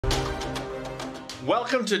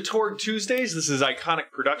Welcome to Torg Tuesdays. This is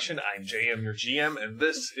Iconic Production. I'm JM, your GM, and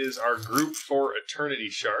this is our group for Eternity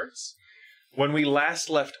Shards. When we last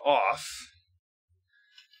left off,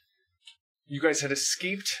 you guys had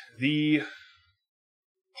escaped the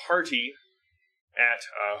party at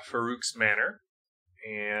Farouk's Manor,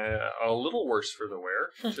 and a little worse for the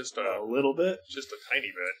wear. Just a little bit? Just a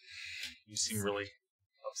tiny bit. You seem really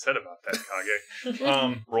upset about that, Kage.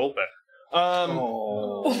 Roll better.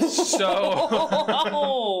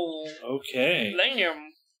 Okay. Yeah,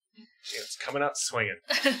 it's coming out swinging.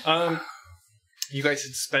 You guys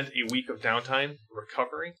had spent a week of downtime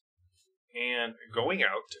recovering and going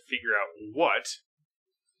out to figure out what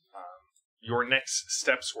your next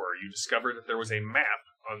steps were. You discovered that there was a map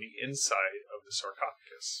on the inside of the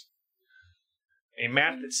sarcophagus. A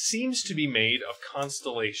map that seems to be made of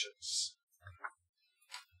constellations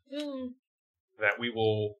that we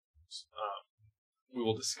will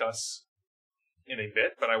discuss in a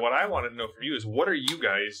bit, but what I wanted to know from you is, what are you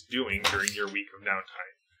guys doing during your week of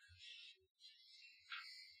downtime?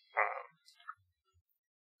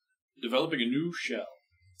 Developing a new shell.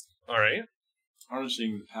 All right.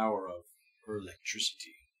 Harnessing the power of her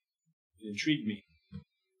electricity. It intrigued me.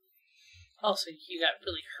 Also, you got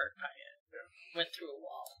really hurt by it. Yeah. Went through a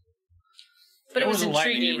wall. But it was wasn't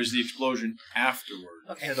intriguing. lightning, it was the explosion afterward.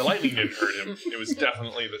 Okay. Yeah, the lightning didn't hurt him. It was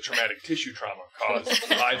definitely the traumatic tissue trauma caused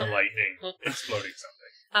by the lightning exploding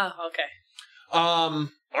something. Oh, okay. All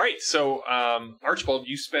right, so Archibald,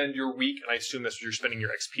 you spend your week, and I assume that's what you're spending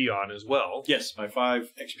your XP on as well. Yes, my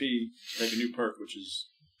 5 XP take a new perk, which is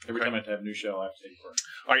every time I have a new shell, I have to take a perk.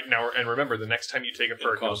 All right, now, and remember, the next time you take a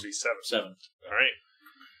perk, it'll be 7. 7. All right.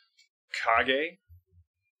 Kage?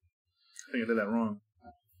 I think I did that wrong.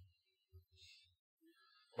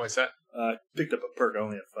 Why's that? Picked up a perk. I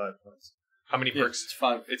only had 5 points. How many perks? It's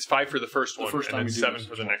 5. It's 5 for the first one, first and time then we do 7 this,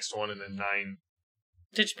 for the next one, and then 9.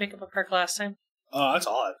 Did you pick up a perk last time? That's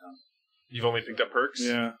all I've done. You've only picked up perks?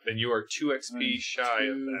 Yeah. Then you are 2 XP shy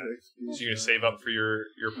of that. So you're going to save up for your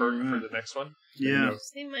perk for the next one? Yeah.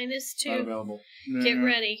 Say minus Not 2. available. Get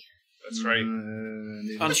ready. That's right.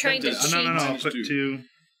 I'm trying to cheat. No. I'll put 2.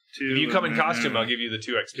 If you come in costume, I'll give you the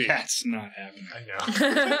 2 XP. That's not happening. I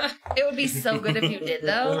know. It would be so good if you did,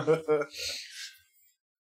 though.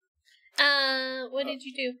 What did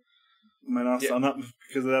you do? Am I not, I'm not,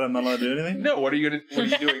 because of that, I'm not allowed to do anything? No, what are you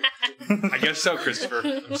doing? I guess so, Christopher.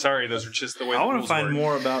 I'm sorry, those are just the way I the want rules to find work.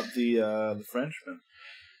 more about the Frenchman.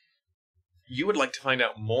 You would like to find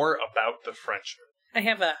out more about the Frenchman. I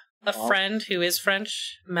have a friend who is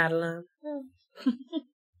French, Madeline.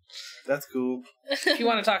 That's cool. If you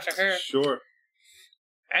want to talk to her. Sure.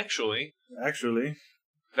 Actually,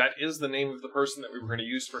 that is the name of the person that we were going to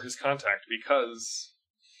use for his contact, because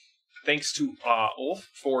thanks to Ulf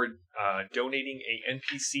for donating a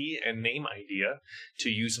NPC and name idea to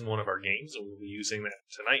use in one of our games, and we'll be using that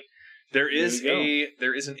tonight. There is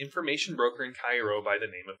an information broker in Cairo by the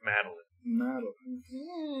name of Madeline.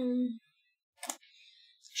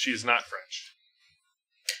 She is not French.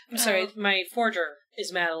 I'm sorry, my forger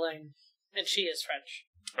is Madeline, and she is French.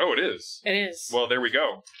 Oh, it is? It is. Well, there we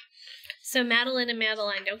go. So Madeline and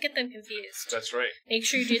Madeline, don't get them confused. That's right. Make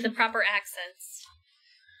sure you do the proper accents.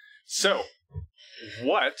 So,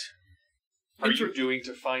 what are you doing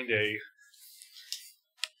to find out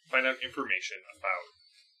information about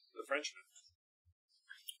the Frenchman?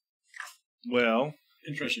 Well,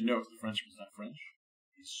 Interesting note, the Frenchman's not French.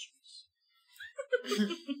 He's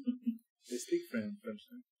Swiss. they speak French.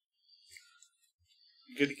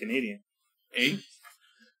 Good Canadian. He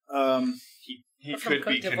From could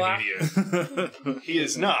be Côte d'Ivoire. Canadian. He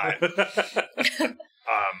is not.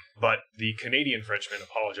 But the Canadian Frenchman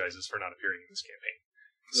apologizes for not appearing in this campaign.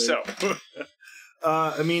 So,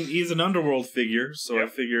 I mean, he's an underworld figure, so Yep. I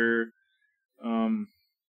figure, I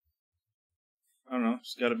don't know.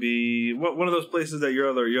 It's got to be one of those places that your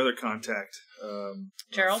other contact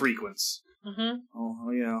Gerald? frequents. Mm-hmm.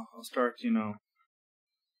 Oh yeah, I'll start.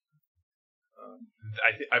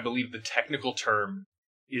 I believe the technical term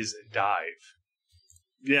is dive.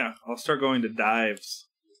 Yeah, I'll start going to dives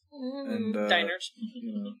and Diners.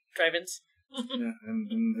 Drive-ins. Yeah,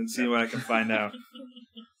 and see what I can find out.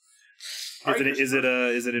 Is it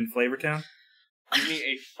in Flavortown? Give me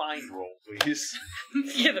a find roll, please.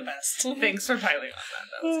 You're the best. Thanks for piling on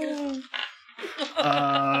that. That was good.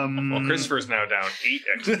 Well, Christopher's now down 8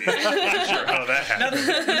 XP. I'm not sure how that happened.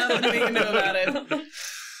 Nothing we can do about it.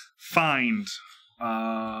 Find.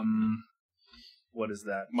 What is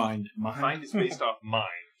that? Mind. Find is based off mind.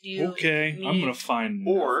 Okay, I'm gonna find.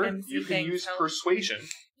 Or MC you can Fang use help. persuasion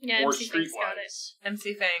Yeah, or MC Fang's got it. streetwise.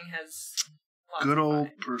 MC Fang has good old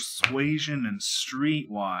persuasion and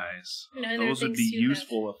streetwise. Neither Those would things be you have.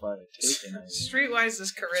 useful if I had taken it. Streetwise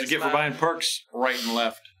is charisma. So you get for buying perks right and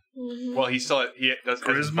left. Mhm. Well, he does has his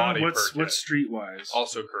Charisma? body What's perk yet. streetwise?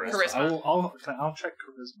 Also charisma. Charisma. I'll check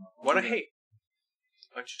charisma. What a hate.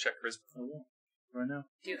 Why don't you check charisma? I will. Right now.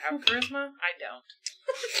 Do you have charisma? I don't.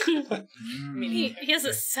 I mean, He has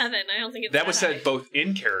a 7. I don't think it's That was high. said both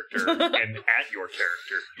in character and at your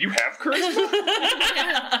character. You have charisma?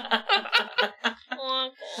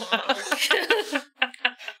 Wonk, wonk.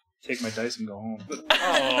 Take my dice and go home.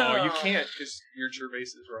 Oh, you can't because your Gervais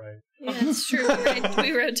is right. Yeah, it's true.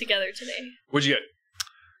 We rode together today. What'd you get?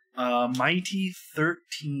 Mighty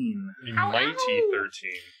 13. A mighty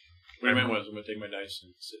 13. What I meant was I'm going to take my dice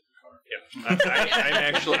and sit in the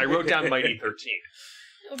car. Yeah. I wrote down mighty 13.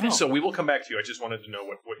 Okay. So we will come back to you. I just wanted to know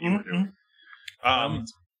what you were doing.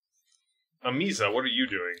 Amiza, what are you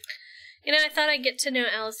doing? You know, I thought I'd get to know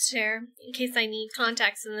Alistair in case I need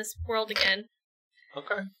contacts in this world again.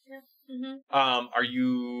 Okay. Mm-hmm. Are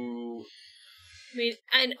you...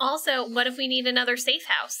 And also, what if we need another safe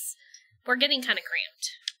house? We're getting kind of cramped.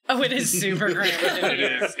 Oh, it is super grand. It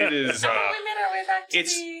is. we made our way back to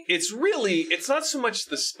It's not so much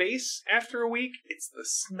the space after a week, it's the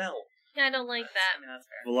smell. Yeah, I don't like that.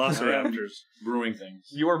 Velociraptors. Brewing things.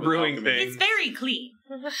 You are With brewing alchemy. things. It's very clean.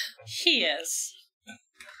 He is.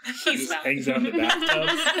 He's Just not. hangs out in the bathtub.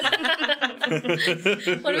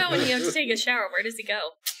 What about when you have to take a shower? Where does he go?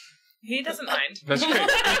 He doesn't mind. That's great.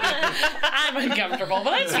 I'm uncomfortable,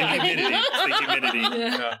 but it's It's the fine. humidity. It's the humidity.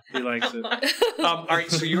 Yeah. He likes it. All right,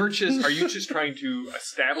 so are you just trying to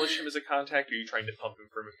establish him as a contact, or are you trying to pump him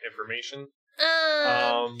for information?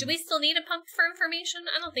 Do we still need a pump for information?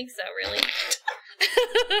 I don't think so, really.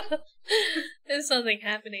 There's something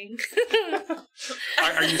happening.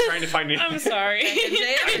 Are you trying to find... I'm sorry.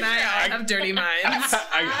 Jay and I all have dirty minds.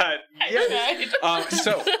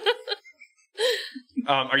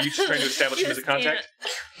 Are you just trying to establish him as a contact?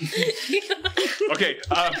 Okay,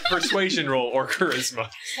 persuasion roll or charisma.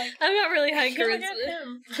 I'm not really high charisma.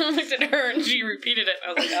 I looked at her and she repeated it. I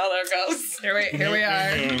was like, oh, there it goes. Here we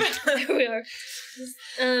are. Here we are.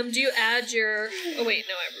 Do you add your... Oh, wait,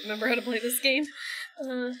 no, I remember how to play this game.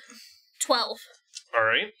 12. All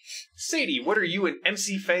right. Sadie, what are you and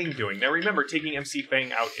MC Fang doing? Now remember, taking MC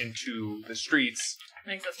Fang out into the streets,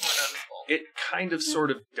 Makes us more noticeable. it kind of sort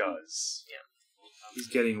of does. He's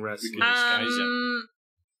getting restless. Disguise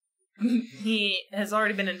He has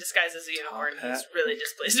already been in disguise as a unicorn. Top hat. He's really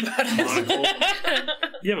displeased about it. Monocle.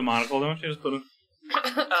 You have a monocle, don't you? Just put a...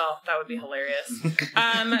 Oh, that would be hilarious.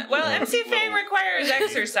 Well, MC Fang requires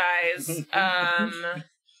exercise.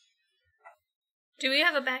 Do we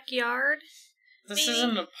have a backyard? This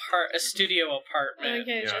isn't a studio apartment.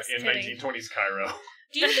 Okay, Yeah, just in kidding. 1920s Cairo.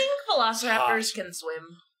 Do you think velociraptors can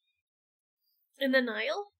swim? In the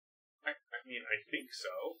Nile? I mean, I think so.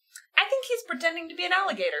 I think he's pretending to be an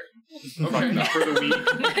alligator. Okay, for the week.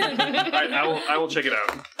 I will check it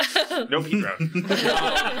out. No pee ground.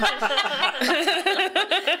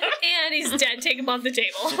 And he's dead. Take him off the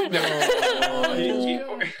table.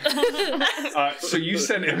 So you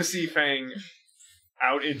send MC Fang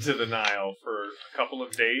out into the Nile for a couple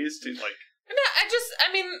of days to like. No, I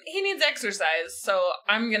mean, he needs exercise, so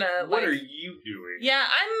I'm gonna. What are you doing? Yeah,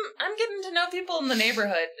 I'm getting to know people in the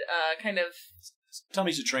neighborhood. Kind of. Tell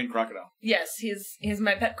me he's a trained crocodile. Yes, he's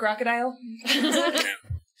my pet crocodile,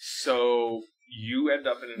 So you end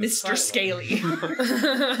up in an Mr. asylum. Scaly.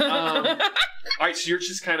 All right, so you're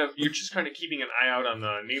just kind of keeping an eye out on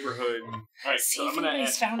the neighborhood. All right, See so I'm if going to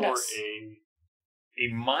anybody's ask found for us. a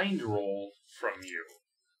mind roll from you.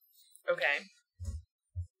 Okay.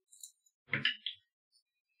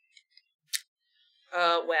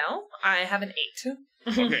 Well, I have an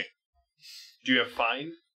 8. Okay. Do you have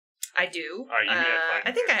find? I do. Alright, you can add find.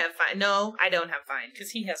 I think I have find. No, I don't have find.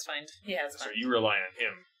 Because he has find. He has So find. you rely on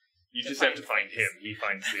him. You To just have to find find him. He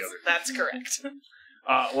finds the other. That's correct.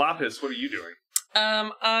 Lapis, what are you doing?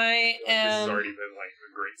 I This has am. already been like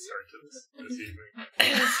a great start to this evening.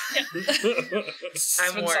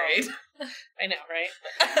 I'm worried. I know, right?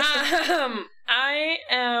 I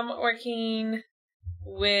am working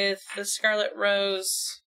with the Scarlet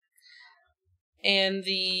Rose and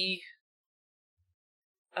the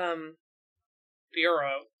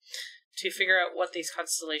Bureau to figure out what these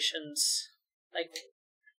constellations, like,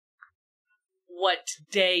 what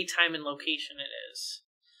day, time, and location it is.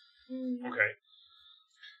 Okay.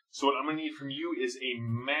 So what I'm going to need from you is a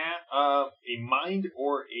mind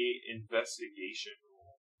or a investigation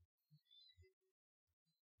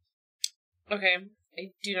roll. Okay,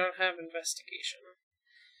 I do not have investigation,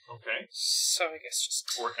 Okay. so I guess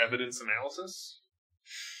just Or evidence analysis.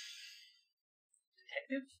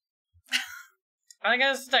 detective? I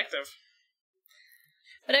guess detective.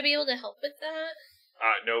 Would I be able to help with that?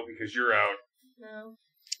 No, because you're out No.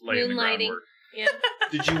 laying the Moonlighting. groundwork. Yeah.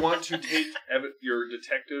 Did you want to take your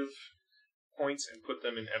detective points and put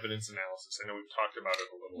them in evidence analysis? I know we've talked about it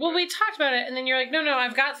a little Well, bit. we talked about it, and then you're like, no,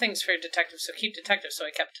 I've got things for detective, so keep detective. So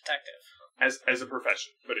I kept detective. As a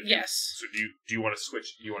profession, but if Yes. So do you want to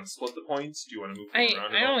switch? Do you want to split the points? Do you want to move them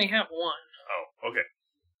around? I only have one, Oh, okay.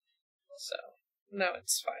 so no,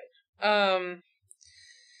 it's fine.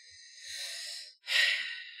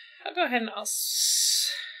 I'll go ahead and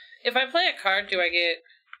if I play a card, do I get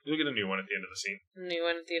You'll get a new one at the end of the scene. a new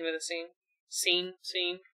one at the end of the scene? Scene.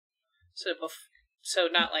 So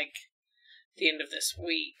not like the end of this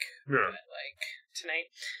week, Yeah. but like tonight.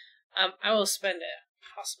 I will spend a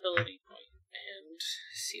possibility point and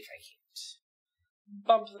see if I can't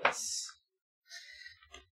bump this.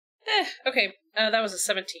 Okay, that was a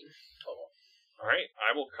 17 total. All right,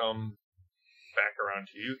 I will come back around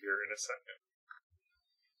to you here in a second.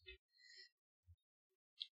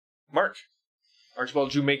 Mark,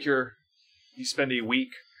 Archibald, you spend a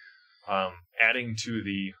week adding to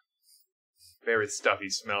the very stuffy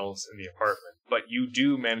smells in the apartment, but you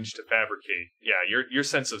do manage to fabricate. Yeah, your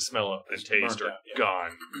sense of smell and taste burnt are out, yeah.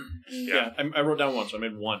 gone. Yeah, I wrote down one, so I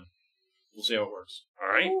made one. We'll see how it works. All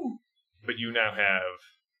right, but you now have.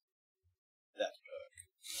 That's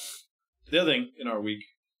good. The other thing in our week,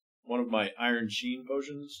 one of my Iron Sheen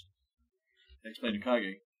potions, I explained to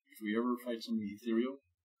Kage, if we ever fight something ethereal,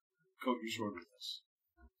 coat your sword with this.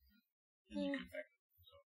 And you can affect it.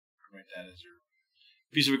 So, write that as your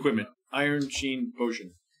piece of equipment. Iron Sheen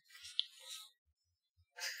potion.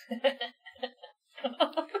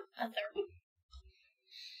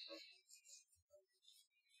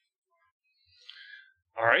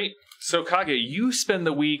 All right, so Kage, you spend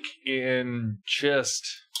the week in just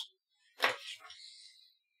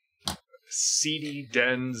seedy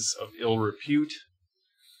dens of ill repute.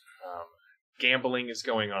 Gambling is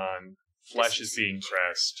going on. Flesh is being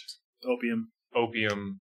pressed.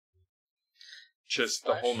 Opium. Just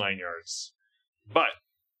the whole 9 yards. But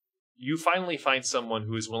you finally find someone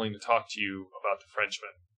who is willing to talk to you about the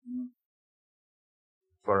Frenchman.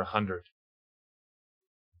 For 100.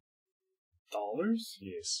 $?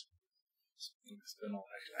 Yes.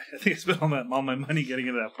 I think I spent all my money getting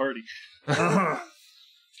into that party. I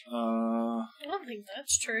don't think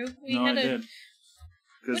that's true. I did.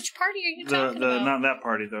 Which party are you talking about? Not that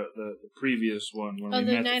party, the previous one when we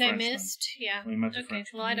the met night the I Frenchman. missed? Yeah. We met the Okay,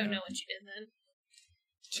 Frenchman, well, I don't yeah. know what you did then.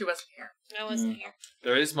 She wasn't here. I wasn't here.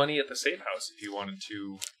 There is money at the safe house if you wanted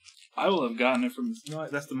to. I will have gotten it from. No,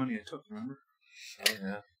 that's the money I took. Remember? Oh,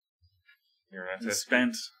 yeah. You're not I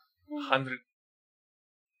spent. 100.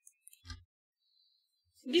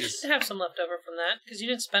 You should have some left over from that because you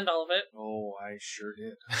didn't spend all of it. Oh, I sure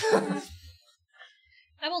did.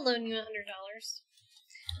 I will loan you $100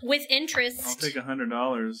 with interest. I'll take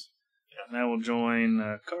 $100, and I will join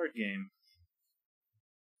a card game.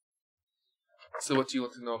 So what do you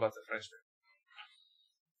want to know about the Frenchman?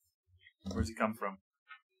 Where's he come from?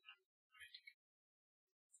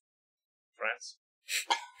 France?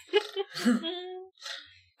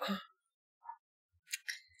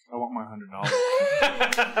 I want my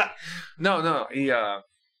 $100. No. He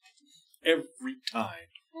Every time.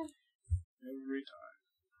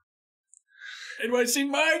 NYC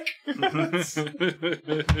Mike!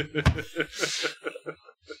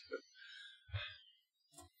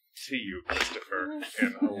 To you, Christopher,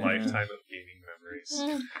 and a lifetime of gaming memories.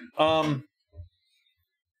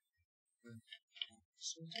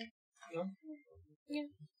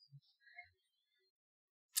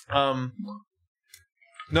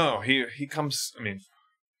 No, he comes. I mean,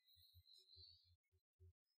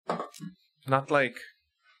 not like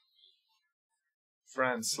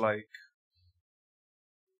France, like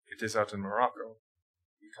it is out in Morocco.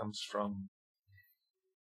 He comes from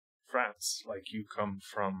France, like you come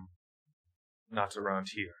from not around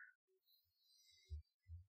here.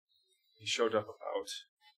 He showed up about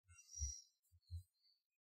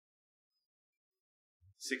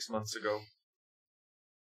 6 months ago.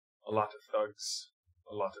 A lot of thugs,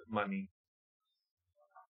 a lot of money,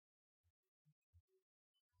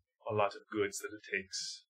 a lot of goods that it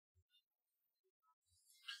takes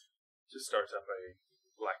to start up a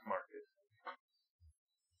black market.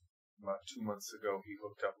 About 2 months ago, he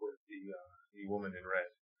hooked up with the woman in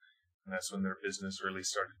red, and that's when their business really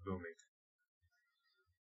started booming.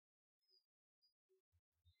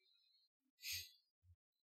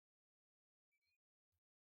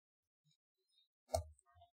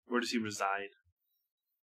 Where does he reside?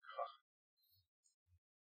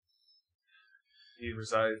 He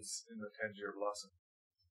resides in the Tangier Blossom.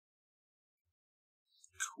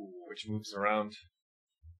 tool. which moves around.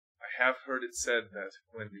 I have heard it said that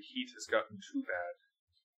when the heat has gotten too bad,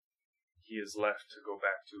 he is left to go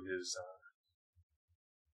back to his,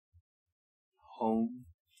 Home.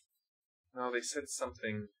 no, they said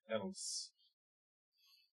something else.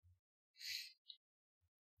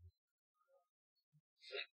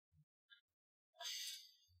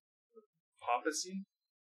 Papacy?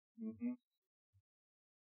 Mm-hmm.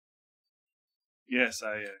 Yes,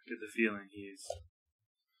 I get the feeling he's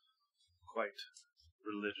quite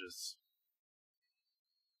religious.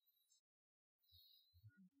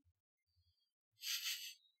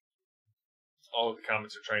 All of the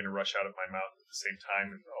comments are trying to rush out of my mouth at the same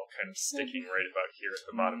time, and they're all kind of sticking right about here at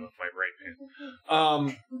the bottom of my brain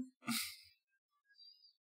pan.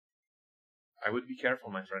 I would be careful,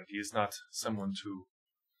 my friend. He is not someone to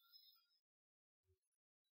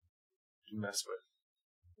mess with.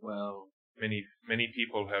 Well, Many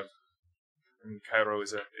people have. I mean, Cairo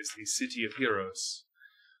is the city of heroes,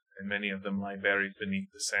 and many of them lie buried beneath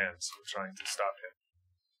the sands. We're trying to stop him.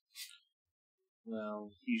 well,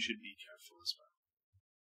 he should be careful as well.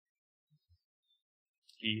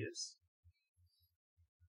 He is.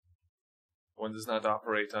 One does not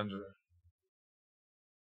operate under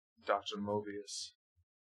Dr. Mobius.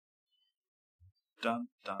 Dun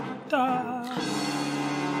dun dun.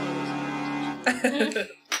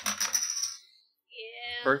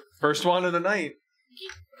 Yeah. First one of the night.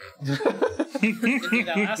 Didn't do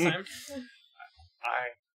that last time,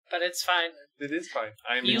 but it's fine. It is fine.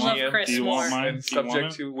 I am You the love GM Chris Do you more. want mine? and Do you want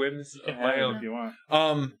subject it? to whims You of can my have it own. if you want.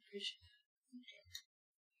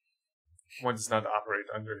 One does not operate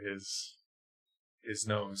under his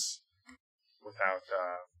nose without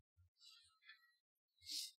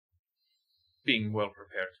being well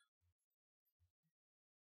prepared.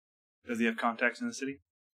 Does he have contacts in the city?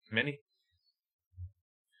 Many.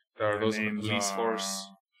 There are Their those in the names police are- force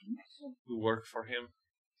who work for him.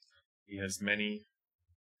 He has many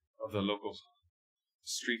of the local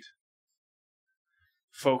street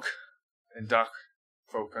folk and dock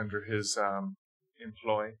folk under his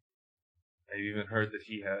employ. I've even heard that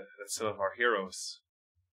that some of our heroes,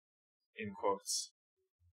 in quotes,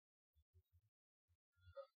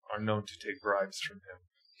 are known to take bribes from him.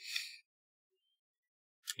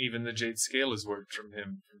 Even the Jade Scale is worked from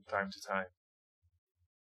him from time to time.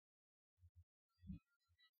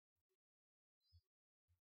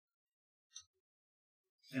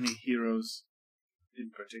 Any heroes in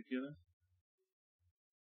particular?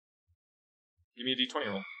 Give me a d20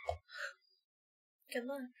 roll. Good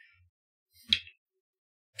luck.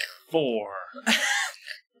 4.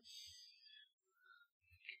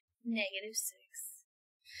 -6.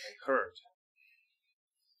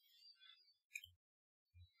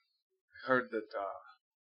 I heard that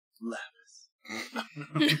Lapis.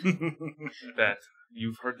 that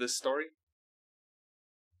you've heard this story.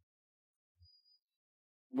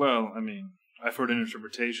 Well, I mean, I've heard an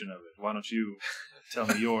interpretation of it. Why don't you tell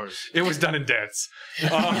me yours? It was done in dance.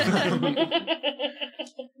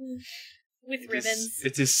 With ribbons.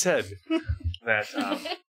 It is said that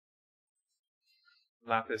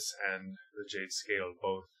Lapis and the Jade Scale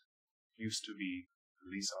both used to be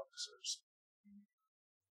police officers.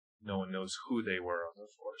 No one knows who they were on the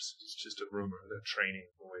force. It's just a rumor. They're training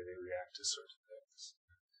the way they react to certain things.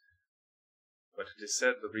 But it is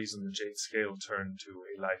said the reason the Jade Scale turned to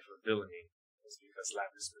a life of villainy was because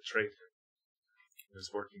Lapis betrayed him. He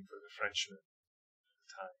was working for the Frenchmen at the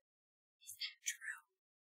time. Is that true?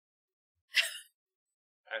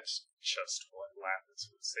 That's just what Lapis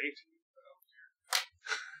would say to you, though.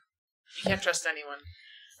 You can't trust anyone.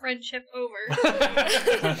 Friendship over.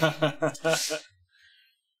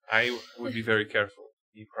 I would be very careful.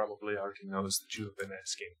 He probably already knows that you have been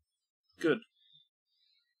asking. Good.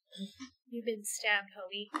 You've been stabbed,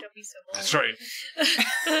 homie. Don't be so bold. That's right.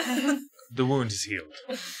 The wound is healed.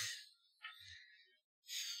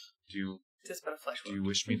 Do Just but a flesh you wound.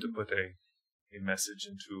 wish me to put a message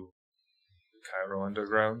into the Cairo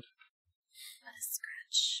underground? Let us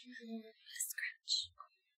scratch. Let us scratch.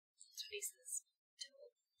 That's what he says.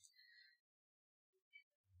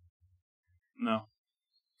 No.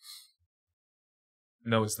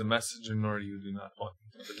 No is the message, and nor you do not want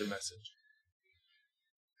me to put the message.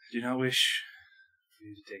 I do not wish for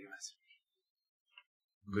you to take a message.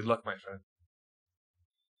 Good luck, my friend.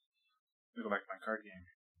 I'll go back to my card game.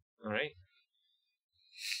 All right.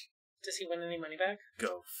 Does he win any money back?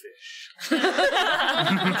 Go fish.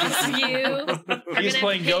 You. He's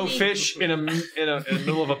playing Go Fish in the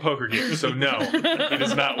middle of a poker game, so no, he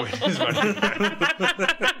does not win his money.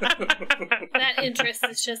 That interest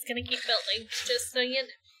is just gonna keep building. Just so you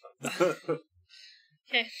know.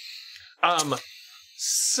 Okay.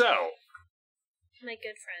 So, My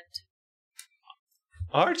good friend.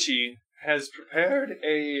 Archie has prepared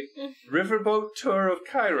a riverboat tour of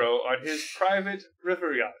Cairo on his private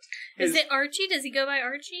river yacht. Is it Archie? Does he go by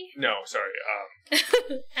Archie? No, sorry.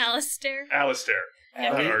 Alistair. Alistair.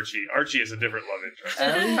 Not Allie? Archie. Archie is a different love interest.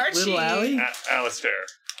 Allie? Archie. Little Allie? Alistair.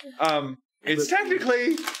 It's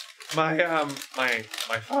technically my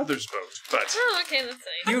father's boat, but Oh, okay, that's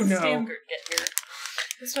nice. you know, Standard get here.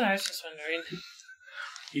 That's what I was just wondering.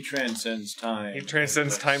 He transcends time. he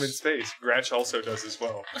transcends time and space. Gratch also does as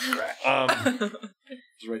well. He's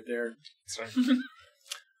right there. Sorry.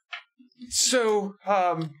 So,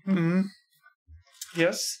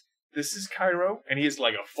 yes, this is Cairo, and he is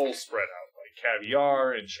like a full spread out, like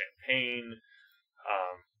caviar and champagne,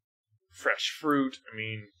 fresh fruit. I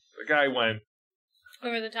mean, the guy went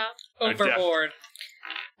Over the top. Overboard.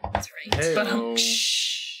 That's right. Hey, But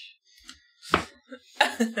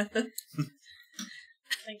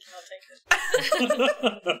Thank you, I'll take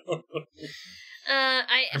it.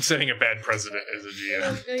 I'm setting a bad precedent as a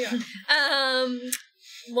GM.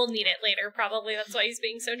 We'll need it later, probably. That's why he's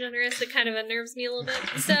being so generous. It kind of unnerves me a little bit.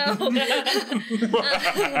 So,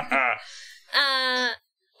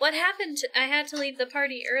 what happened? I had to leave the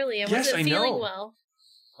party early. I Yes, wasn't I feeling know. well.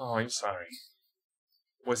 Oh, I'm sorry.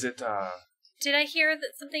 Was it, Did I hear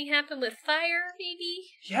that something happened with fire, maybe?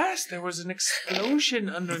 Yes, there was an explosion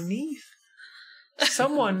underneath.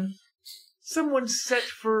 Someone set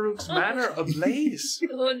Farouk's manor ablaze.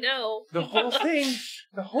 Oh, no. The whole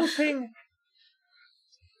thing.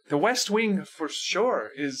 The West Wing, for sure,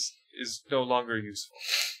 is no longer useful.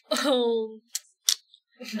 Oh,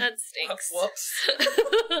 that stinks. Whoops.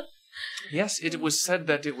 Yes, it was said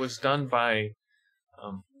that it was done by,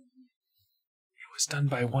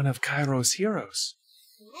 one of Cairo's heroes,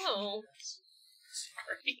 Oh.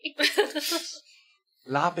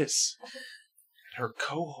 Lapis, and her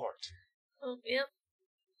cohort Oh, yep.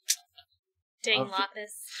 Dang Of the-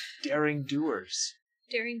 Lapis. daring doers.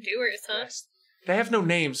 Daring doers, huh? Yes. They have no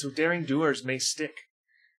name, so daring doers may stick.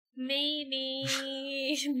 Maybe.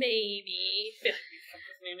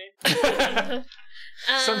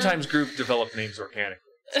 Sometimes groups develop names organically.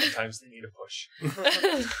 Sometimes they need a push.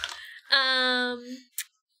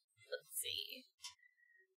 Let's see.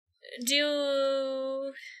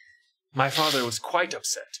 My father was quite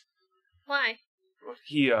upset. Why?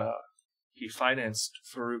 He financed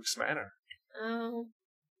Farouk's manor. Oh.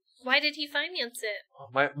 Why did he finance it?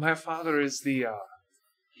 My father is as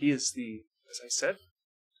I said,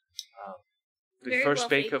 the Very first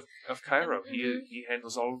wealthy. bank of Cairo. Mhm. He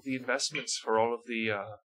handles all of the investments for all of the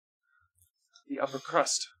upper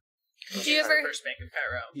crust. Do you ever First Bank of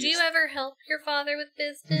Cairo. do you ever help your father with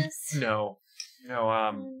business? No.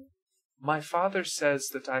 My father says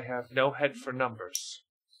that I have no head for numbers.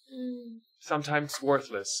 Mm, Sometimes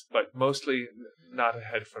worthless, but mostly not a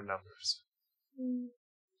head for numbers. mm.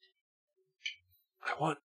 I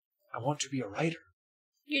want to be a writer.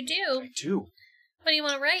 You do? I do. What do you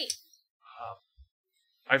want to write?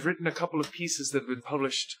 I've written a couple of pieces that have been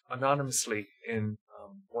published anonymously in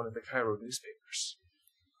one of the Cairo newspapers.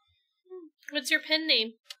 What's your pen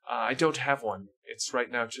name? I don't have one. It's right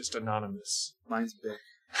now just anonymous. Mine's big.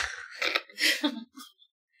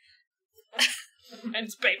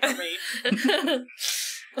 Mine's paper read.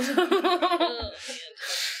 Oh,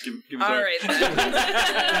 Give us All our- right, then.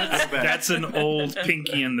 That's an old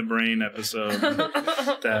Pinky and the Brain episode.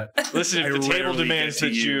 That Listen, if I the table rarely demands get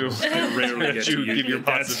that to you, I rarely that get you to give your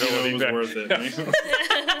That's possibility was back. worth it.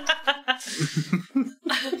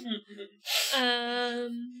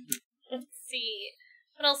 Let's see.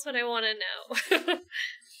 What else would I want to know?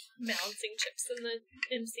 Balancing chips in the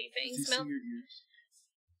MC things.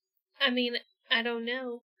 I mean, I don't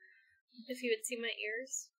know if you would see my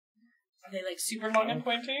ears. Are they like super long and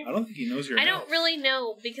pointy? I don't think he knows your I don't mouth. really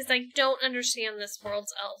know because I don't understand this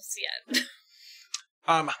world's elves yet.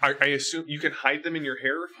 I assume you can hide them in your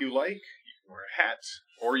hair if you like. You can wear a hat,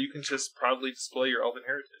 or you can just proudly display your elven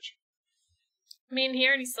heritage. I mean, he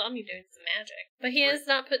already saw me doing some magic, but he has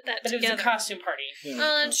not put that But it was together. a costume party.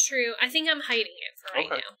 Oh, that's true. I think I'm hiding it for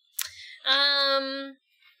right Okay. now.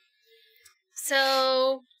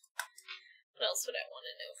 So what else would I want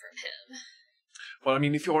to know from him? Well, I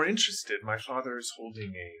mean, if you're interested, my father is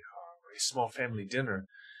holding a small family dinner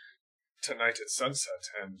tonight at sunset,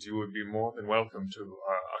 and you would be more than welcome to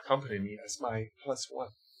accompany me as my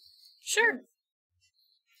 +1. Sure.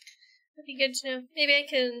 That'd be good to know. Maybe I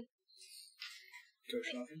can. Go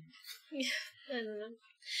shopping. I don't know.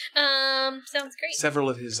 Sounds great. Several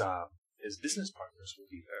of his business partners will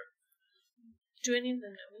be there. Do any of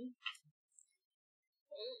them know me?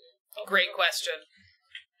 Great question.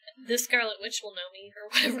 the Scarlet Witch will know me, or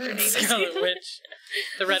whatever her name is. Scarlet Witch.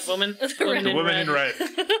 The red woman. The woman in red.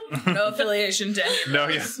 No affiliation to any of No,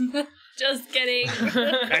 those. yeah. Just kidding.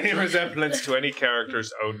 Any resemblance to any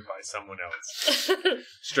characters owned by someone else.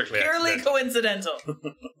 Strictly Purely accidental. coincidental.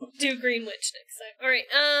 Do Green Witch next time. Alright,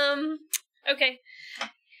 okay.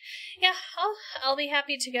 Yeah, I'll be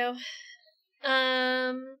happy to go.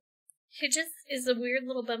 He just is a weird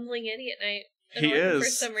little bumbling idiot, and I He annoy him for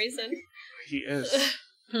is. some reason. He is.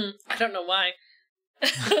 I don't know why.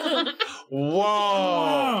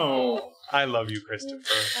 Whoa! I love you, Christopher.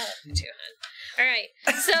 Too hot. Alright,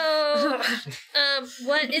 so,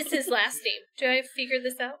 what is his last name? Do I figure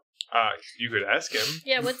this out? You could ask him.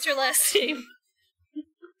 Yeah, what's your last name?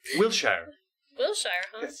 Wilshire. Wilshire,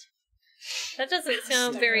 huh? Yes. That doesn't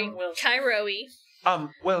sound very Cairo-y.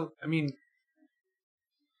 Well, I mean,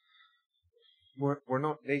 we're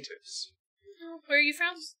not natives. Where are you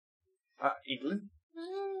from? England.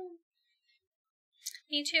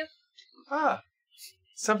 Me too.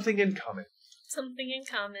 Something in common. Something in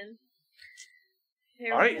common.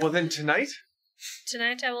 There All we right, go. well then tonight.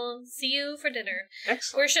 Tonight I will see you for dinner.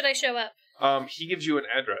 Excellent. Where should I show up? He gives you an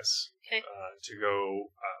address. Okay. To go.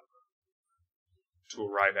 To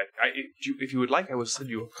arrive at. If you would like, I will send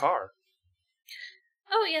you a car.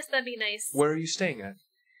 Oh yes, that'd be nice. Where are you staying at?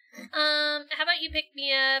 How about you pick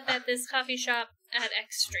me up at this coffee shop at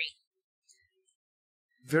X Street?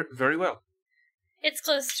 Very well. It's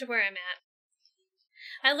close to where I'm at.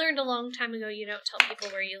 I learned a long time ago you don't tell people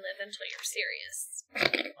where you live until you're serious.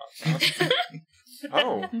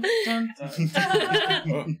 Oh.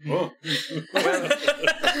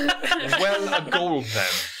 Well, a gold then.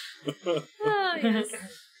 Oh, yes.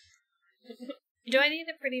 Do I need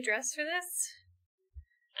a pretty dress for this?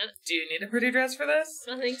 Do you need a pretty dress for this?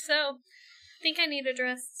 I think so. I think I need a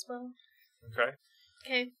dress as well. Okay.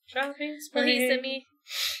 Okay. Shopping Will he send me?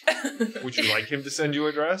 Would you like him to send you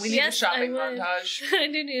a dress? We need Yes, a shopping I would. montage. I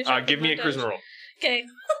do need a shopping Give me a montage. charisma roll. Okay.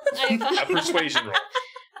 A persuasion roll.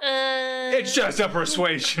 It's just a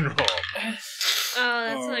persuasion roll. Oh,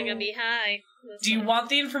 that's not gonna be high. That's Do you not- want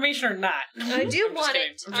the information or not? I do I'm want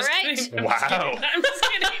just it. kidding. I'm just All right. kidding. Wow. I'm just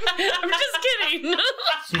kidding. I'm just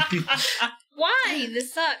kidding. Why?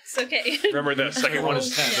 This sucks. Okay. Remember, the second one is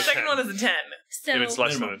The 10. second one is a 10. So If it's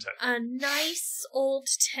less than a 10. a nice old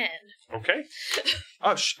 10. Okay.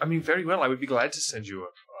 I mean, very well. I would be glad to send you a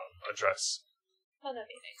dress. Oh, that'd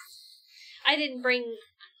be nice. I didn't bring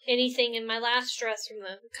anything in my last dress from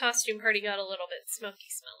the costume party. Got a little bit smoky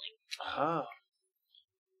smelling. Ah.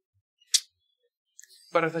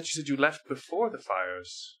 But I thought you said you left before the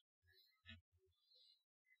fires.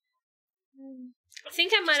 I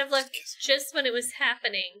think I might have left just when it was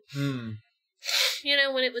happening. You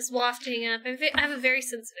know, when it was wafting up. I have a very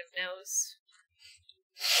sensitive nose.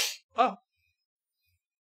 Oh.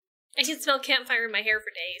 I can smell campfire in my hair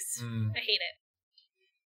for days. I hate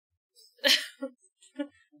it.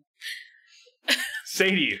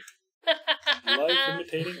 Sadie. Life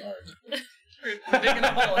imitating art. We're digging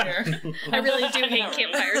a hole here. I really do hate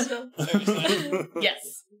campfire smell.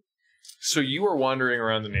 Yes. So you were wandering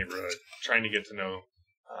around the neighborhood, trying to get to know.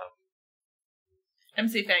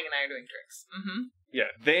 MC Fang and I are doing tricks. Mm-hmm.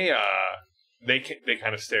 Yeah, they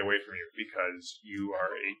kind of stay away from you because you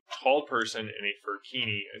are a tall person in a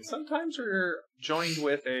furkini, and sometimes you're joined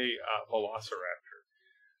with a velociraptor.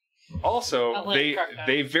 Also, Athletic crocodile.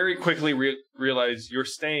 they very quickly realize you're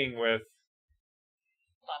staying with.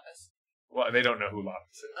 Lapis. Well, they don't know who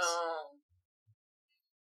Lapis is, Oh.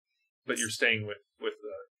 but you're staying with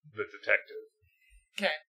the detective.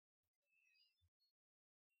 Okay.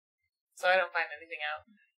 So I don't find anything out.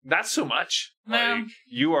 Not so much. No. Like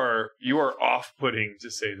you are off-putting to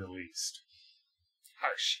say the least.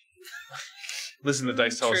 Harsh. Listen to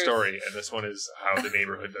Dice Tell a Truth. Story, and this one is how the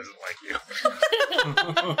neighborhood doesn't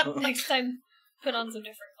like you. Next time, put on some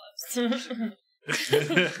different clothes.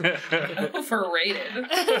 Overrated.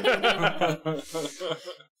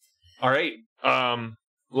 All right,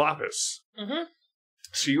 Lapis. Mm-hmm.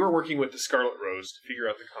 So you are working with the Scarlet Rose to figure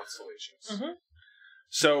out the constellations. Mhm.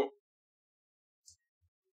 So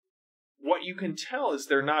what you can tell is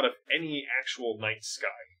they're not of any actual night sky.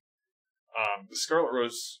 The Scarlet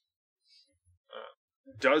Rose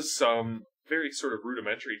does some very sort of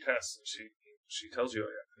rudimentary tests, and she tells you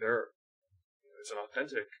there's an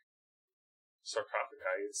authentic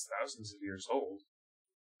sarcophagi. It's thousands of years old.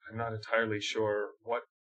 I'm not entirely sure what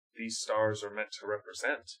these stars are meant to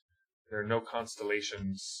represent. There are no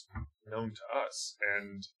constellations known to us,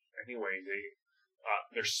 and anyway,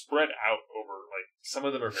 they're spread out over, like, some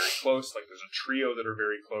of them are very close, like there's a trio that are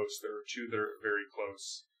very close, there are two that are very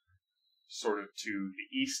close. sort of to the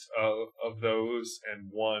east of those, and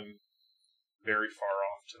one very far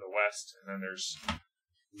off to the west, and then there's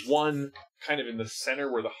one kind of in the center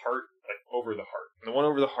where the heart, like over the heart. And the one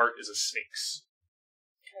over the heart is a sphinx.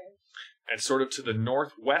 Okay. And sort of to the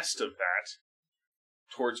northwest of that,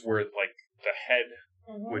 towards where like the head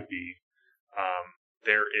would be,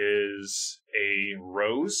 there is a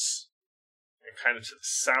rose, and kind of to the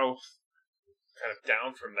south, kind of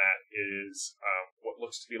down from that is what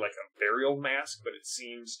looks to be like a burial mask, but it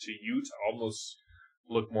seems to you to almost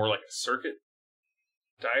look more like a circuit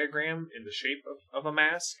diagram in the shape of a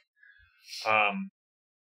mask. Up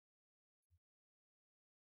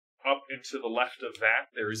and to the left of that,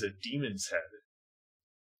 there is a demon's head.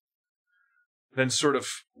 Then sort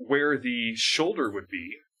of where the shoulder would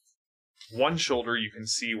be, one shoulder you can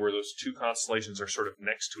see where those two constellations are sort of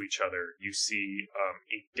next to each other. You see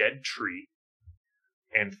a dead tree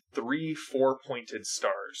and 3 4-pointed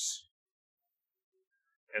stars.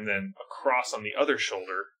 And then across on the other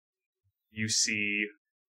shoulder, you see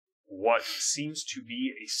what seems to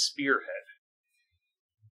be a spearhead.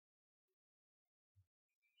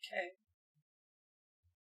 Okay.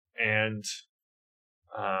 And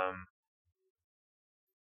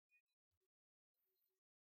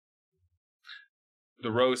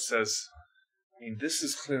the rose says, I mean, this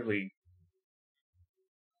is clearly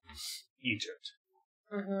Egypt.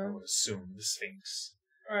 I would assume the Sphinx.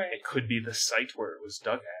 Right. It could be the site where it was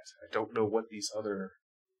dug at. I don't know what these other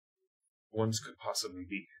ones could possibly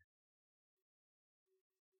be.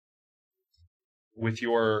 With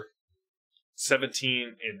your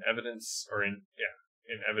 17 in evidence, or in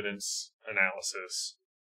evidence analysis,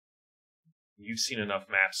 you've seen enough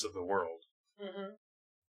maps of the world.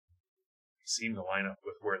 Seem to line up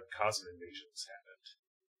with where the Cosm invasions happened.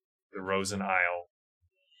 The Rose and Isle,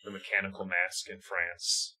 the mechanical mask in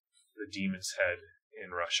France, the demon's head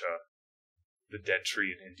in Russia, the dead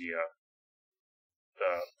tree in India,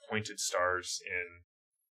 the pointed stars in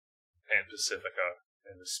Pan Pacifica,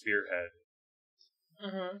 and the spearhead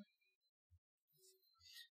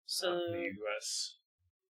So in the U.S.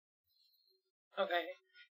 Okay,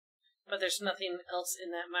 but there's nothing else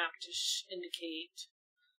in that map to indicate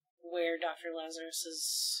where Dr.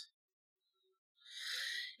 Lazarus's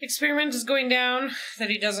experiment is going down,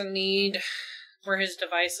 that he doesn't need, where his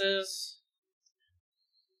device is.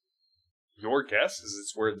 Your guess is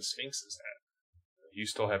it's where the Sphinx is at. You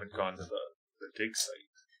still haven't gone to the dig site.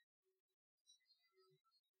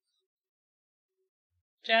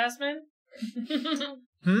 Jasmine?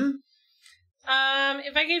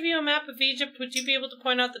 If I gave you a map of Egypt, would you be able to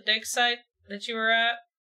point out the dig site that you were at?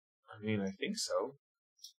 I mean, I think so.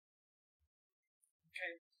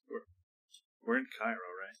 We're in Cairo,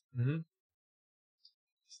 right? Mm-hmm. The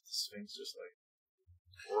Sphinx just like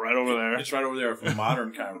right over there. It's right over there from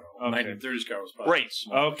modern Cairo. Okay. 1930s Cairo was probably Right.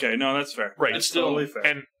 small. Okay, no, that's fair. Right. That's It's still totally fair.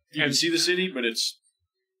 And You can see the city, but it's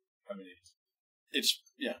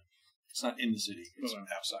not in the city. It's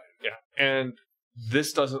outside. Yeah, and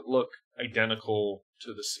this doesn't look identical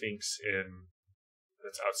to the Sphinx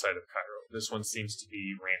that's outside of Cairo. This one seems to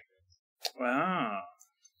be rampant. Wow.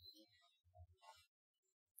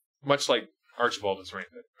 Much like Archibald is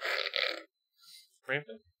rampant.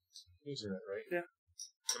 Rampant? I'm using that right? Yeah.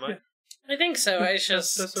 Am I? I think so. It's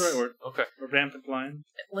just... That's the right word. Okay. A rampant lion.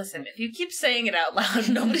 Listen, if you keep saying it out loud,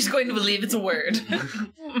 nobody's going to believe it's a word.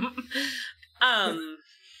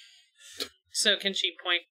 So can she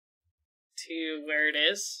point to where it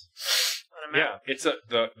is on a map? Yeah, it's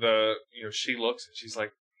she looks and she's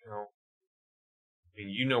like,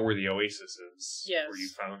 you know where the oasis is. Yes. Where you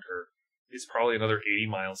found her. It's probably another 80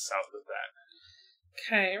 miles south of that.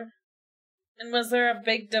 Okay. And was there a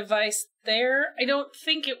big device there? I don't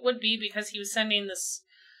think it would be, because he was sending this...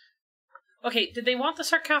 Okay, did they want the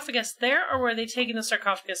sarcophagus there, or were they taking the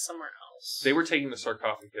sarcophagus somewhere else? They were taking the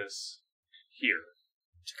sarcophagus here.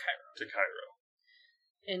 To Cairo. To Cairo.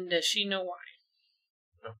 And does she know why?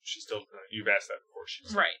 No, she's still... you've asked that before.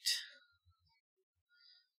 She's Right.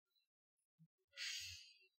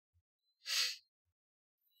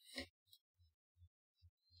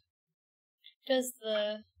 Does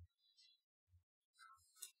the...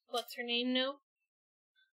 What's her name know?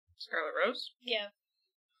 Scarlet Rose? Yeah.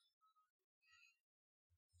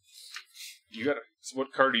 You gotta... So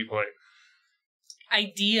what card do you play?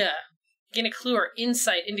 Idea. Gain a clue or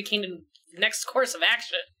insight indicating the next course of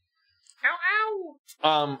action. Ow,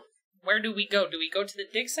 ow! Where do we go? Do we go to the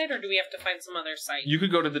dig site, or do we have to find some other site? You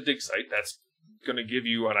could go to the dig site. That's going to give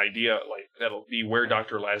you an idea, like, that'll be where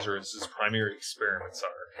Dr. Lazarus's primary experiments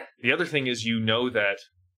are. The other thing is, you know that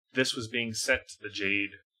this was being sent to the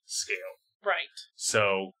Jade scale. Right.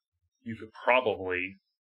 So, you could probably,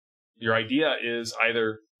 Your idea is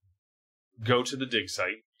either go to the dig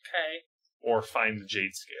site Okay. or find the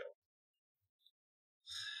jade scale.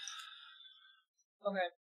 Okay.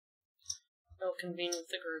 I'll convene with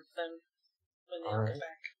the group then when they All all right. get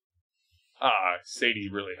back. Sadie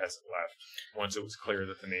really hasn't left once it was clear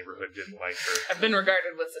that the neighborhood didn't like her. I've been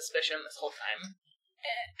regarded with suspicion this whole time.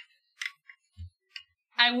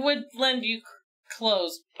 I would lend you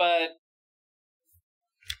clothes, but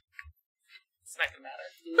It's not gonna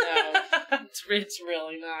matter. no, it's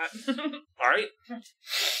really not. All right.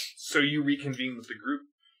 So you reconvene with the group.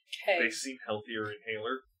 Okay. They seem healthier and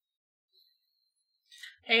paler.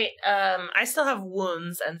 Hey, I still have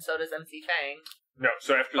wounds, and so does MC Fang. No,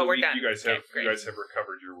 so after But the we're week, done. you guys Okay, have great.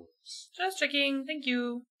 recovered your wounds. Just checking. Thank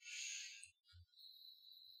you.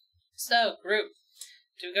 So, group,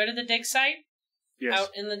 do we go to the dig site Yes. out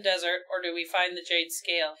in the desert, or do we find the jade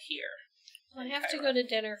scale here? I have to go to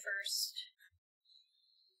dinner first.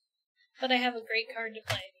 But I have a great card to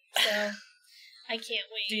play, so I can't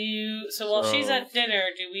wait. So while she's So- at dinner,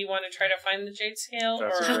 do we want to try to find the jade scale,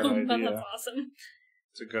 That's or a good But idea. that's awesome.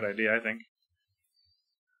 It's a good idea, I think.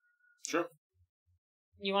 Sure.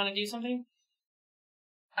 you want to do something?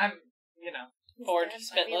 I'm, Bored, Is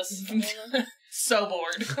that spitless. so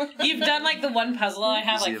bored. You've done like the one puzzle I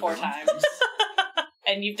have like Easy 4 enough. times,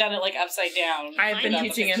 and you've done it like upside down. I've been Without the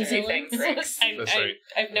teaching picture. MC Fang tricks. That's right.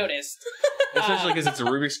 I've noticed. Especially because it's a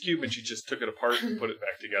Rubik's Cube and she just took it apart and put it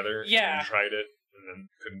back together. Yeah. And tried it and then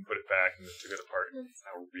couldn't put it back and then took it apart. It's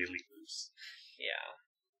now really loose. Yeah,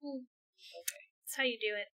 That's how you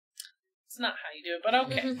do it. it's not how you do it, but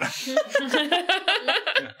okay.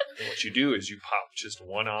 And what you do is you pop just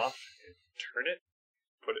one off and turn it,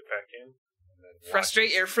 put it back in, and then watch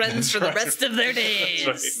Frustrate it. your friends for the rest of their days.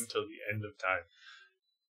 That's right, until the end of time.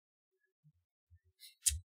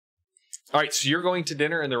 All right, so you're going to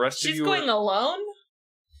dinner and the rest She's of you going alone?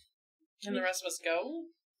 Can the rest of us go?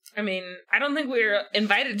 I mean, I don't think we were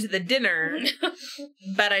invited to the dinner,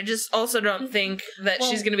 but I just also don't think that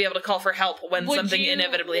Well, she's going to be able to call for help when would something you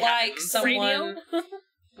inevitably like happens. someone? Radio?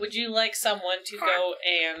 Would you like someone to go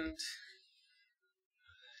and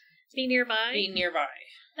Be nearby. be nearby?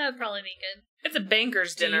 That would probably be good. It's a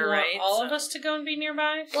banker's Do you dinner, want right? all of us to go and be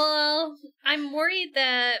nearby? Well, I'm worried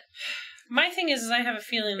that My thing is I have a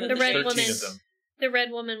feeling that The red 13 woman. of them. the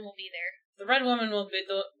red woman will be there. the red woman will be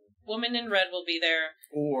the woman in red will be there.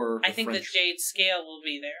 Or I think the jade scale will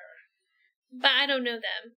be there. But I don't know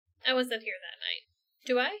them. I wasn't here that night.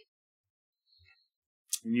 Do I?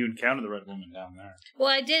 You encountered the red woman down there. Well,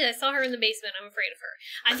 I did. I saw her in the basement. I'm afraid of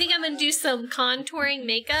her. I think I'm going to do some contouring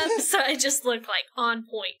makeup so I just look like on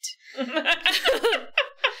point.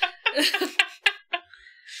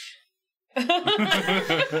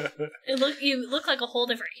 You look like a whole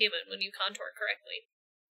different human when you contour correctly.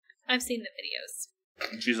 I've seen the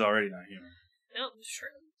videos. She's already not human. No, it's true.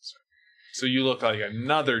 So you look like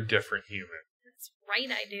another different human. That's right,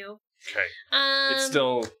 I do. Okay. It's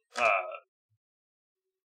still,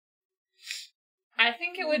 I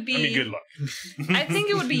think it would be. I mean, good luck. I think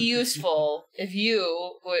it would be useful if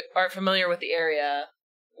you are familiar with the area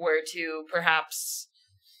were to perhaps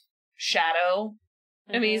shadow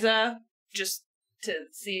Amisa just to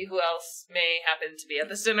see who else may happen to be at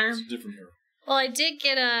this dinner. It's a different hero. Well, I did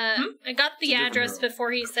get I got the It's a different address hero.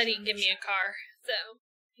 before he said he can give me a car. So,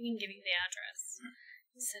 he can give you the address.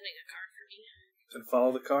 He's sending a car for me. Then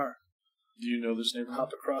follow the car. Do you know this neighborhood?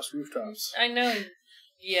 Hop across rooftops. I know.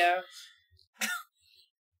 Yeah.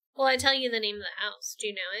 Well, I tell you the name of the house. Do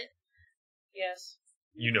you know it? Yes.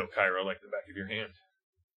 You know Cairo like the back of your hand.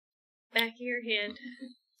 Back of your hand.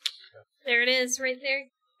 There it is, right there.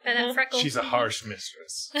 By that freckle. She's a harsh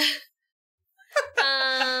mistress.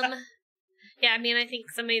 Yeah, I mean, I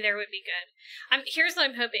think somebody there would be good. Here's what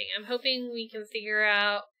I'm hoping. I'm hoping we can figure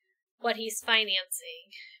out what he's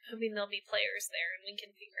financing. I'm hoping there'll be players there and we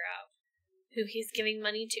can figure out who he's giving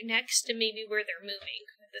money to next and maybe where they're moving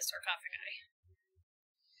with the sarcophagi.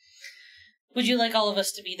 Would you like all of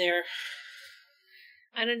us to be there?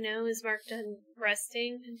 I don't know. Is Mark done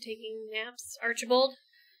resting and taking naps? Archibald?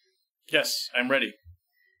 Yes, I'm ready.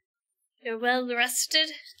 You're well rested?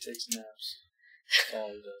 Takes naps. That's all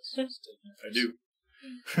he does. is take naps.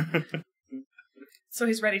 I do. So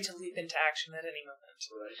he's ready to leap into action at any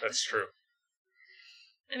moment. That's true.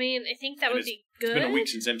 I mean, I think that would be It's good. been a week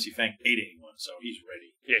since MC Fang ate anyone, so he's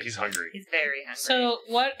ready. Yeah, he's hungry. He's very hungry. So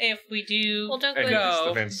what if we do Well, don't And go. he's Go.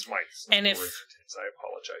 the Van Smites. And if- I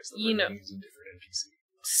apologize. The you know- Ravens is a different NPC.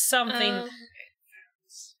 something Oh.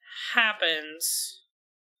 happens,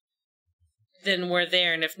 then we're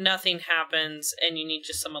there. And if nothing happens and you need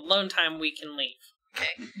just some alone time, we can leave.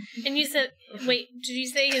 And you said, wait, did you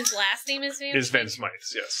say his last name is Van? Is Van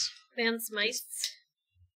Smites, yes. Van Smites.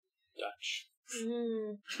 Dutch.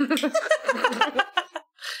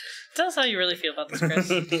 Tell us how you really feel about this, Chris.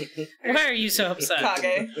 Why are you so upset?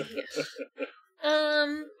 Kage.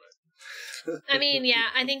 I mean, yeah,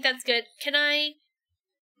 I think that's good. Can I...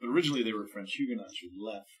 But originally they were French Huguenots who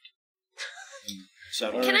left.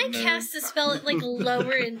 Can I cast a spell at, like,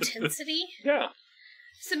 lower intensity? Yeah.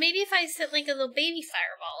 So maybe if I set, like, a little baby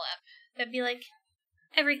fireball up, that'd be like,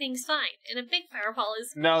 everything's fine. And a big fireball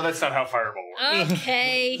is... No, that's not how Fireball works.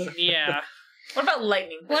 Okay. Yeah. What about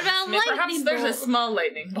lightning? What about lightning Perhaps there's a bolt? small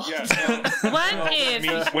lightning bolt. Yeah. What I if...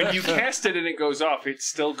 mean, when you cast it and it goes off, it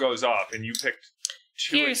still goes off, and you picked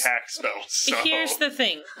 2 attack spells. So. Here's the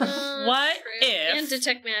thing. What True. if... And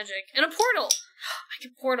detect magic. And a portal! I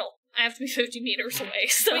can portal. I have to be 50 meters away,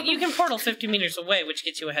 so... But you can portal 50 meters away, which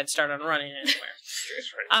gets you a head start on running anywhere.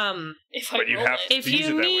 That's right. If I But you roll have it. If to use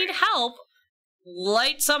you it that need way. help,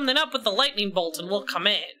 light something up with the lightning bolt and we'll come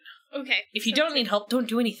in. Okay. If you don't need help, don't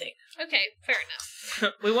do anything. Okay, fair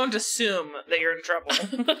enough. We won't assume that you're in trouble.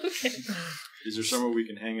 Okay. Is there somewhere we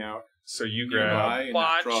can hang out So you nearby grab, and watch.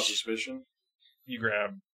 not draw suspicion? the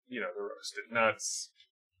roasted nuts,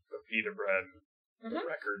 the pita bread, the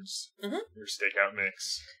records, your stakeout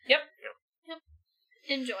mix.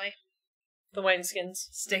 Enjoy. The wineskins.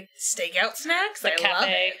 Steak-out snacks? The I cafe. love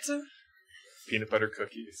it. Peanut butter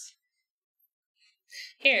cookies.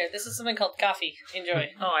 Here, this is something called coffee. Enjoy.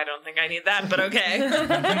 Oh, I don't think I need that, but okay.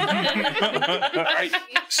 Alright,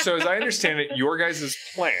 so as I understand it, your guys'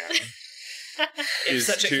 plan If is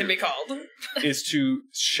such it to can be called. is to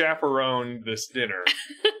chaperone this dinner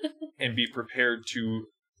and be prepared to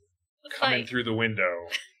come in Fight. through the window,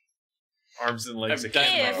 arms and legs If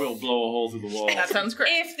akimbo. we'll blow a hole through the wall. That sounds great.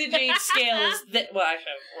 If the jade scale is... Well,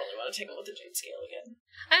 actually, I really want to take a look at the jade scale again.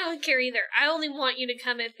 I don't care either. I only want you to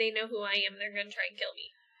come if they know who I am and they're going to try and kill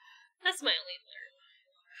me. That's my only alert.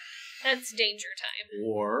 That's danger time.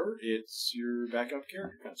 Or it's your backup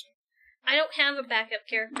character concept. I don't have a backup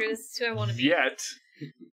character. This is who I want to be. Yet, I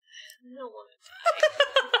don't want to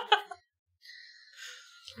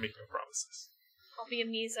die. make no promises. I'll be a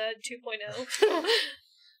Misa 2.0.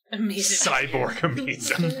 Amazing. Cyborg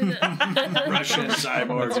Amiza. Russian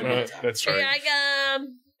cyborgs. That's Okay, right.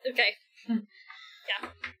 okay. Yeah.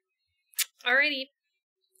 Alrighty.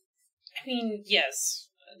 I mean, yes.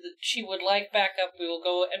 She would like backup. We will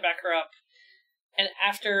go and back her up. And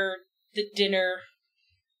after the dinner...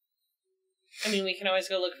 I mean, we can always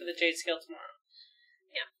go look for the jade scale tomorrow.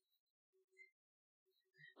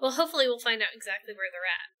 Well, hopefully we'll find out exactly where they're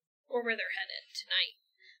at. Or where they're headed tonight.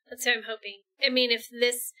 That's what I'm hoping. I mean, if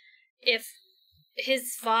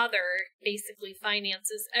his father basically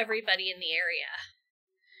finances everybody in the area,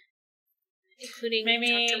 including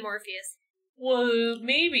Maybe- Dr. Morpheus. Well,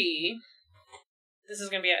 maybe this is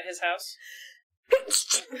going to be at his house.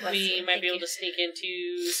 We might be able to sneak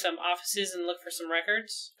into some offices and look for some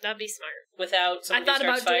records That'd be smart. without I somebody thought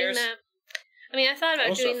starts about fires. doing that. I mean, I thought about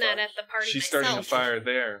Also doing that fire. at the party She's myself. starting a fire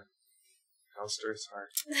there. How stirs heart.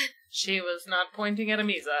 She was not pointing at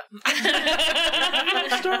Amiza.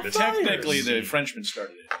 Technically, the Frenchman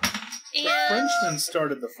started it. And Frenchman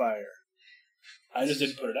started the fire. I just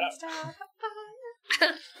didn't put it out.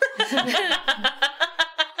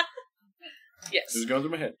 Yes, This is going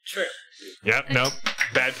through my head. true. Yep, nope.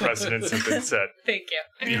 Bad precedents have been set. Thank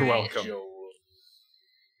you. You're Alright. welcome.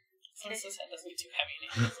 Since this head doesn't get too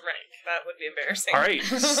heavy. Right. That would be embarrassing. All right,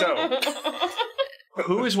 so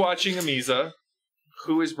who is watching Amiza?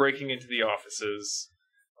 Who is breaking into the offices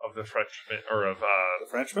of the Frenchman, or of The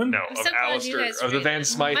Frenchman? no, I'm of so glad you Alistair, guys of the agreed. Van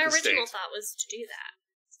Smythe My estate? original thought was to do that.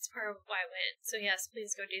 That's part of why I went. So yes,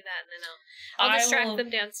 please go do that, and then I'll I distract will- them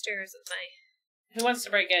downstairs with my. Who wants to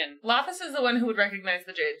break in? Lapis is the one who would recognize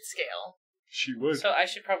the jade scale. She would. So I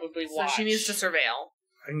should probably So watch. she needs to surveil.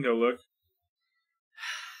 I can go look.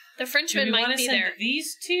 The Do Frenchman we might want to be send there.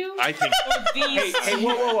 these two? I think. Or these Hey,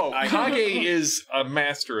 whoa! I- Kage is a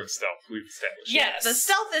master of stealth. We've established. Yes. The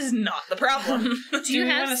stealth is not the problem. Do you we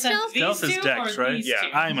have wanna send stealth? these Stealth is two Dex, or right? these Yeah. two?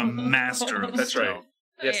 I'm a master of That's right. stealth.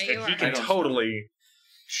 Yes, yeah, you and he are. can I don't- totally.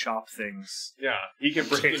 Chop things. Yeah, he can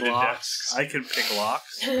break Pick into locks. desks. I can pick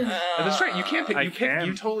locks. And that's right. You can't pick. I You can.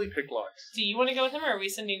 You totally pick locks. Do you want to go with him, or are we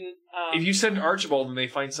sending... If you send Archibald and they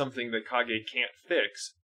find something that Kage can't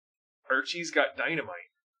fix, Archie's got dynamite.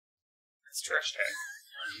 That's true.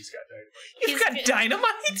 Archie's got dynamite. You've got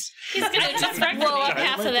dynamite? He's gonna just blow up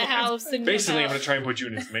half of the house and Basically, I'm get going out. to try and put you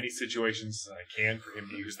in as many situations as I can for him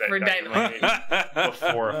to use that For dynamite dynamite.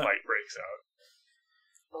 before a fight breaks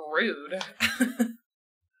out. Rude.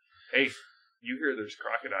 Hey, you hear there's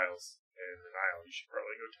crocodiles in the Nile. You should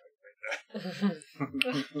probably go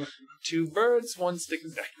check that. 2 birds, 1 stick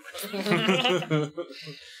of dynamite.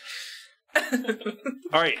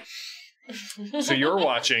 All right. So you're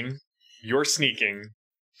watching, you're sneaking,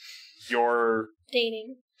 you're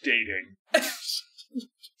Dating. dating.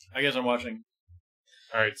 I guess I'm watching.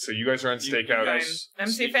 All right, so you guys are on stakeout.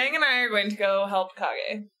 MC Fang and I are going to go help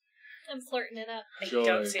Kage. I'm flirting it up. I Joy.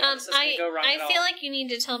 don't see how this is going to go wrong I at feel all. like you need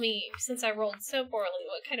to tell me, since I rolled so poorly,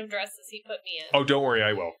 what kind of dresses he put me in. Oh, don't worry,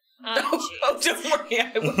 I will. Oh, don't worry,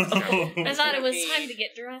 I will. I thought it was time to get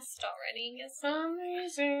dressed already. I guess.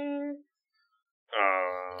 Amazing.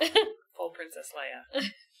 Full Princess Leia.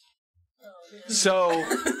 So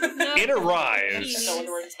No. it arrives, No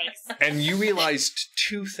wonder where his face. and you realized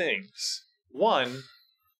two things. One,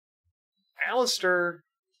 Alistair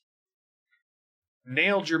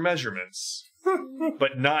nailed your measurements,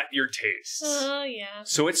 but not your tastes. Oh, yeah.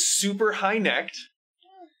 So it's super high-necked.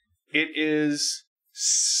 It is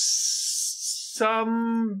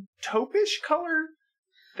some taupe-ish color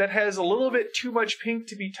that has a little bit too much pink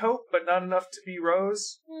to be taupe, but not enough to be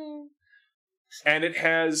rose. And it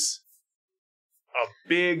has a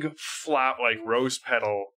big, flat, like rose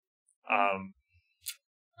petal,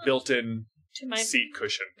 built-in To my. seat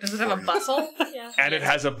cushion. Does it have a bustle? Yeah. And it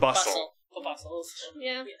has a bustle. The bustles.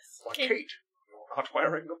 Yeah. Yes. But Okay. Kate, you're not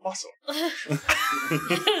wearing a bustle. All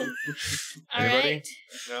Anybody? right.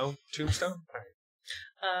 No? Tombstone?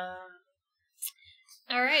 All right.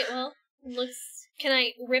 All right. Well, looks. Can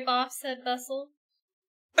I rip off said bustle?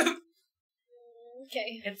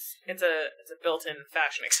 Okay. It's a built-in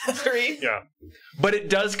fashion accessory. Yeah. But it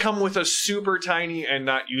does come with a super tiny and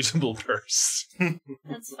not usable purse.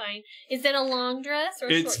 That's fine. Is it a long dress or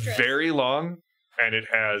a It's short dress? very long, and it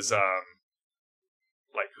has,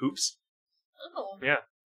 like hoops. Oh. Yeah.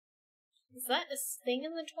 Is that a thing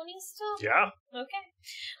in the 20s still? Yeah. Okay.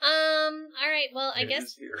 All right. Well, I It guess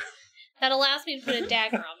is here. that allows me to put a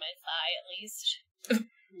dagger on my thigh at least.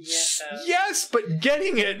 Yes. Yes, but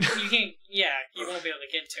getting it. You can't. Yeah, you won't be able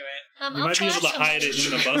to get to it. You I'll might be able to trash hide it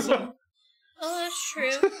somebody. in a bustle. Oh, that's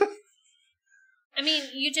true. I mean,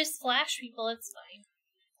 you just flash people. It's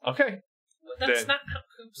fine. Okay. That's Then- not how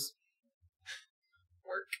hoops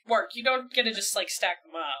work. You don't get to just like stack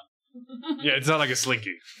them up. Yeah, it's not like a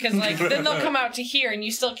slinky. Because like then they'll come out to here and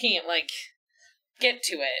you still can't like get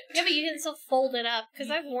to it. Yeah, but you can still fold it up because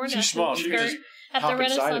I've worn Too a small. hoop You can skirt just at the hop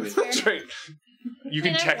inside of Renaissance it. Fair. That's right. You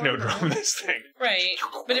can And I techno wonder. drum this thing. Right.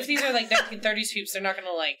 But if these are like 1930s hoops, they're not going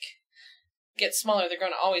to like get smaller. They're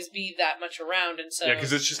going to always be that much around, and so Yeah,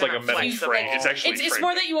 because it's just like a metal flexible. frame. It's actually it's framed.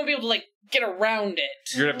 more that you won't be able to like get around it.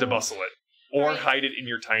 You're gonna have to bustle it, or Right. hide it in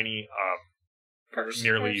your tiny, Purse.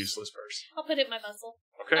 nearly Purse. useless purse. I'll put it in my bustle.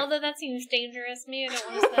 Okay. Although that seems dangerous. Maybe I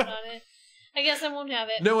don't want to step on it. I guess I won't have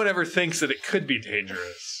it. No one ever thinks that it could be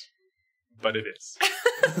dangerous, but it is.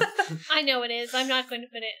 I know it is. I'm not going to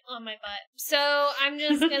put it on my butt. So I'm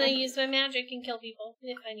just going to use my magic and kill people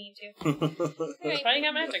if I need to. Right. Why you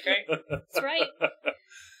got magic, right? That's right.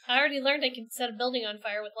 I already learned I can set a building on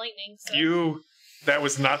fire with lightning. So. That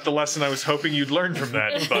was not the lesson I was hoping you'd learn from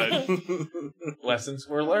that, but lessons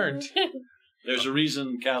were learned. There's a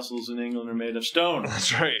reason castles in England are made of stone.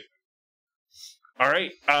 That's right. All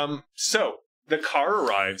right. So the car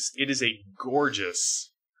arrives. It is a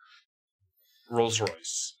gorgeous Rolls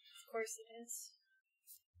Royce. Of course it is.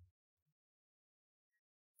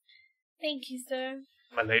 Thank you, sir.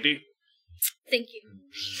 My lady. Thank you.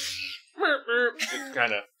 It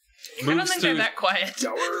kind of I don't moves think they're through. that quiet.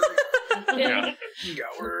 Yeah.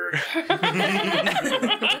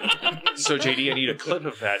 So JD, I need a clip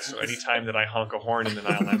of that. So anytime that I honk a horn in the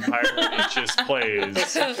Nile Empire, it just plays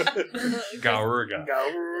Gaurga.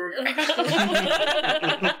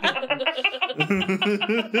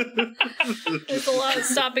 There's a lot of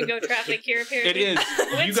stop and go traffic here, It apparently. is.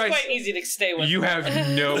 You It's guys, quite easy to stay with. you have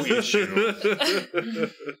no issue.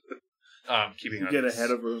 Keeping on. Get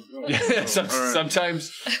ahead of her. Yeah, All right.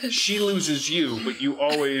 sometimes she loses you, but you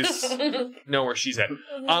always know where she's at.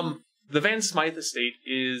 The Van Smythe estate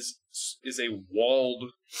is a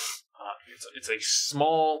walled. It's a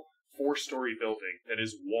small 4-story building that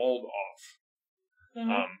is walled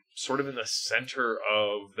off, sort of in the center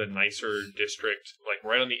of the nicer district, like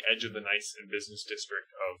right on the edge of the nice and business district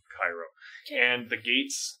of Cairo. Okay. And the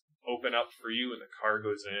gates open up for you, and the car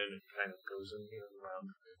goes in and kind of goes in around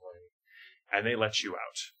the way, and they let you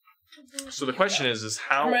out. So the question is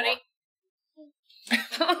how? I'm ready.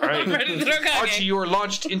 All right, I'm ready to throw Kage. Archie, you are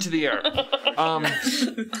launched into the air.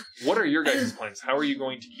 What are your guys' plans? How are you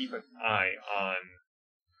going to keep an eye on?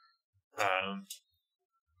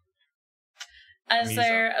 Is Misa.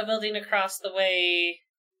 there a building across the way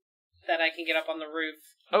that I can get up on the roof?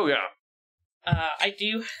 Oh yeah, I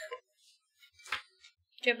do.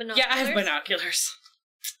 Do you have binoculars? Yeah, I have binoculars.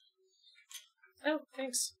 Oh,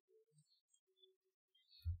 thanks.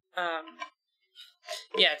 to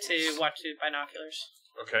watch through binoculars.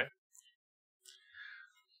 Okay.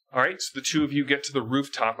 All right, so the two of you get to the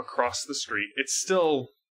rooftop across the street. It's still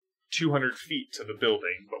 200 feet to the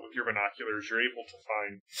building, but with your binoculars, you're able to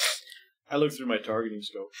find... I look through my targeting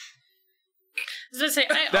scope. I was gonna say,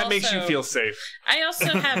 that makes you feel safe. I also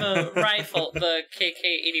have a rifle, the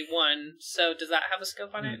KK-81, so does that have a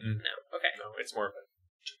scope on it? Mm-mm. No. Okay. No, it's more of a...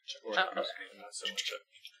 Oh, okay. Not so much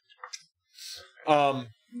Yeah.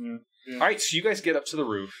 All right, so you guys get up to the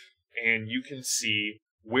roof, and you can see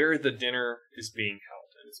where the dinner is being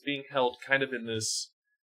held. And it's being held kind of in this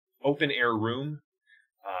open-air room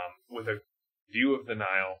with a view of the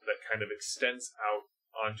Nile that kind of extends out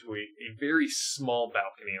onto a very small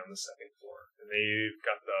balcony on the second floor. And they've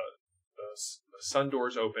got the sun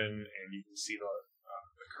doors open, and you can see the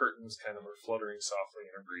curtains kind of are fluttering softly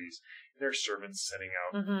in a breeze. And there's servants setting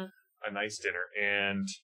out a nice dinner. And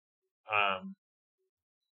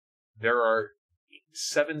there are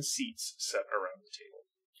 7 seats set around the table.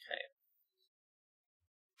 Okay.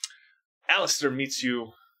 Alistair meets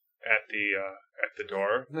you at the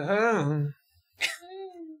door.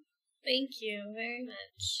 Thank you very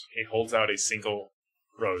much. He holds out a single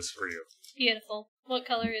rose for you. Beautiful. What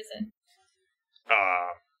color is it?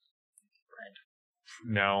 Red.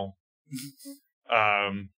 No.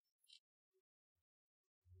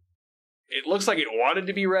 It looks like it wanted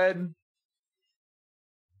to be red,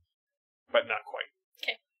 but not quite.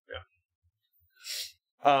 Okay.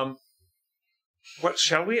 Yeah. What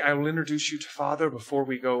shall we? I will introduce you to Father before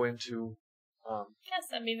we go into. Yes,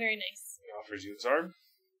 that'd be very nice. He offers you his arm.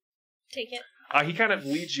 Take it. He kind of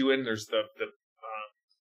leads you in. There's the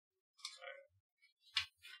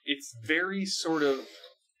it's very sort of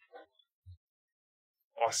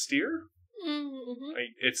austere. Mm-hmm.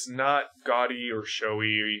 It's not gaudy or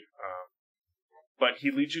showy, but he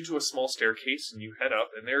leads you to a small staircase, and you head up,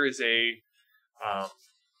 and there is a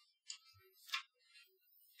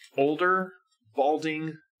older,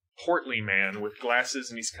 balding, portly man with glasses,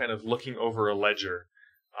 and he's kind of looking over a ledger,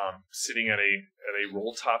 sitting at a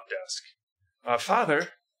roll-top desk. Father,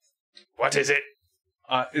 what is it?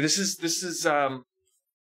 This is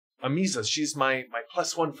Amisa. She's my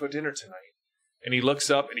 +1 for dinner tonight. And he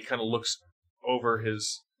looks up and he kind of looks over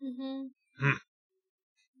his.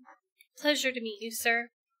 Pleasure to meet you, sir.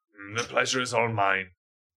 The pleasure is all mine.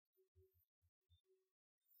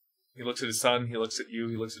 He looks at his son. He looks at you.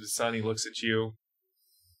 He looks at his son. He looks at you.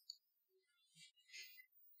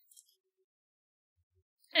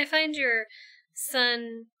 I find your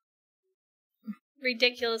son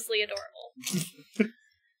ridiculously adorable.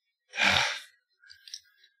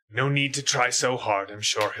 No need to try so hard. I'm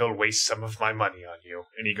sure he'll waste some of my money on you.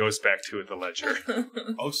 And he goes back to the ledger.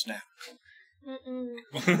 Oh, snap. You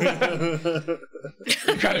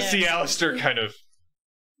kind of see Alistair kind of...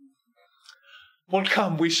 Well,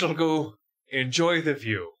 come, we shall go enjoy the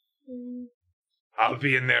view. I'll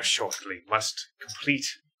be in there shortly. Must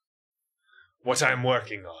complete what I'm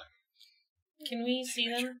working on. Can we see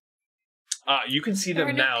them? You can see There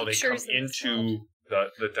them are no now. They come pictures in this into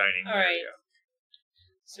the dining All right. area.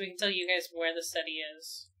 So we can tell you guys where the study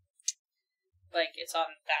is. Like, it's on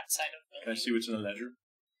that side of the Can I building. see what's in the ledger?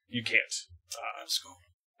 You can't. Let's go.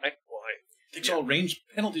 Takes yeah. all range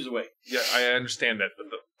penalties away. Yeah, I understand that,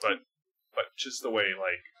 but just the way,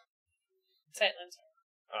 like, Sightlines.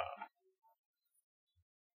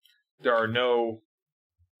 there are no,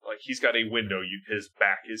 like, he's got a window. His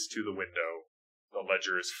back is to the window. The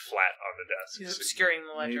ledger is flat on the desk. He's So obscuring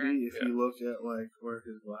the ledger. Maybe if you look at like where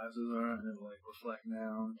his glasses are and like reflect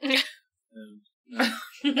down. And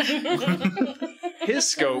his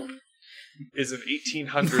scope is an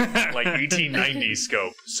 1800, like 1890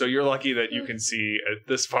 scope. So you're lucky that you can see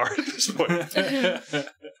this far at this point.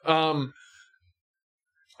 All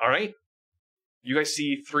right. You guys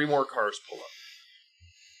see 3 more cars pull up.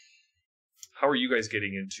 How are you guys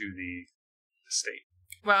getting into the estate?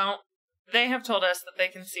 Well, they have told us that they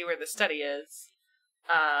can see where the study is,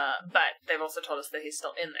 but they've also told us that he's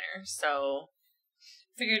still in there, so...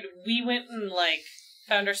 Figured we went and, like,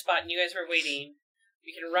 found our spot and you guys were waiting.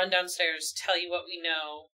 We can run downstairs, tell you what we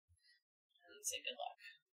know, and say good luck.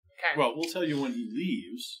 Okay. Well, we'll tell you when he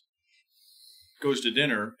leaves, goes to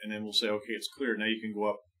dinner, and then we'll say, okay, it's clear. Now you can go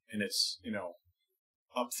up, and it's,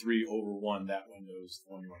 up 3 over 1. That window is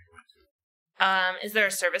the one you want to go into. Is there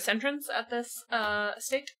a service entrance at this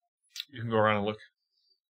estate? You can go around and look.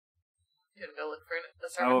 You gonna go look for the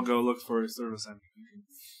service? I will go look for a service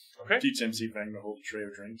entrance. Okay. Teach MC Fang to hold a tray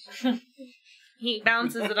of drinks. He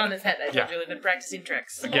balances it on his head. I told Yeah. you we've been practicing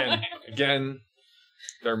tricks. Again,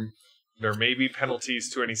 they're There may be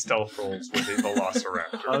penalties to any stealth rolls with a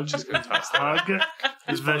velociraptor. I'll just gonna toss that. Hug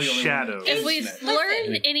is the shadow. If we've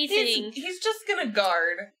learned anything, He's just gonna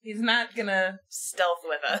guard. He's not gonna stealth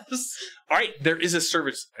with us. All right, there is a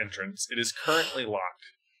service entrance. It is currently locked.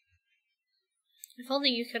 if only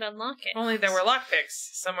you could unlock it. If only there were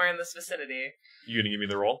lockpicks somewhere in this vicinity. You gonna give me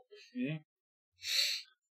the roll? Yeah.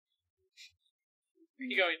 Where are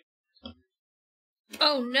you going?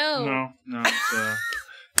 Oh no! No, it's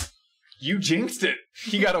You jinxed it.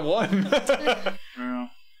 He got a 1. no.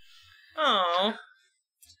 Oh.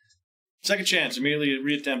 Second chance. Immediately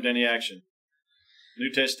reattempt any action. New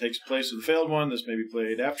test takes place with a failed one. This may be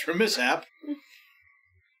played after a mishap,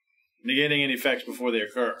 negating any effects before they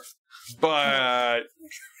occur. But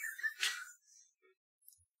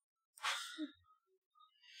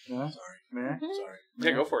Yeah. Sorry. Yeah. Sorry.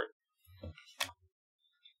 yeah, go for it. At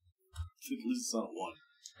least it's not a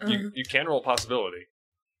 1. You can roll possibility.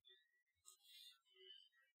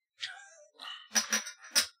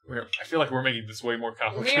 I feel like we're making this way more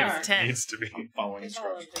complicated We are. than it 10. needs to be. I'm following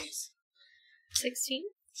instructions. 16?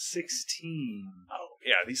 16. Oh,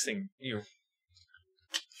 yeah, these things,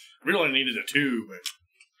 We only needed a 2, but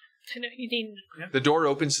I know you need. The door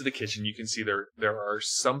opens to the kitchen. You can see there are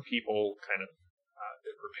some people kind of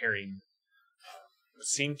preparing what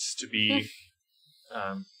seems to be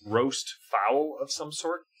roast fowl of some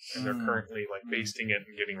sort, and they're currently basting it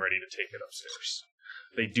and getting ready to take it upstairs.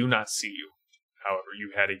 They do not see you. However,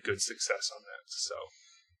 you had a good success on that, so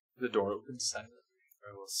the door opens silently.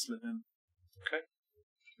 I will slip in. Okay.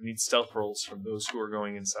 We need stealth rolls from those who are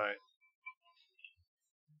going inside.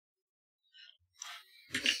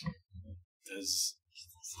 does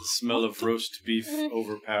the smell of roast beef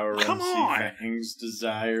overpower Come MC on! Fang's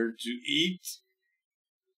desire to eat?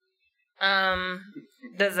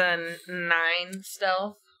 Does a 9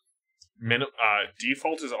 stealth?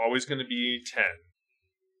 Default is always going to be 10.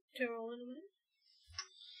 Do I roll in a minute?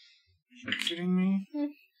 Are you kidding me?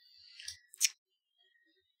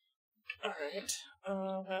 Alright.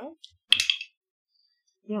 Well.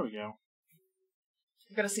 There we go.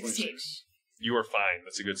 I've got a 16. 26. You are fine.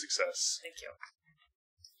 That's a good success. Thank you.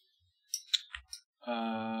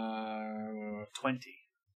 20.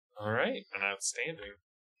 All right, an outstanding.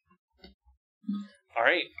 All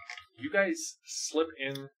right, you guys slip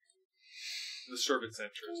in the servants'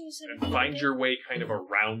 entrance and find your way kind of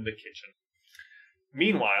around the kitchen.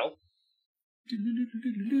 Meanwhile,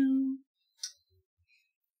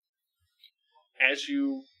 as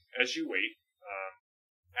you wait,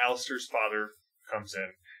 Alistair's father comes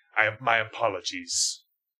in. I have my apologies.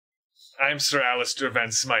 I'm Sir Alistair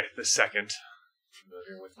Van Smythe II,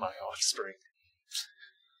 familiar with my offspring.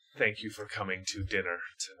 Thank you for coming to dinner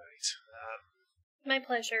tonight. My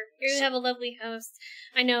pleasure. You have a lovely host.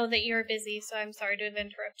 I know that you're busy, so I'm sorry to have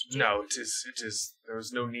interrupted you. No, it is. There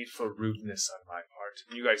was no need for rudeness on my part.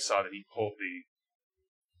 You guys saw that he pulled the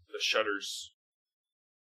shutters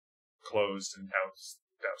closed and doused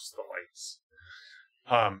the lights.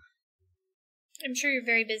 I'm sure you're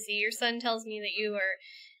very busy. Your son tells me that you are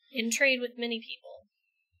in trade with many people.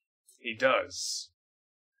 He does.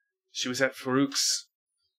 She was at Farouk's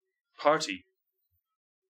party.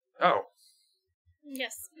 Oh.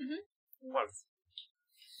 Yes. Mm-hmm. Well,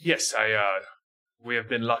 yes, we have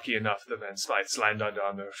been lucky enough the Van Smythes landed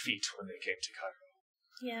on their feet when they came to Cairo.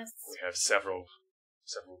 Yes. We have several.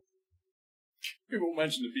 We won't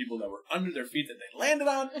mention the people that were under their feet that they landed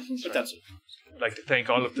on, but that's it. I'd like to thank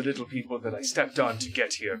all of the little people that I stepped on to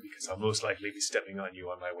get here, because I'll most likely be stepping on you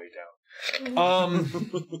on my way down.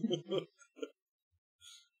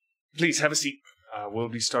 Please have a seat. We'll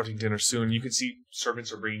be starting dinner soon. You can see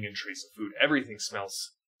servants are bringing in trays of food. Everything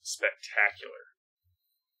smells spectacular.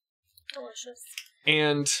 Delicious.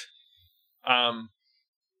 And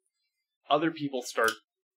other people start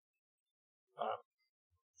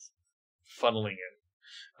funneling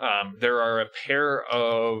in. There are a pair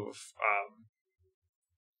of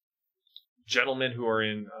gentlemen who are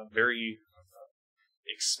in very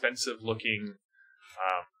expensive-looking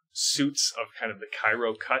suits of kind of the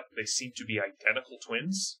Cairo cut. They seem to be identical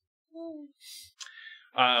twins.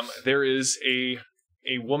 There is a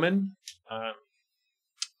woman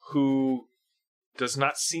who does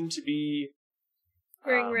not seem to be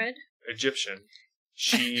Wearing red? Egyptian.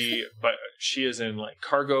 She is in like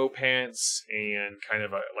cargo pants and kind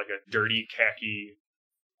of a dirty khaki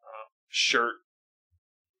shirt,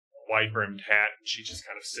 wide brimmed hat. And she just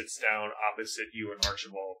kind of sits down opposite you and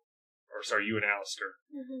Archibald. Or sorry, you and Alistair.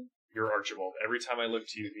 Mm-hmm. You're Archibald. Every time I look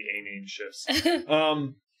to you, the A name shifts.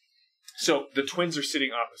 So the twins are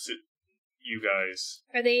sitting opposite you guys.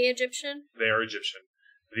 Are they Egyptian? They are Egyptian.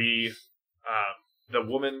 The The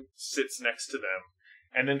woman sits next to them.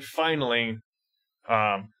 And then finally,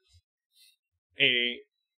 a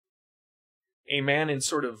man in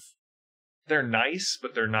sort of, they're nice,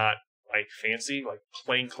 but they're not like fancy, like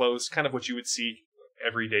plain clothes, kind of what you would see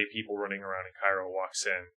everyday people running around in Cairo walks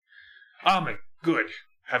in. Amen, good.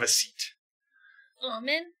 Have a seat.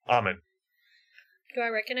 Amen? Amen. Do I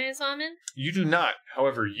recognize Amen? You do not.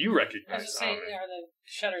 However, you I was recognize just saying, Amen. are the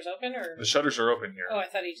shutters open or? The shutters are open here. Oh, I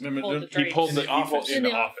thought he Remember, pulled the he drapes. Pulled In the the office. in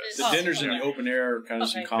the office. The Oh, dinner's in the okay. open air, kind of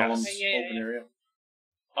some Okay. columns, Yes. Yeah, open area.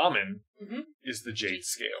 Amen Mhm. is the jade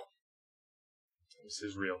scale. It's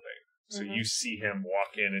his real name. So Mhm. you see him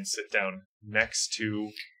walk in and sit down next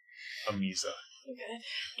to Amiza. Good.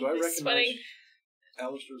 Do I He's recognize sweating.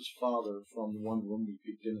 Alistair's father from the one room we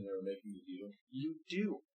peeked in and they were making the deal? You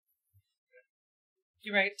do.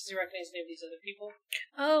 Does he recognize any of these other people?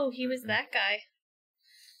 Oh, he was that guy.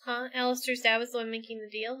 Huh? Alistair's dad was the one making the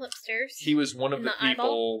deal upstairs? He was one of In the the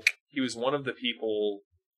eyeball? people. He was one of the people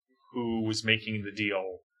who was making the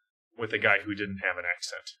deal with a guy who didn't have an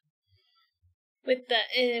accent. With the,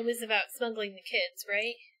 it was about smuggling the kids,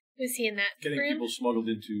 right? Was he in that Getting room? people smuggled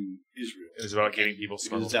into Israel. It was about getting people Because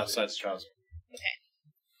smuggled. it's outside the Gaza.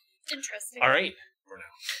 Interesting. All right.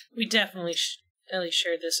 We definitely at least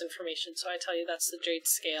shared this information, so I tell you that's the jade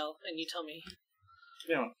scale, and you tell me.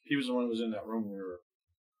 Yeah, he was the one who was in that room when we were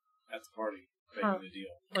at the party making the deal.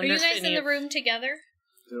 Are you guys in the room together?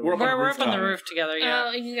 We're up on the We're up on the rooftop. roof together, yeah.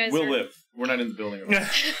 Oh, and you guys We'll are... live. We're not in the building.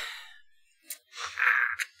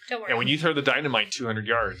 Don't worry. And when you throw the dynamite 200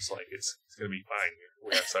 yards, like it's going to be fine.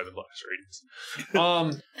 We're outside the blast radius.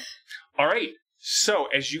 All right. So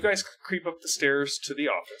as you guys creep up the stairs to the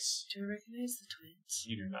office, Do you recognize the twins?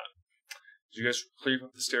 you do not. As you guys creep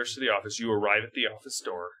up the stairs to the office, you arrive at the office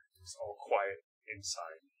door. It's all quiet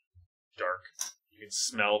inside, dark. You can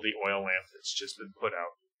smell the oil lamp that's just been put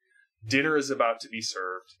out. Dinner is about to be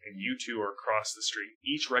served, and you two are across the street,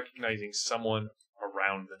 each recognizing someone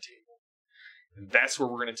around the table. And that's where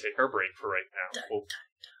we're going to take our break for right now.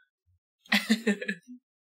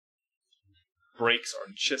 Breaks are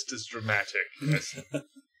just as dramatic as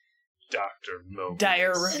Dr. Mo.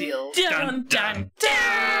 Dire reveal. Dun, dun,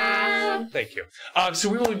 dun! Thank you. So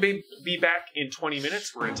we will be back in 20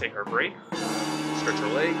 minutes. We're going to take our break, stretch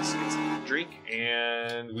our legs, get something to drink,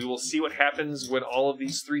 and we will see what happens when all of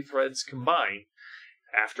these three threads combine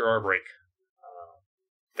after our break.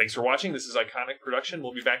 Thanks for watching. This is Iconic Production.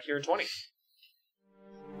 We'll be back here in 20.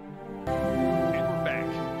 And we're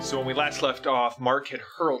back. So when we last left off, Mark had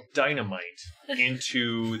hurled dynamite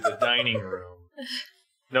into the dining room.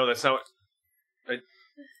 No, that's not.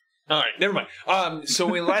 All right, never mind. So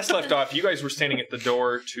when we last left off, you guys were standing at the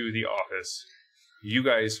door to the office. You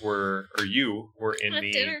were in At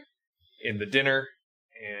the dinner. in the dinner,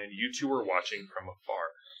 and you two were watching from afar.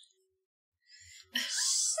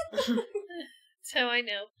 So I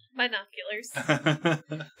know. Binoculars.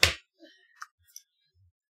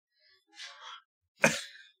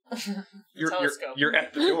 Telescope. You're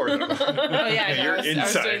at the door, though. Oh yeah, I know. You're I was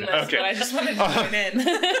inside. doing this, Okay. but I just wanted to join in.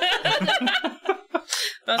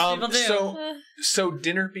 Most people do. So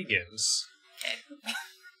dinner begins,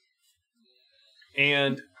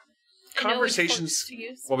 and I know which conversations. forks to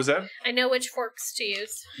use. What was that? I know which forks to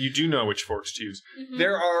use. You do know which forks to use.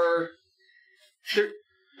 Mhm.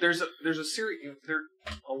 There's a series. There's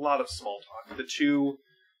a lot of small talk. The two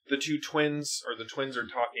twins, or the twins are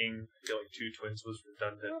talking. I feel like two twins was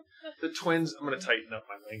redundant. The twins. I'm going to tighten up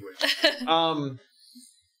my language.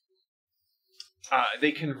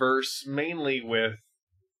 They converse mainly with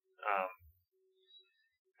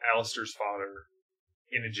Alistair's father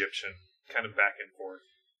in Egyptian, kind of back and forth.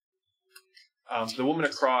 The woman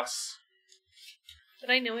across. Would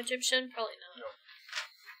I know Egyptian? Probably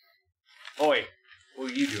not. Oi, what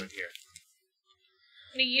are you doing here?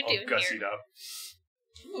 What are you All doing gussied here? up.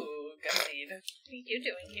 Ooh, gussied. What are you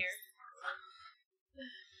doing here?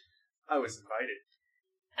 I was invited.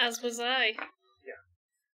 As was I.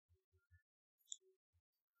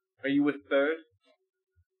 Are you with Bird?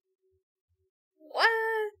 What?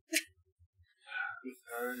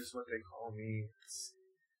 Bird is what they call me. It's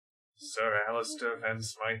Sir Alistair Van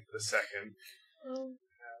Smythe II. Oh.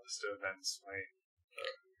 Alistair Van Smythe.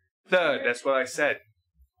 Third, that's what I said.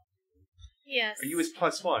 Yes. Are you his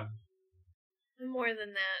 +1? More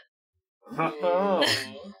than that. Oh,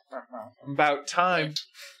 about time.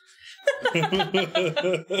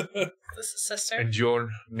 This is sister. And your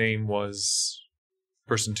name was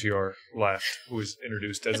person to your left, who was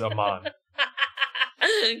introduced as Aman.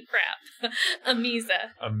 Crap.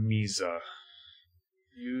 Amiza. Amiza.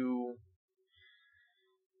 You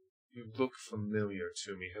You look familiar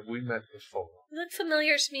to me. Have we met before? You look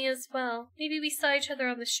familiar to me as well. Maybe we saw each other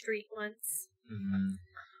on the street once. Mm-hmm.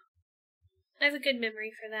 I have a good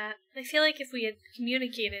memory for that. I feel like if we had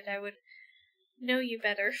communicated, I would know you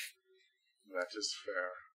better. That is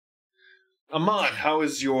fair. Aman, how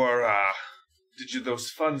is your, did those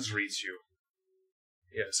funds reach you?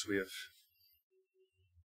 Yes, we have.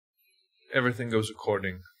 Everything goes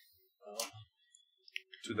according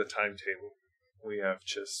to the timetable. We have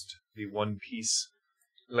just the one piece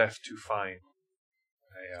left to find.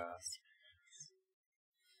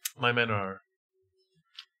 My men are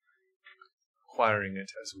acquiring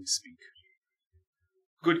it as we speak.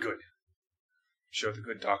 Good. I'm sure the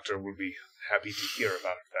good doctor will be happy to hear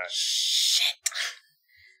about that. Shit.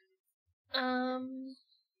 I'm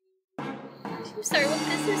sorry, what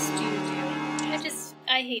business do you do?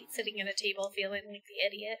 I hate sitting at a table feeling like the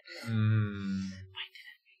idiot.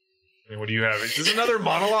 And what do you have? Is this another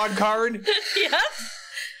monologue card? Yeah.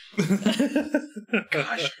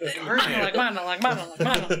 Gosh, darn it.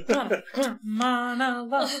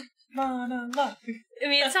 Monologue. I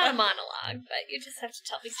mean, it's not a monologue, but you just have to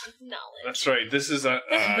tell me some knowledge. That's right. This is the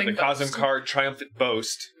Cosm card Triumphant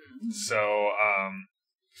Boast. So,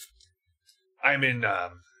 I'm in,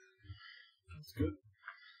 That's good.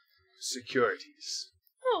 securities.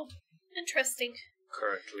 Oh, interesting.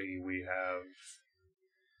 Currently, we have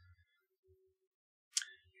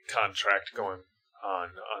contract going on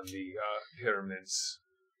the pyramids,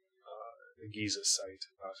 the Giza site,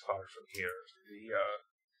 not far from here. The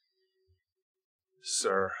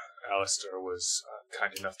Sir Alistair was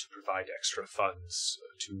kind enough to provide extra funds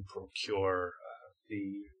to procure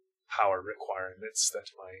the power requirements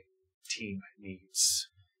that my team needs.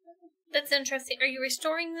 That's interesting. Are you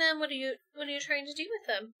restoring them? What are you trying to do with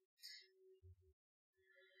them?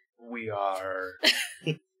 We are.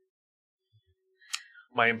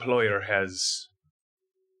 My employer has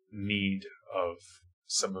need of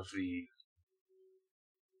some of the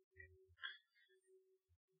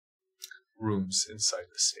rooms inside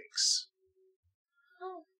the Sphinx.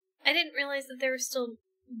 Oh, I didn't realize that there were still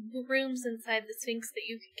rooms inside the Sphinx that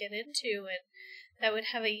you could get into and that would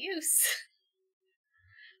have a use.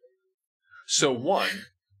 So one,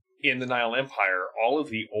 in the Nile Empire, all of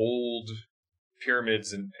the old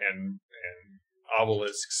pyramids and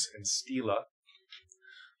obelisks and stela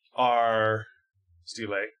are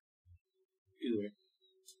stele. Either way.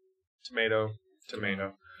 Tomato.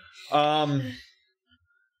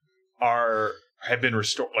 Have been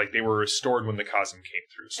restored, like they were restored when the Cosm came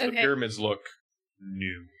through. So the pyramids look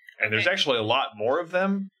new. And there's actually a lot more of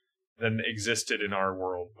them than existed in our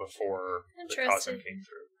world before the Cosm came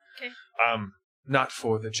through. Okay. Not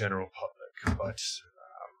for the general public, but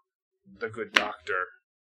the good doctor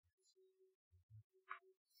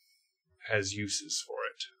has uses for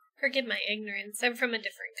it. Forgive my ignorance. I'm from a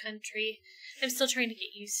different country. I'm still trying to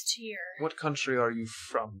get used to your... What country are you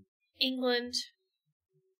from? England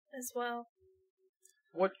as well.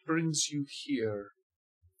 What brings you here?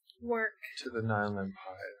 Work. To the Nile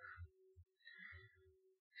Empire.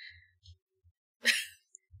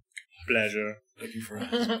 Pleasure. Looking for a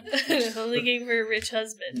husband. Looking for a rich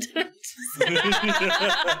husband.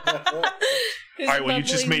 Alright, well, you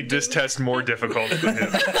just made this test more difficult for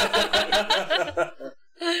him.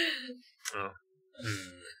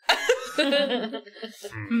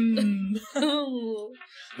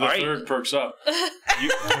 The third perks up.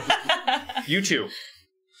 You two.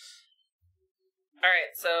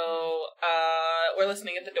 Alright, so we're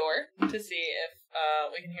listening at the door to see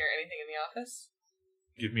if we can hear anything in the office.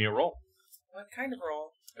 Give me a roll. What kind of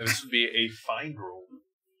roll? This would be a find roll.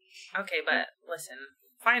 Okay, but listen,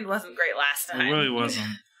 find wasn't great last time. It really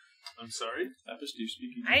wasn't. I'm sorry? Lapis, do you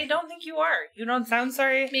speak English? I don't think you are. You don't sound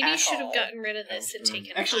sorry. Maybe you should all. have gotten rid of this and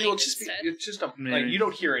taken Actually, mine it'll just be, instead. it's just like you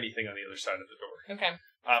don't hear anything on the other side of the door. Okay.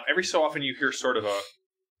 Every so often you hear sort of a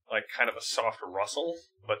kind of a soft rustle,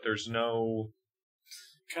 but there's no.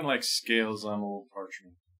 Kind of like scales on old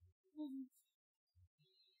parchment.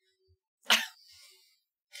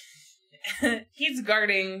 He's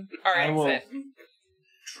guarding our I will exit.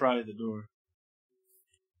 try the door.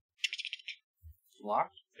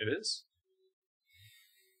 Locked? It is.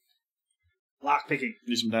 Lock picking.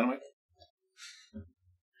 Need some dynamite?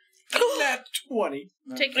 Nat 20.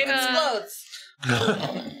 Take It explodes.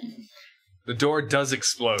 The door does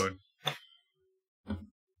explode.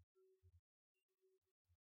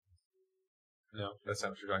 No, that's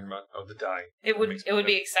not what you're talking about. Oh, the die. It would be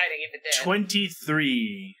exciting if it did.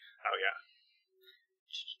 23. Oh, yeah.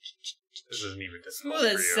 This isn't even difficult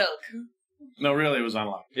Smooth for as you. silk. No, really, it was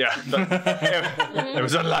unlocked. Yeah. It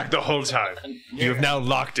was unlocked the whole time. You have now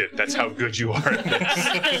locked it. That's how good you are at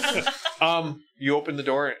this. You open the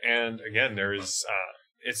door, and again, there is,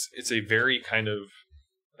 it's a very kind of,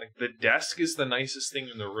 like, the desk is the nicest thing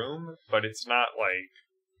in the room, but it's not, like,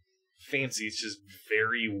 fancy. It's just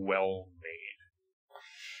very well made.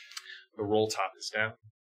 The roll top is down.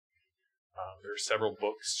 There are several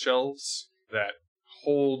bookshelves that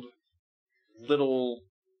hold little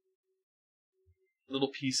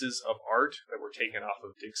pieces of art that were taken off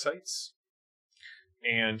of dig sites.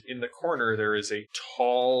 And in the corner, there is a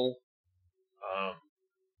tall,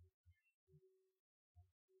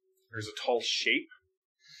 there's a tall shape.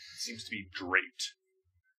 It seems to be draped.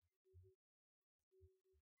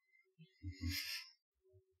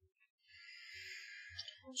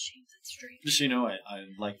 Just so you know, I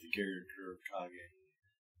like the character of Kage.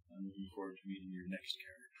 I'm looking forward to meeting your next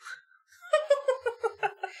character.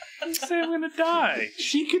 You say I'm gonna die.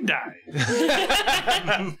 She could die.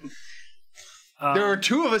 There are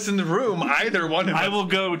two of us in the room. Either one of us. I will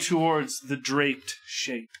go towards the draped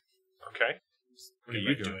shape. Okay. What are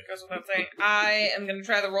you doing? That's what I'm saying. I am going to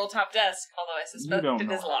try the roll top desk, although I suspect don't it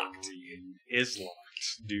know is how locked. Is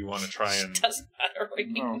locked. Do you want to try and Doesn't matter what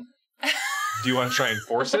you No. do you want to try and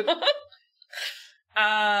force it?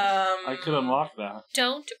 I could unlock that.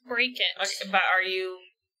 Don't break it. Okay, but are you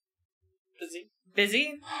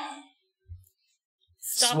busy?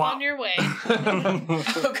 Stop Swap. on your way.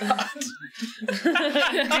 Oh God.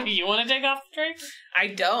 Do you want to take off the drink? I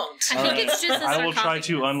don't. I think it's just a I will try sarcophagus.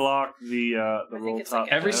 to unlock the think roll it's top.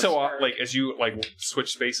 like a- Every desk. so often, like as you like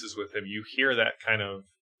switch spaces with him, you hear that kind of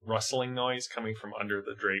rustling noise coming from under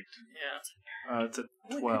the draped. Yeah. It's a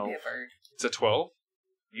Could 12 be a bird. It's a 12.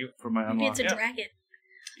 for my Maybe unlock. it's a Yeah. dragon.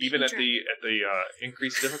 Even at the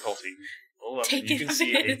increased difficulty. Hold up, Take you it can as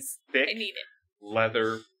see it a is. thick I need it.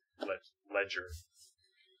 leather ledger.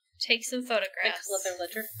 Take some photographs. Leather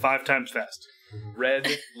ledger. 5 times fast. Red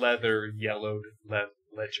leather, yellowed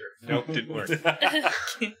ledger. Nope, didn't work.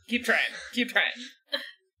 Keep trying. Keep trying.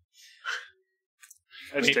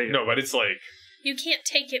 I just take it. No, but it's like You can't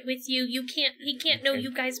take it with you. You can't. He can't know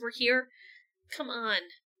you guys were here. Come on.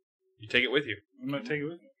 you take it with you. I'm gonna take it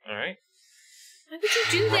with me All right. Why would you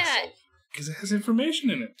do that? because it has information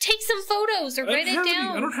in it. Take some photos or write it I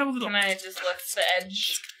down. don't have a little. Can I just lift the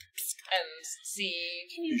edge and see?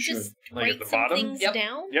 Can you You should. just Like at write the some bottom? things Yep.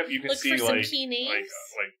 down? Yep, you can Look see for some like key names.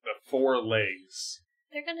 like the 4 legs.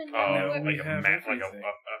 They're gonna know. Oh, what- like a have like everything.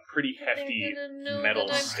 a pretty hefty They're gonna know metal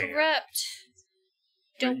that I'm stand. corrupt.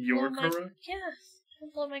 Don't you're blow my corrupt? Yeah.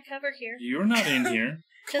 Don't blow my cover here. You're not in here.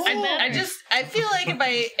 Doesn't matter. I feel like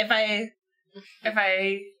if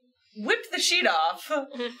I whip the sheet off,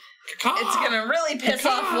 it's gonna really piss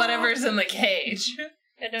off whatever's in the cage.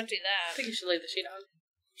 Yeah, don't do I that. think you should leave the sheet on.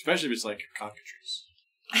 Especially if it's like a cockatrice.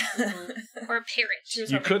 Or a parrot.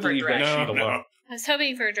 You could leave that sheet alone. I was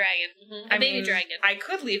hoping for a dragon. A baby dragon. I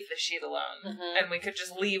could leave the sheet alone, Mhm. and we could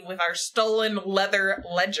just leave with our stolen leather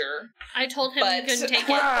ledger. I told him But- he couldn't take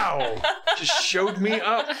Wow! Just showed me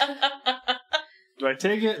up. Do I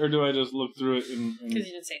take it or do I just look through it and Because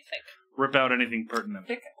you didn't say thick. rip out anything pertinent?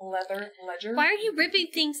 Thick leather ledger. it. Why are you ripping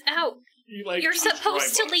things out? You're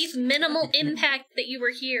supposed to leave minimal impact that you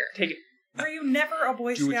were here. Take it. Were you never a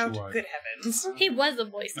Boy Do what you Scout? want. Good heavens. He was a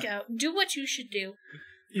Boy Scout. Do what you should do.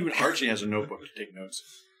 Even Archie has a notebook to take notes.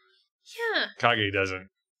 Yeah. Kage doesn't.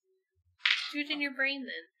 Do it in your brain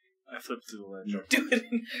then. I flipped through the ledger. Do it.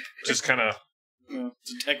 Just kind of.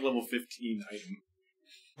 It's a tech level 15 item.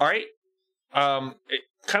 All right.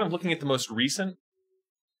 Kind of looking at the most recent.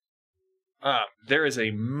 There is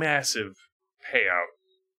a massive payout.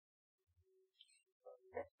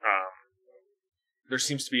 There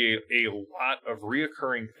seems to be a lot of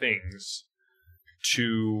reoccurring things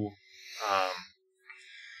to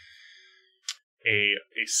a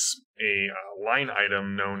line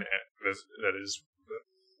item known as that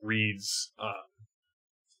reads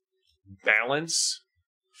balance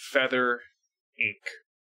feather ink.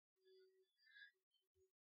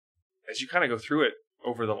 As you kind of go through it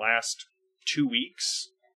over the last 2 weeks,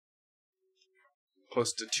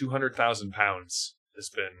 close to 200,000 pounds has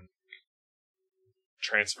been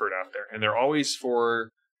transferred out there, and they're always for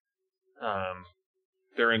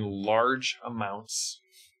they're in large amounts,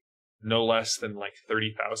 no less than like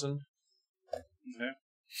 30,000. Okay.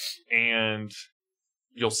 And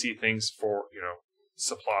you'll see things for,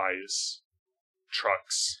 supplies,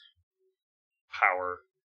 trucks, power,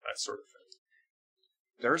 that sort of thing.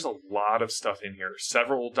 There's a lot of stuff in here.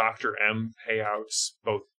 Several Dr. M payouts,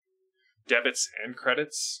 both debits and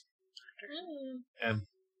credits. And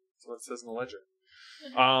that's what it says in the ledger.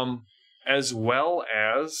 As well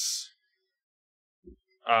as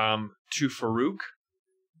To Farouk.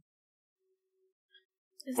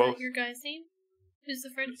 Is Both. that your guy's name? Who's the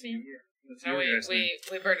French man? No,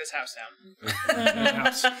 we burned his house down.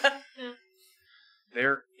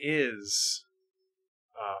 There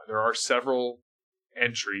are several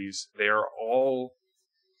entries. They are all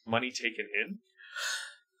money taken in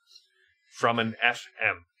from an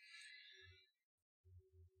FM.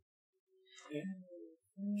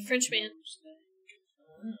 Frenchman.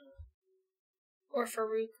 Or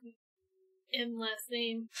Farouk. M last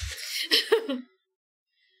name.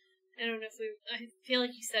 I don't know if I feel like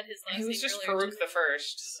you said his last name. He was just earlier, Farouk the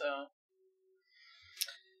First, so.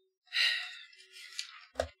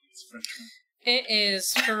 It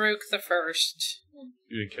is Farouk the First.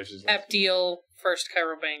 You didn't catch his name. Abdil First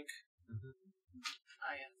Cairo Bank. Oh,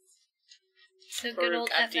 yeah. So good old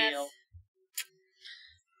FF. Abdil.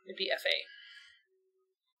 It'd be FA.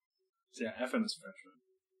 Yeah, FN is Frenchman.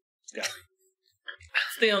 Yeah.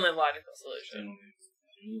 It's the only logical solution.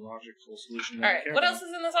 Logical solution. Alright, what else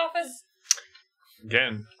is in this office?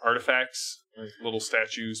 Again, artifacts, like little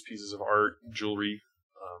statues, pieces of art, jewelry,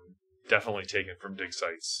 definitely taken from dig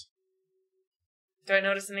sites. Do I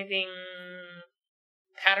notice anything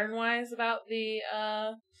pattern-wise about the,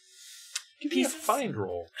 Give me a pieces? find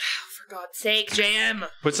roll. For God's sake, JM!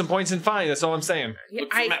 Put some points in find, that's all I'm saying.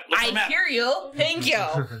 Look for map, look for I map. hear you. Thank you.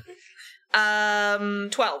 12.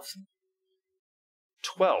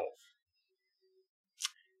 12.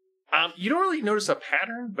 You don't really notice a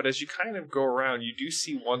pattern, but as you kind of go around, you do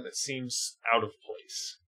see one that seems out of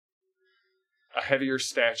place. A heavier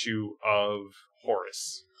statue of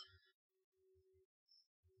Horus.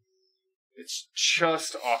 It's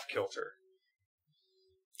just off kilter.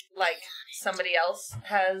 Like, somebody else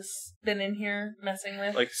has been in here messing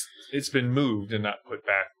with? Like, it's been moved and not put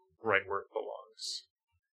back right where it belongs.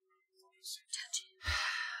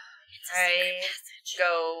 I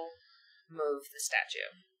go move the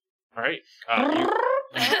statue. All right.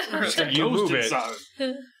 You move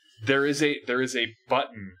it. There is a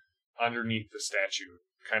button underneath the statue,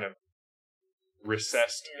 kind of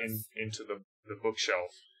recessed into the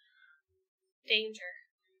bookshelf. Danger.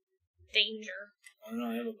 I don't know,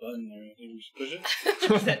 I have a button there. I think we should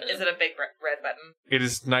push it. Is it a big red button? It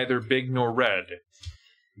is neither big nor red,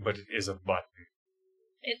 but it is a button.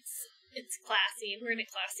 It's classy. We're in a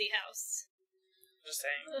classy house. Just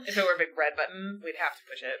saying. If it were a big red button, we'd have to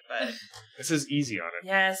push it, but... It says easy on it.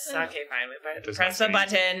 Yes, okay, fine. We Does press not the say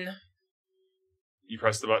easy. button. You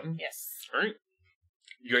press the button? Yes. All right.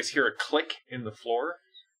 You guys hear a click in the floor,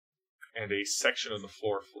 and a section of the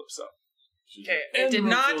floor flips up. Okay, it did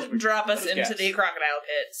not drop us Let us into guess. the crocodile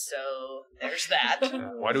pit, so there's that.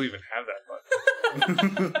 Why do we even have that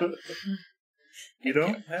button? You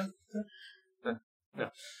don't have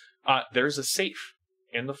There's a safe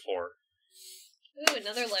in the floor. Ooh,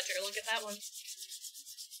 another ledger. Look at that one.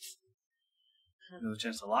 another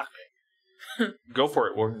chance to lock me. Go for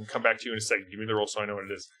it. We'll come back to you in a second. Give me the roll so I know what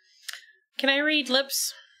it is. Can I read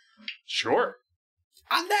lips? Sure.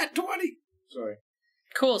 On that 20! Sorry.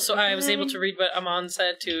 Cool, so I was able to read what Amon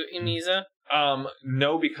said to Imiza.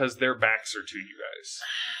 No, because their backs are to you guys.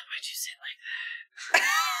 Why'd you say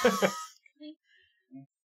it like that?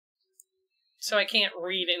 So I can't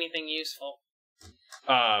read anything useful.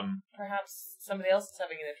 Perhaps somebody else is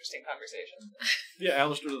having an interesting conversation. Yeah,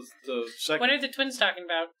 Alistair the second. What are the twins talking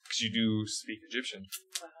about? Because you do speak Egyptian.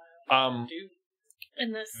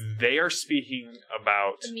 And this, They are speaking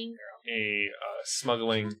about the mean girl. a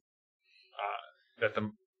smuggling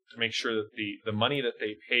to make sure that the money that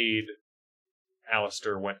they paid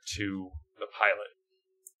Alistair went to the pilot.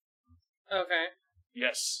 Okay.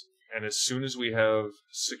 Yes, and as soon as we have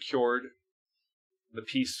secured the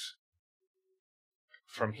piece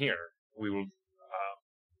from here, we will.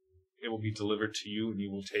 It will be delivered to you, and you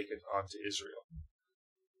will take it on to Israel.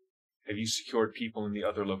 Have you secured people in the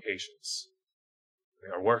other locations? They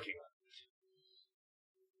are working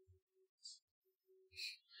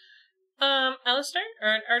on Alistair?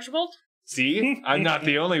 Or Archibald? it. See? I'm not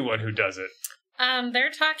the only one who does it. They're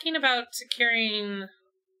talking about securing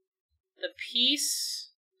the piece.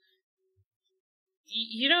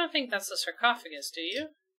 You don't think that's the sarcophagus, do you?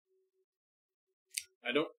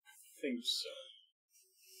 I don't think so.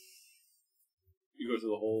 You go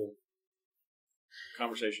through the whole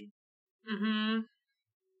conversation. Mm-hmm.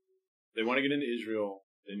 They want to get into Israel.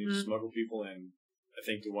 They need to smuggle people in. I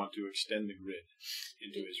think they want to extend the grid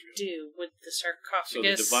into Israel. Do with the So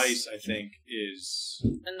sarcophagus. the device, I think, is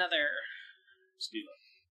Another. Stela.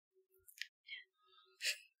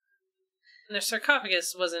 And the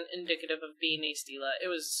sarcophagus wasn't indicative of being a stela. It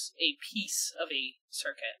was a piece of a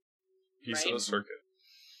circuit. Piece Right. of the circuit.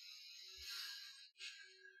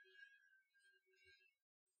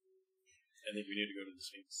 I think we need to go to the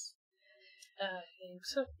Sphinx I think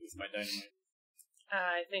so. with my dynamite.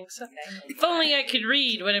 I think so. If only I could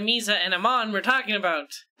read what Amisa and Amon were talking about.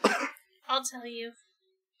 I'll tell you.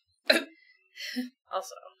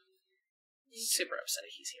 Also, super upset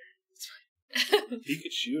he's here. He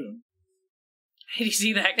could shoot him. Did you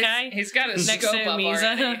see that guy? He's got his next to scope up Amisa.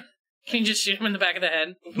 already. Can you just shoot him in the back of the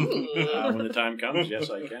head? When the time comes, yes,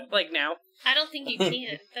 I can. Like now? I don't think you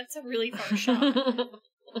can. That's a really far shot.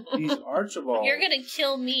 He's Archibald. You're gonna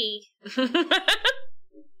kill me.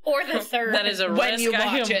 Or the third. That is a When risk you I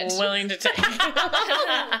watch am it. willing to take.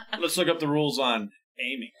 Let's look up the rules on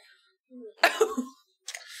aiming.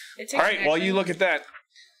 It takes All right, an while action. you look at that,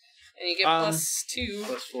 And you get Um, +2.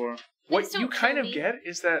 +4. what Please you don't kind kill of me. get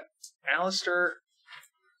is that Alistair,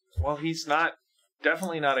 while he's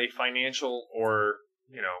definitely not a financial or,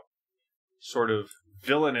 sort of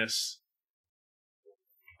villainous,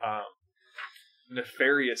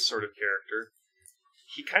 nefarious sort of character,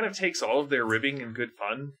 he kind of takes all of their ribbing in good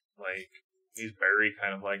fun. Like, he's very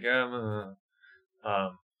kind of like,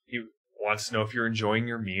 he wants to know if you're enjoying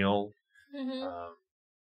your meal. Mhm.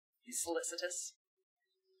 He's solicitous.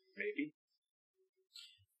 Maybe.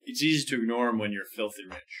 It's easy to ignore him when you're filthy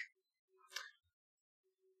rich.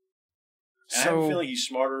 And I have a So, feeling he's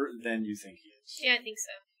smarter than you think he is. Yeah, I think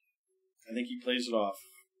so. I think he plays it off.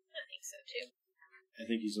 I think so too. I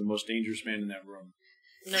think he's the most dangerous man in that room.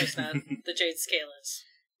 No, it's not. The Jade Scale is.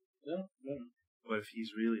 No. What if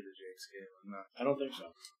he's really the Jade Scale? I'm not. I don't think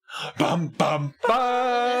so. bum, bum,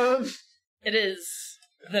 bum! It is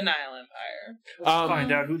the Nile Empire. Let's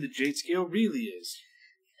find out who the Jade Scale really is.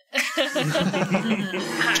 I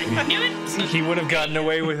knew it! He would have gotten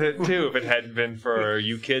away with it too if it hadn't been for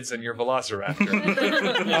you kids and your Velociraptor.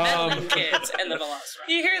 Kids and the Velociraptor.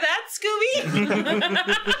 You hear that, Scooby?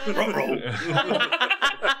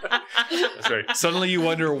 That's right. Suddenly you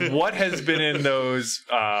wonder what has been in those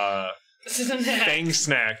fang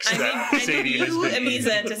snacks that Sadie has you, been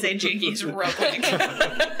eating. Amisa, to say jinkies real quick.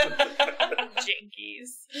 Jinkies.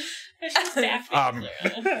 It's just Daphne.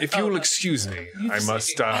 If you'll excuse me, I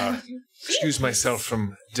must excuse myself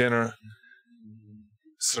from dinner.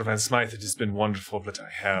 Sir Van Smythe, it has been wonderful, but I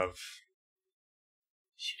have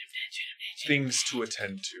things to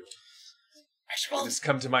attend to. It has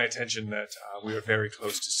come to my attention that we are very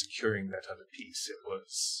close to securing that other piece. It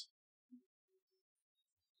was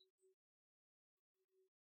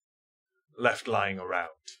left lying around.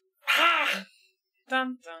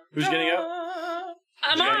 Dun, dun, Who's getting out?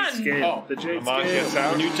 I'm Jade on! Scale. The Jade Amon Scale. gets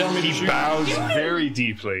out. When you tell me to He shoot, bows very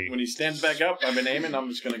deeply. when he stands back up, I've been aiming, I'm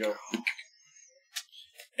just going to go.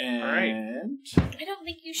 And... I don't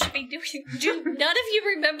think you should be doing. None of you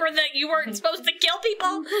remember that you weren't supposed to kill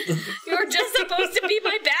people. You were just supposed to be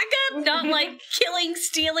my backup, not like killing,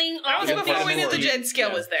 stealing. That was all before we knew the things. Jade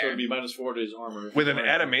Scale was So it'd there. be -4 to his armor. With an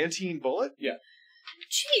adamantine bullet?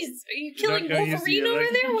 Jeez, are you killing You're not gonna use Wolverine the over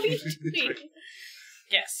elect- there? What are you doing?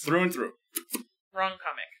 Yes. Through and through. Wrong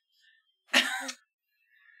comic.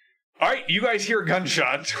 All right, you guys hear a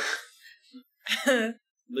gunshot. They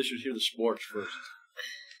should hear the sports first.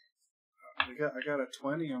 I got a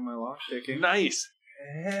 20 on my lock picking. Nice.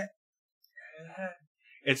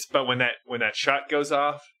 But when that shot goes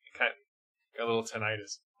off, you kind of got a little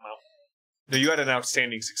tinnitus. Wow. No, you had an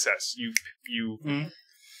outstanding success. You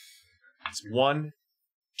It's 1,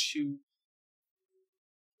 2.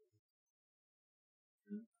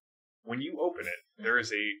 When you open it, there is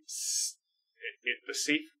the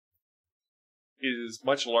safe is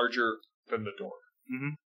much larger than the door.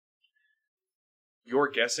 Mhm. You're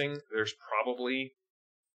guessing there's probably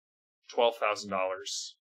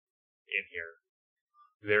 $12,000 in here.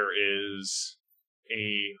 There is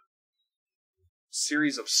a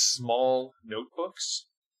series of small notebooks,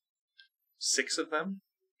 6 of them,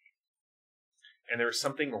 and there's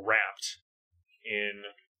something wrapped in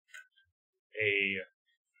a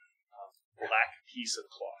black piece of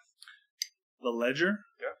cloth. The ledger?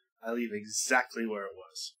 Yeah. I leave exactly where it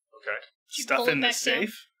was. Okay. You Stuff pull it in the back down?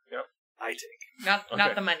 safe? Yep. I take. Not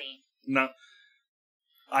Okay. the money. No.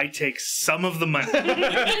 I take some of the money. We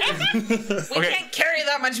Okay. can't carry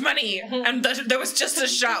that much money. And there was just a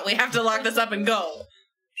shot. We have to lock this up and go. I'm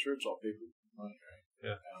sure it's all paper money, right?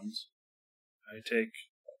 Yeah. Pounds. I take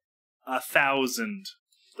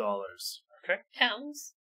 $1,000.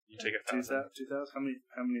 Pounds. You take 1,000. 2,000? How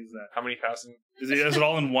many is that? How many thousand? Is it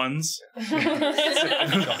all in ones?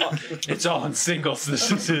 It's all in singles.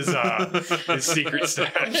 This is his secret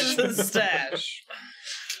stash. This is the stash.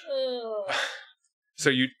 Ugh. So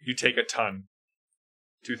you take a ton.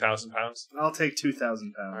 2,000 pounds? I'll take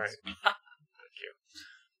 2,000 pounds. All right. Thank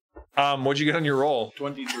you. What'd you get on your roll?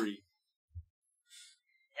 23.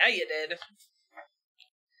 Yeah, you did.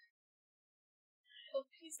 Hope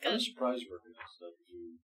he's I'm got. surprised for this stuff,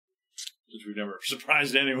 since we've never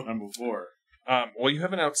surprised anyone before. Well, you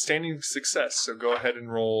have an outstanding success, so go ahead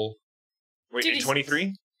and roll. Wait, Dude, a he's-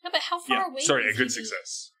 23? No, but how far away? Sorry, a is good he?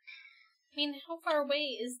 success. I mean, how far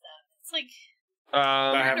away is that? It's like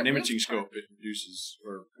I have an a imaging rooftop. scope. It reduces,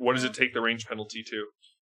 or What does it take the range penalty to?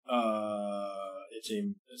 it's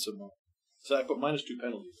a. So I put -2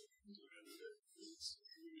 penalties.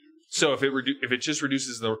 So if it just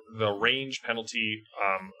reduces the range penalty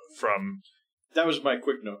from That was my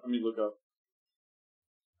quick note. Let me look up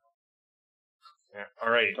all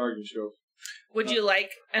right. targeting scope. Would you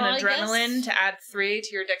like an I adrenaline guess- to add 3 to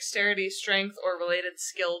your dexterity, strength, or related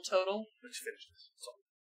skill total? Let's finish this.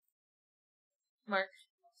 Mark.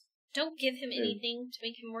 don't give him anything to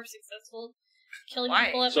make him more successful. Killing Why?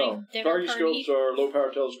 people at So my dinner targeting party. scopes are low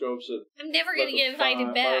power telescopes that I'm never gonna let get the invited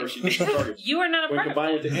fire back. seek targets. You are not a When part of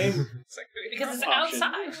combined that. with the aim Because it's option,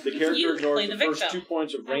 outside. the character You ignores play the the first victim. 2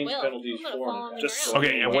 points of I range will. penalties I'm gonna for fall an on attack. the Just- ground.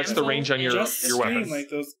 Okay, and what's the range on your Just weapon? scream like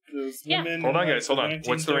those Yeah. women. Hold on, in, guys, hold on.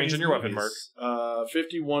 What's the range on your weapon, Mark?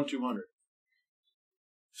 51, 200.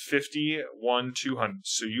 51, 200.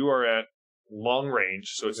 So you are at long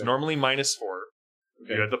range. So it's Okay. normally -4.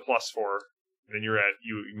 Okay. You had the +4. And then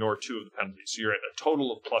you ignore 2 of the penalties. So you're at a total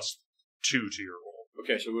of +2 to your roll.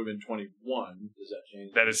 Okay, so it would have been 21. Does that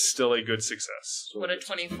change? That is still a good success. So Would a it's-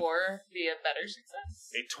 24 be a better success?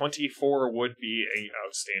 A 24 would be a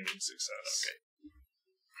outstanding success.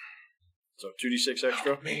 So 2d6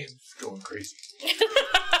 extra. Oh, man, it's going crazy.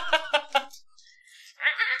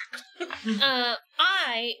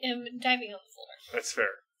 I am diving on the floor, That's fair.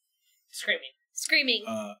 Screaming. screaming,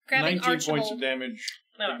 grabbing 19 points Archibald. of damage.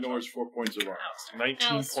 No, Ignores 4 points of armor. 19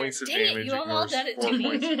 Alistair. points of Dang it, damage. you all ignores done it 4 to me.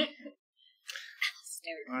 points. Alistair.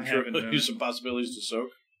 I Sure, haven't done use it. some possibilities to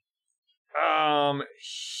soak.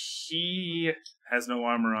 He Has no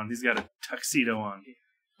armor on. He's got a tuxedo on.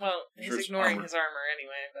 Well, he's Sure it's ignoring armor. his armor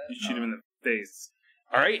anyway, but... You shoot him in the face.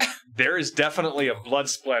 all right. There is definitely a blood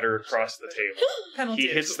splatter across the table. Penalty He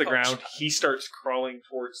of hits 2 the punch. ground. He starts crawling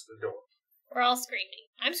towards the door. We're all screaming.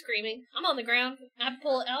 I'm screaming. I'm on the ground. I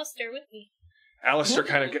pull Alistair with me. Alistair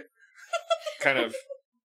kind of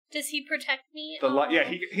Does he protect me? the light. Yeah,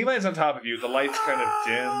 he lands on top of you. The lights kind of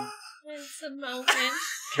dim. It's a moment.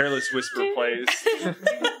 Careless whisper plays. And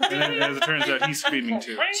then, as it turns out, he's screaming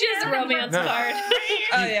too. She has a romance No. card.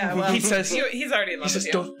 Oh, yeah, well, He says- he's already in He love says,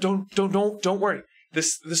 with you. "Don't worry.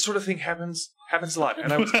 This sort of thing happens a lot,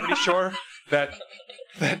 and I was pretty sure that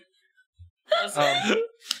that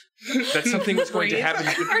something was going to happen."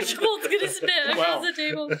 Archibald's gonna smash Wow. on the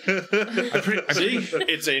table. See,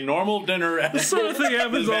 it's a normal dinner. This sort of thing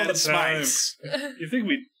happens all the time. Spice. You think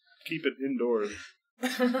we'd keep it indoors?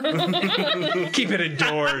 Keep it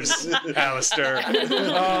indoors, Alistair.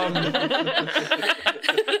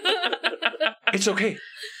 It's okay.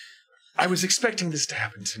 I was expecting this to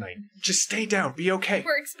happen tonight. Just stay down. Be okay.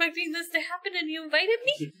 We're expecting this to happen and you invited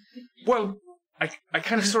me? Well, I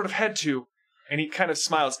kind of sort of had to. And he kind of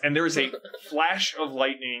smiles. And there is a flash of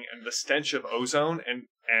lightning and the stench of ozone.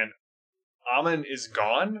 And Amun is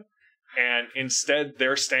gone. And instead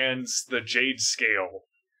there stands the jade scale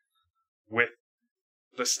with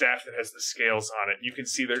the staff that has the scales on it. You can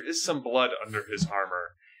see there is some blood under his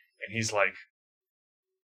armor. And he's like,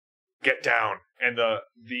 "Get down." And the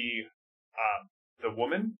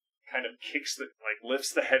woman kind of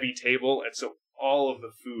lifts the heavy table, and so all of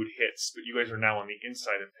the food hits, but you guys are now on the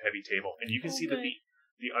inside of the heavy table, and you can see that Okay.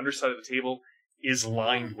 the underside of the table is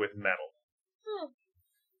lined with metal. Oh,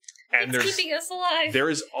 And it's keeping us alive. there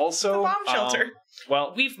is also The bomb shelter.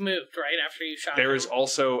 Well, We've moved right after you shot there him. is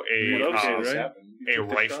also What else a is right? a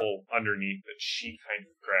rifle underneath that she kind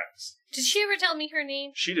of grabs. Did she ever tell me her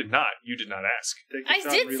name? She did not. You did not ask. Take the I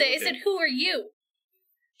shot, did say, I relocate. said, who are you?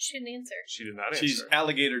 She didn't answer. She did not answer. She's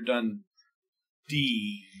Alligator Done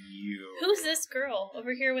D. Who's this girl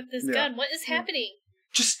over here with this Yeah. gun? What is happening?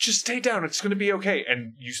 Just stay down. It's going to be okay.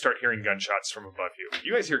 And you start hearing gunshots from above you.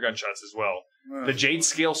 You guys hear gunshots as well. Oh, The jade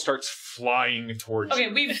scale starts flying towards Okay,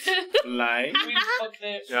 you. we've Lie. booked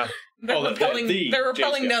it. Yeah. They're Oh, the rappelling Jade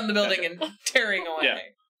down the Scale. building and tearing away. Yeah.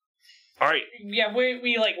 All right. Yeah,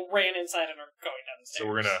 we like ran inside and are going down the stairs. So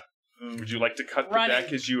we're going to... Would you like to cut Running. the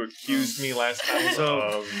deck as you accused me last time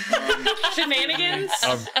So- Shenanigans?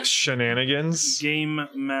 of shenanigans? Game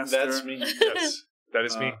master. That's me. Yes. That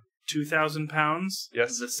is me. 2,000 pounds.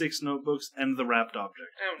 Yes. The 6 notebooks and the wrapped object.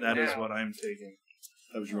 Oh, That is no. what I'm taking.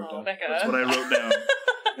 That was your Oh, down. Becca. That's what I wrote down.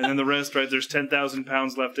 And then the rest, right? There's 10,000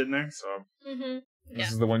 pounds left in there. So Mm-hmm.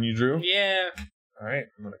 this is the one you drew? Yeah. All right.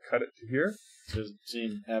 I'm going to cut it to here. Doesn't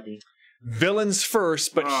seem happy. Villains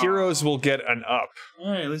first, but heroes will get an up.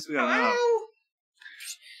 All right, at least we got an up.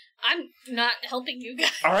 I'm not helping you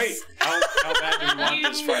guys. All right. How bad do you want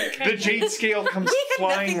this fight? The jade scale comes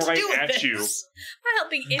flying right at you. I'm not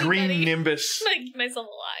helping anybody. Green nimbus I'm gonna keep myself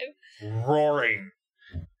alive. roaring.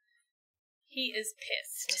 He is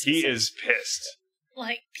pissed. He is pissed.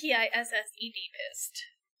 Like Pissed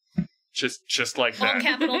pissed. Just like All that.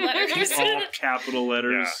 capital letters. All capital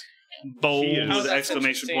letters, bold He is- with Oh, that's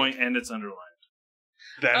exclamation interesting. point, and it's underlined.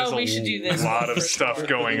 That is we should do this a lot one of for stuff sure.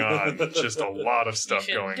 going on. Just a lot of stuff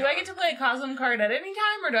should. going Do on. I get to play a Cosm card at any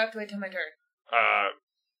time, or do I have to wait till my turn?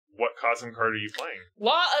 What Cosm card are you playing?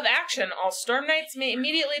 Law of action. All Storm Knights may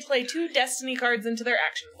immediately play 2 Destiny cards into their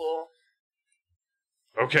action pool.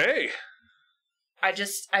 Okay. I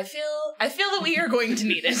feel that we are going to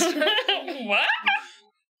need it. What?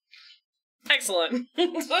 Excellent.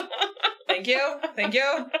 Thank you.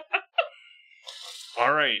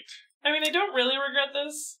 All right. I mean, I don't really regret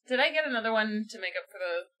this. Did I get another one to make up for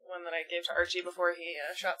the one that I gave to Archie before he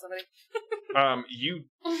shot somebody?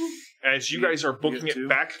 As you guys are booking get two? it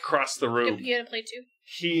back across the room, You gotta play 2.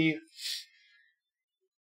 he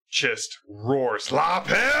just roars,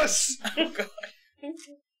 Lapis! Oh, God.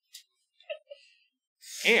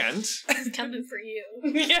 And He's coming for you.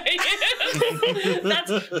 Yeah, yeah.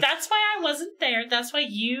 That's why I wasn't there. That's why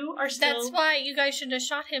you are still... That's why you guys shouldn't have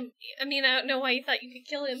shot him. I mean, I don't know why you thought you could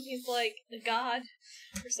kill him. He's like a god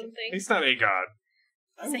or something. he's not a god.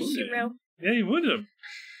 He's a hero. Yeah, you would have.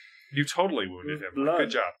 You totally wounded him. Blood.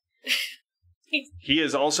 Good job. He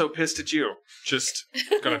is also pissed at you. Just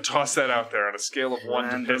gonna toss that out there on a scale of 1 to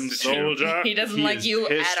Random pissed at you. soldier. He doesn't He like is you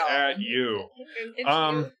pissed at all. at you. It's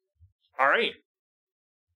All right.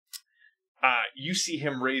 You see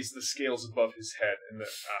him raise the scales above his head, and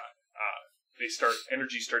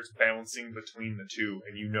energy starts bouncing between the two,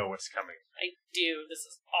 and you know what's coming. I do. This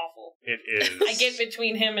is awful. It is. I get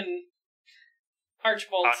between him and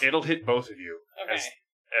Archibald. It'll hit both of you. Okay.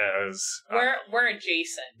 As We're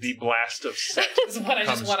adjacent. the blast of set Is what I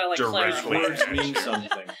just comes want to directly clarify. Words at mean you.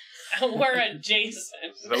 something. We're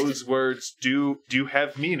adjacent. Those words do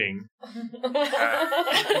have meaning.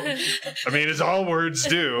 I mean, as all words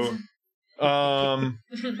do.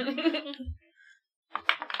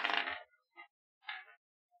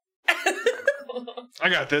 I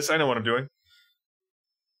got this. I know what I'm doing.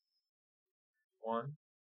 1.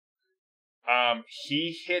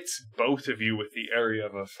 He hits both of you with the area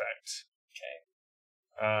of effect.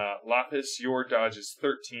 Okay. Lapis, your dodge is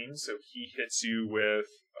 13, so he hits you with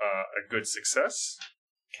a good success.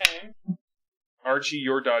 Okay. Archie,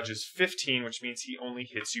 your dodge is 15, which means he only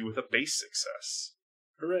hits you with a base success.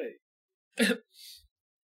 Hooray.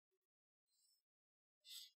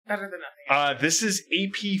 Better than nothing. This is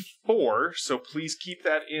AP4, so please keep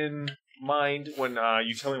that in mind when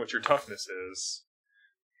you tell me what your toughness is.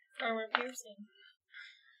 Armor piercing.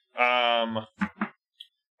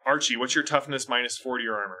 Archie, what's your toughness minus 4 to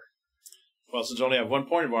your armor? Well, since I only have 1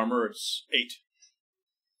 point of armor, it's 8.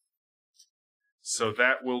 So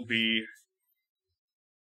that will be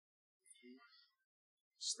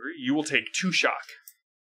 3. You will take 2 shock.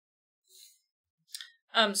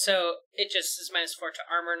 So it just is minus 4 to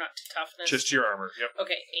armor, not to toughness. Just to your armor. Yep.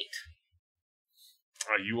 Okay,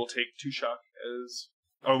 8. You will take 2 shock as.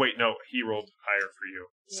 Oh wait, no, he rolled higher for you.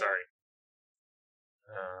 Yeah. Sorry.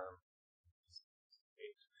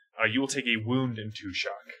 8. You will take a wound and 2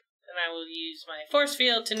 shock. And I will use my force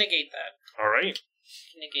field to negate that. All right.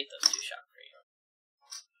 Negate those 2 shock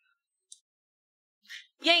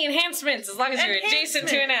for you. Yay, enhancements! As long as you're adjacent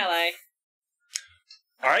to an ally.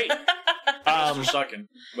 All right. The rest are sucking,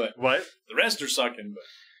 but What? the rest are sucking,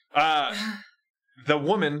 but The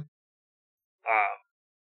woman.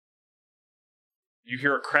 You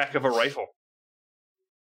hear a crack of a rifle.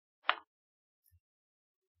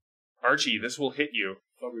 Archie, this will hit you.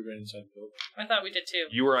 I thought we ran inside the building. I thought we did too.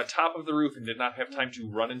 You were on top of the roof and did not have time to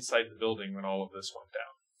run inside the building when all of this went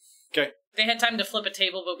down. They had time to flip a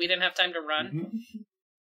table, but we didn't have time to run.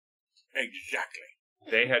 Exactly.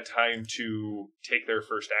 They had time to take their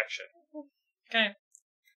first action Okay.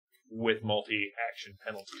 with multi-action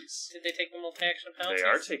penalties. Did they take the multi-action penalties? They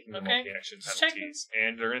are taking the Okay. multi-action Just checking. penalties,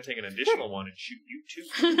 and they're going to take an additional one and shoot you too.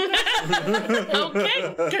 Okay.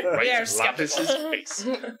 Right We are in Lapis's face.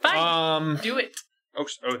 Fine. Do it. Oh,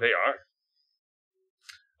 they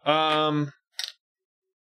are.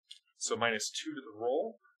 So minus 2 to the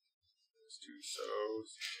roll. Minus 2, so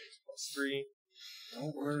 6 plus 3.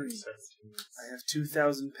 Don't worry. 17. I have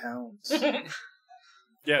 2,000 pounds.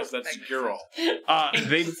 Yes, that's your roll.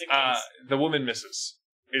 The woman misses.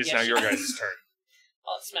 It is Yeah, now she your does. guys' turn.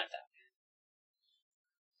 Oh, it's smacked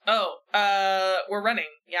up. Oh, we're running,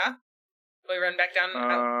 yeah? We run back down,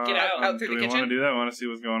 get out through the kitchen. Do we want to do that? We want to see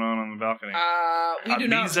what's going on the balcony. We do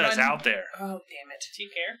not Misa's run. out there. Oh, damn it. Do you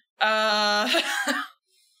care?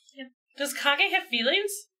 Yeah. Does Kage have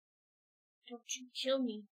feelings? Don't you kill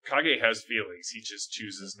me. Kage has feelings. He just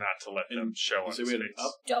chooses not to let them show on So his we had face. an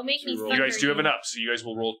up. Don't make me You thunder You guys do have an up, so you guys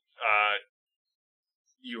will roll.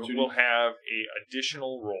 You will have a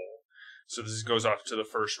additional roll. So this goes off to the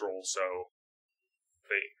first roll, so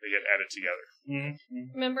they get added together.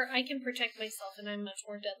 Mm-hmm. Remember, I can protect myself, and I'm much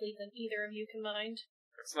more deadly than either of you combined.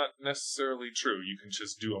 That's not necessarily true. You can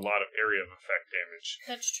just do a lot of area of effect damage.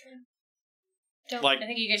 That's true. Don't. Like I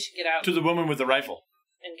think you guys should get out to the woman with the rifle.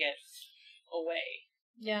 and get away.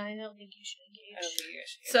 Yeah, I don't think you should engage. I don't think you guys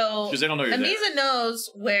should get So, Because they don't know you're there. Amisa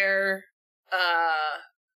knows where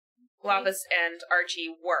Lapis and Archie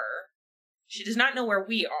were. She does not know where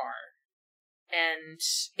we are. And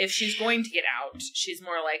if she's going to get out, she's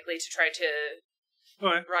more likely to try to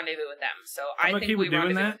Okay. rendezvous with them. So I'm I okay think we with doing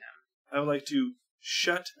rendezvous that. with them. I would like to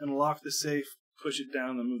shut and lock the safe, push it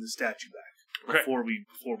down, and move the statue back Okay. before we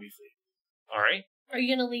flee. All right. Are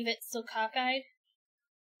you gonna leave it still cockeyed?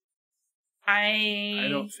 I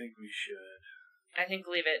don't think we should. I think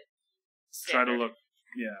leave it Try to standard. look,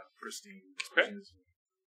 pristine. Okay.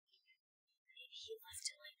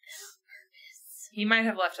 He might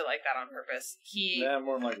have left it like that on purpose. Yeah,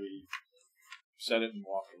 more than likely. Set it and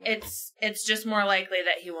walk away. It's just more likely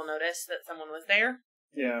that he will notice that someone was there.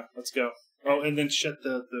 Yeah, let's go. Oh, and then shut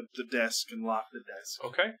the desk and lock the desk.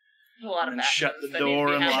 Okay. A lot of And shut actions the that need to door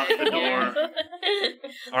be and lock happening. the door.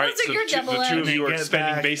 All right. Those are So your double the two of edged. you are Get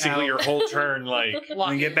spending back basically out. your whole turn like.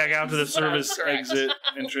 And get back out to the service Correct. exit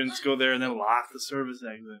entrance, go there, and then lock the service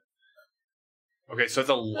exit. Okay, so it's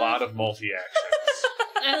a lot of multi-actions.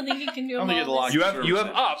 I don't think you can do I don't them think all. it'll this lock You have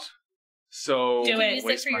up. So Do it. Use it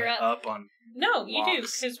Waste for your my up. up on. No, you do,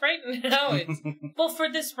 Locks. because right now it's well for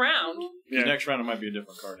this round. The next round it might be a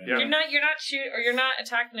different card. Yeah. You're not you're not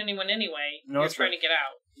attacking anyone anyway. No, you're it's trying right. to get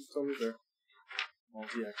out. It's totally fair.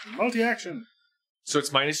 Multi-action. Multi-action. So it's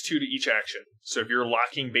 -2 to each action. So if you're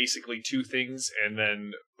locking basically two things and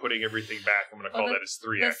then putting everything back, I'm going to call that as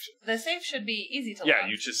 3 actions. The safe should be easy to Yeah, lock.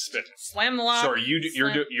 you just spin it. Slam the lock. So are you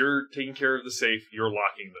slam- you're taking care of the safe. You're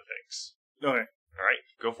locking the things. Okay. All right,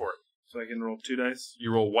 go for it. So I can roll 2 dice.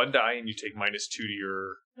 You roll 1 die and you take -2 to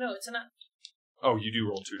your. No, it's not. Oh, you do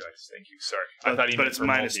roll 2 dice. Thank you. Sorry, I thought you but meant it's for -2.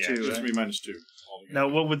 multi-action. Just Right? be -2. Now,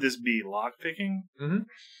 what would this be? Lock picking? Mhm.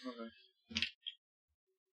 Okay.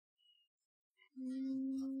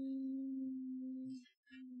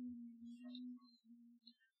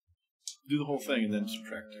 Do the whole thing and then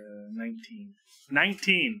subtract. 19.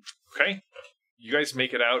 19. Okay, you guys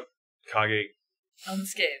make it out. Kage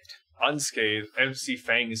Unscathed. unscathed. MC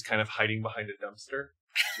Fang is kind of hiding behind a dumpster.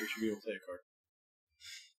 So you should be able to play a card.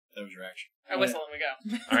 That was your action. I whistle and we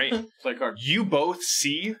go. All right, Play a card. you both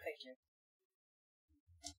see. Thank you.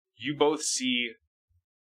 You both see.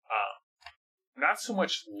 Not so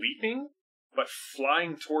much leaping, but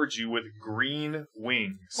flying towards you with green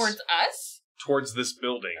wings. Towards us? Towards this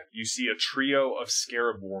building. You see a trio of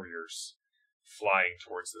scarab warriors flying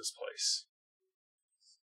towards this place.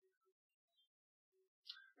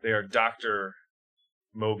 They are Dr.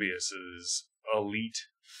 Mobius's elite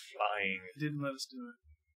flying. Didn't let us do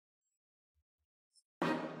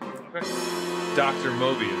it. Dr.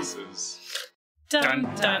 Mobius's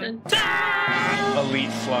Dun dun dun.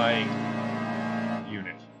 elite flying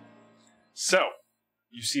unit. So,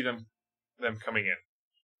 you see them coming in.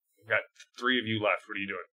 We've got 3 of you left. What are you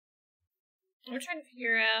doing? We're trying to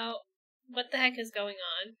figure out what the heck is going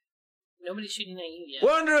on. Nobody's shooting at you yet.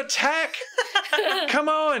 We're under attack! Come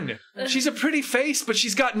on! She's a pretty face, but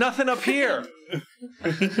she's got nothing up here. Is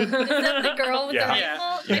that the girl with Yeah. the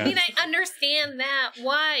rifle? Yeah. I mean, I understand that.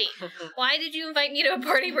 Why? Why did you invite me to a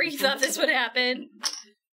party where you thought this would happen?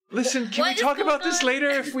 Listen, can What we is talk going about this on? later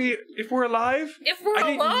if we're alive? If we're I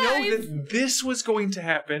didn't alive, know that this was going to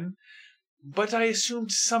happen, but I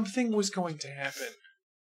assumed something was going to happen.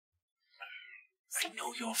 I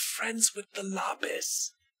know you're friends with the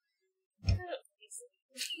Lapis.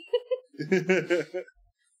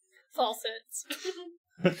 falsehoods.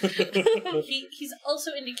 He's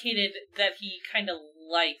also indicated that he kind of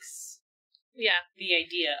likes Yeah. the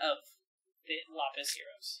idea of the Lapis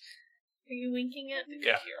heroes. Are you winking at me?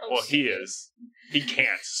 Yeah, well, he is. He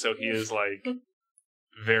can't, so he is, like,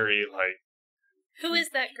 very, like... Who is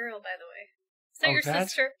that girl, by the way? Is that Oh, your that?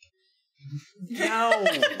 sister? No!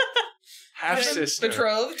 Half-sister.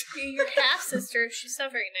 Betrothed? Your half sister. She's so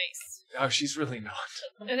very nice. Oh, she's really not.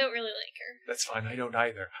 I don't really like her. That's fine, I don't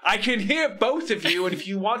either. I can hear both of you, and if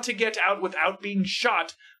you want to get out without being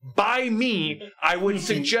shot by me, I would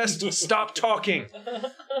suggest stop talking.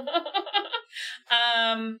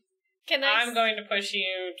 Can I? I'm going to push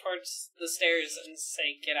you towards the stairs and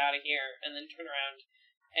say, "Get out of here," and then turn around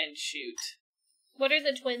and shoot. What are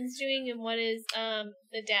the twins doing, and what is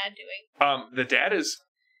the dad doing? The dad is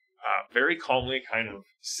very calmly kind of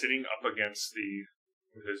sitting up against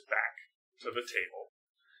with his back to the table,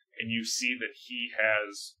 and you see that he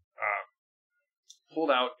has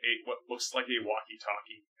pulled out what looks like a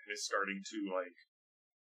walkie-talkie and is starting to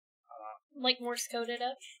Like Morse code it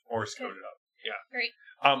up? Morse code it up. Yeah. Great.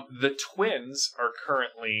 The twins are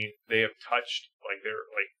currently, they have touched, they're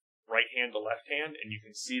right hand to left hand, and you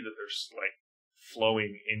can see that they're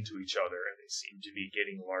flowing into each other, and they seem to be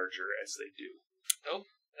getting larger as they do. Nope.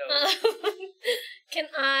 No. Can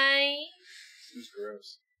I? Seems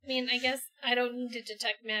gross. I mean, I guess I don't need to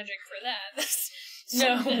detect magic for that.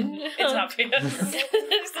 No, it's obvious.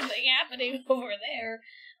 There's something happening over there.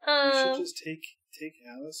 You should just take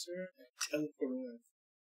Alistair and teleport away.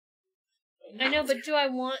 I know, but do I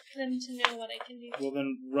want them to know what I can do? Well,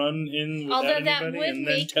 then run in without Although that anybody would and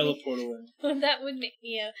then make teleport away. That would make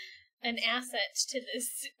me an asset to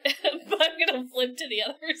this. But I'm gonna flip to the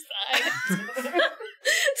other side.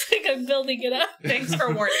 It's like I'm building it up. Thanks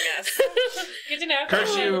for warning us. Good to know.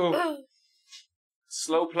 Curse you!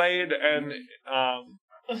 Slow played and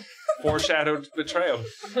foreshadowed betrayal.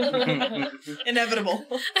 Inevitable.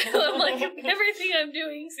 I'm like, everything I'm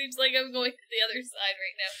doing seems like I'm going to the other side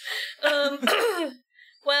right now.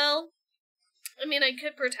 Well, I mean, I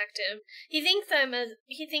could protect him. He thinks I'm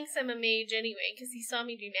a mage anyway because he saw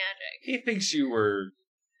me do magic. He thinks you were,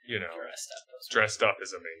 dressed up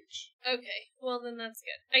as a mage. Okay, well then that's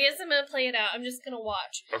good. I guess I'm gonna play it out. I'm just gonna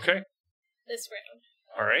watch Okay. this round.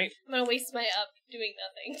 All right. I'm gonna waste my up doing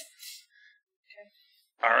nothing.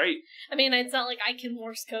 All right. I mean, it's not like I can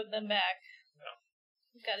Morse code them back. No.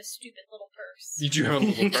 I've got a stupid little purse. You do have a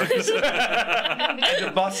little purse. And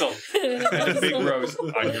a bustle. And a big rose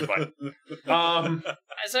on your butt.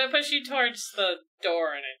 So I push you towards the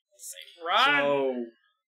door and I say, "Run!" So,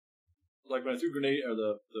 when I threw grenade or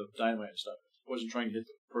the dynamite and stuff, I wasn't trying to hit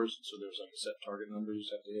the person, so there's a set target number you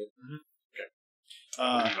just have to hit. Mm-hmm. Okay.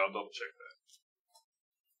 I'll double check that.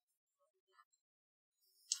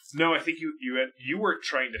 No, I think you weren't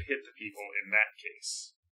trying to hit the people in that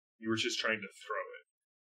case. You were just trying to throw it.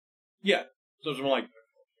 Yeah. So it's more like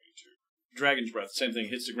Dragon's Breath. Same thing.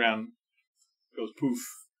 Hits the ground, goes poof,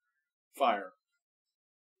 fire.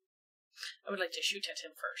 I would like to shoot at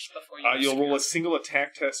him first before you. You'll roll a single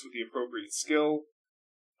attack test with the appropriate skill.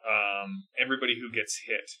 Everybody who gets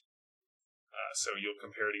hit. So you'll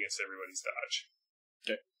compare it against everybody's dodge.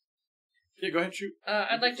 Okay. Yeah, go ahead, shoot.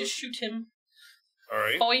 I'd like to shoot him. All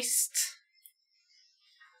right. Foist.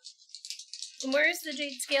 And where is the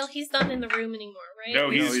jade scale? He's not in the room anymore, right? No,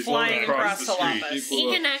 he's flying across the the street. Lapis. He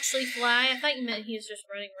can actually fly. I thought you meant he was just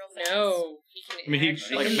running real fast. No, he can. I mean, he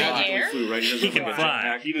actually like magically air. flew, right? He doesn't He have can a fly.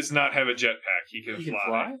 jetpack. He does not have a jetpack. He can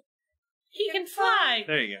fly. He can fly.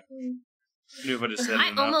 There you go. Knew if I just said I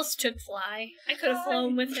enough. almost took fly. I could have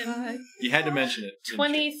flown with him. You had to mention it. didn't you?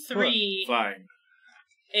 23 Flying.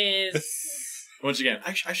 is Once again,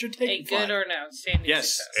 I should take a fly. good or an outstanding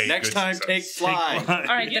Yes. success. A Next good time, success. take fly. All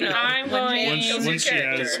right, then I'm going Once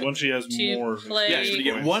she has to more. play Yeah, so you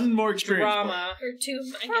get one more experience. drama, Or two,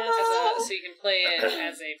 I so guess. you can play it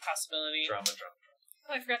as a possibility. Drama.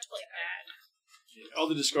 Oh, I forgot to play that. All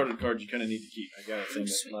the discarded cards you kind of need to keep. I got a thing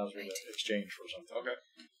that allows me to exchange for something.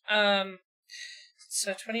 Okay.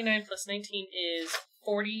 So 29 plus 19 is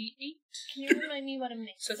 48. Can you remind me what a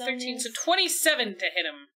mix So zone 13, is? so 27 to hit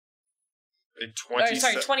him. 20.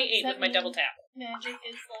 Sorry, 28 with my double tap. Magic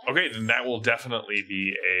is like... Okay, then that will definitely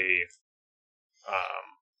be a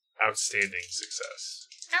outstanding success.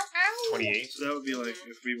 Ow, ow! 28. So that would be like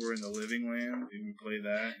if we were in the living land and we play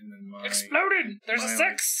that, and then my Exploded! There's a my,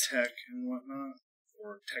 6! tech and whatnot,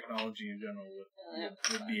 or technology in general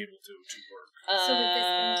would be able to work. So would this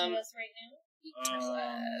come to us right now?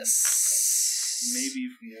 Maybe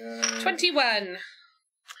if we had 21.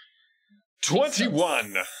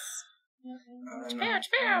 21! Ouch,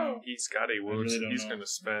 He's got a wound, really so don't he's know. going to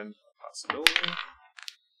spend a possibility.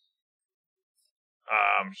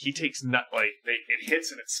 He takes it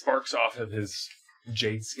hits and it sparks off of his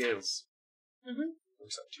jade scales. Mhm.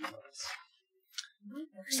 Works up 2 months.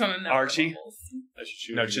 Works on a number of Archie? levels. I should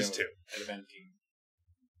shoot No, him just again 2. with advantage.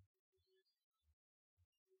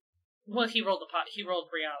 Well, he rolled he rolled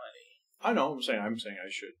reality. I know. I'm saying I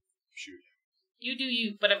should shoot him. You do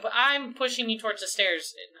you, but I'm pushing you towards the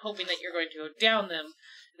stairs and hoping that you're going to go down them,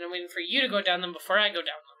 and I'm waiting for you to go down them before I go down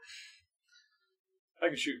them. I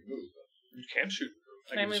can shoot and move. You can shoot.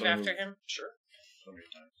 Can I move suddenly after him? Sure. so many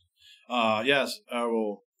times. Yes, I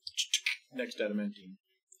will. Next adamantine.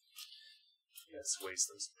 Yes, waste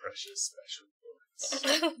those precious special points.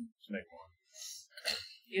 Let's make more.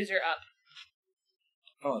 Use your up.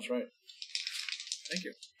 Oh, that's right. Thank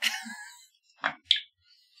you.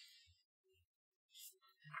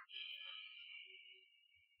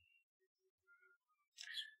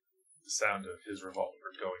 The sound of his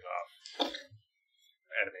revolver going off.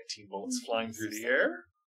 Adamantine bullets flying through the air.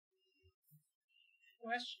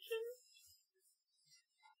 Question?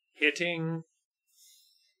 Hitting.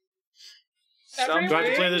 Do I have to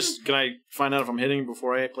something. play this? Can I find out if I'm hitting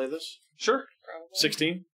before I play this? Sure.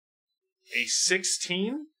 16? A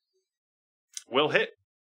 16 will hit.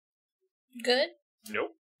 Good?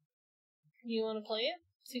 Nope. You want to play it?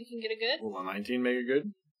 So you can get a good? Will a 19 make it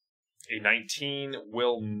good? A 19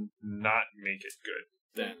 will not make it good.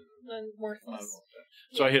 Then. Then worthless.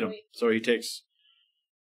 So I hit him. So he takes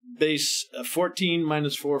base 14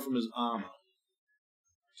 minus 4 from his armor.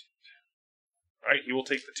 Alright, he will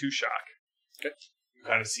take the 2 shock. Okay. You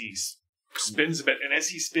kind of see spins a bit, and as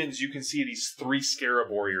he spins, you can see these 3 scarab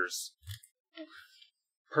warriors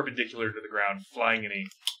perpendicular to the ground, flying in a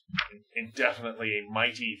indefinitely a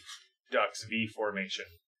mighty duck's V formation,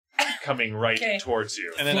 coming right Okay. towards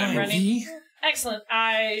you. And then I'm Ready? Excellent.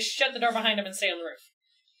 I shut the door behind him and stay on the roof.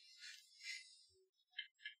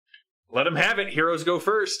 Let him have it. Heroes go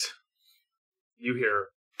first. You hear.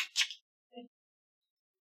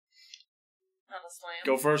 On a slam.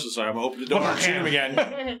 go first this time. I'm open the door and shoot him again.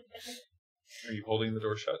 Are you holding the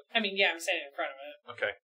door shut? I mean, yeah, I'm standing in front of it.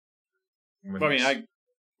 Okay. But, I mean,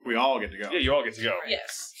 we all get to go. Yeah, you all get to go.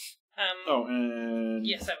 Yes. Oh, and...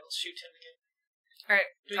 Yes, I will shoot him again. Alright,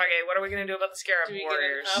 Kage, what are we gonna do about the Scarab Do we get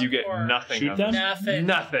Warriors? an You get or nothing. shoot on them? this. Nothing.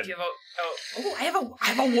 Nothing. Give out. Oh, I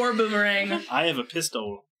have a war boomerang. I have a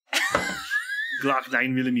pistol. Glock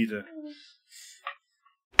 9mm.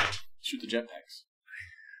 Shoot the jetpacks.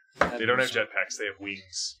 They don't have jetpacks. They have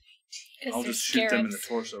wings. I'll just shoot them in the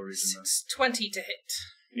torso region then. 20 to hit.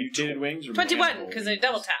 Mutated wings or 21, mechanical because I wings?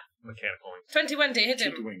 double tap. Mechanical wings. 21 to hit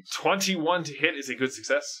Shoot the him. wings. 21 to hit is a good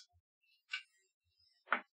success.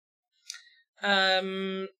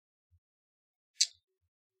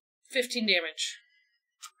 15 damage.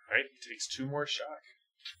 Alright, he takes 2 more shock.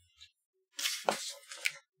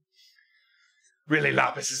 Really,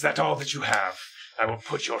 Lapis, is that all that you have? I will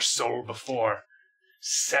put your soul before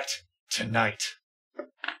set tonight.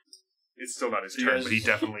 It's still not his You turn, guys- but he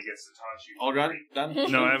definitely gets to taunt you. All gone?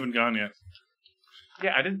 Done? No, I haven't gone yet.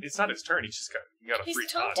 Yeah, I didn't. It's not his turn. He just got a He's free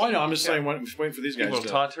taunt. Oh, I know. I'm just saying, waiting for these He guys will to...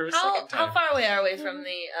 taunt her a How second time. far away are we from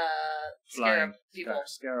the Scarab people?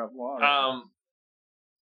 Scarab water.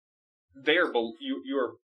 They are you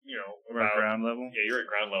are We're at about ground level. yeah, you're at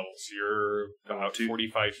ground level, so you're about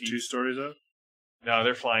 45 feet. 2 stories up. No,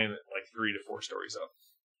 they're flying like 3 to 4 stories up.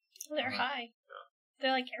 They're high.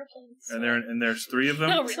 They're like airplanes. And there's 3 of them.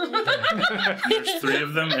 No, really. There's 3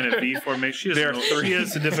 of them in a V formation. There are 3. She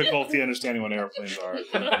has the difficulty understanding what airplanes are.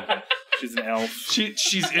 She's an elf.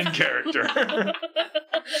 She's in character.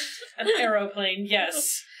 An aeroplane,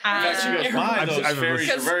 yes. In fact, she goes, my, those I've- fairies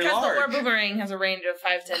are Because very the war large. boomerang has a range of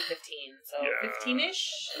 5, 10, 15. So Yeah. 15-ish?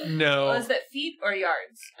 No. Oh, is that feet or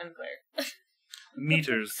yards? Unclear.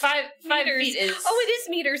 Meters. 5 Meters. feet is Oh, it is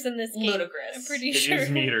meters in this game. ludicrous. I'm pretty It sure. is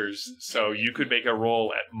meters, so you could make a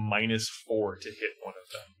roll at -4 to hit one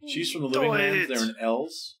of them. She's from the living Do lands. it. They're in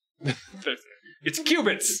L's. It's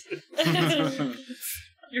cubits.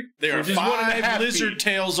 They are Which is one and a 5 half lizard feet.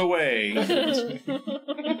 tails away.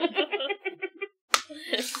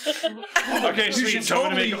 Okay, You sweet. should So I'm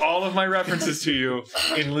going to totally- make all of my references to you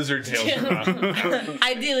in lizard tails.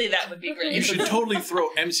 Ideally, that would be great. You should totally throw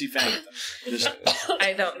MC Fang at them. Just,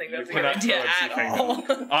 I don't think that's a You good cannot idea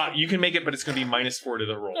throw at a all. You can make it, but it's going to be -4 to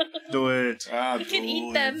the roll. Do it. You can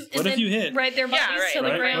eat them and What if then you hit? ride their bodies Yeah, right, to the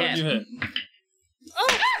right, ground. What did you hit?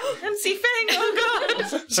 Oh, MC Fang, oh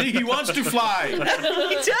god! see, he wants to fly. He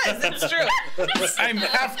does, that's true. I'm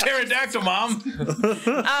half pterodactyl, Mom.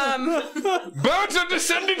 Birds are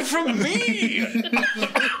descended from me!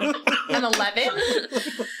 An 11?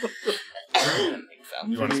 I don't think so.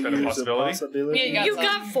 You want to spend a possibility? Yeah, you some.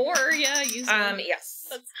 got 4. Yeah, use them. Yes.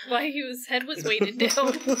 That's why his head was weighted down.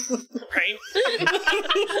 Right.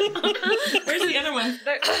 Where's the other one?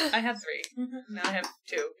 There, I had 3. Now I have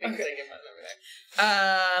 2 because I give one over there.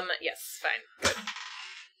 Yes, fine. Good.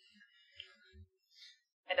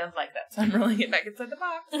 I don't like that, so I'm rolling it back inside the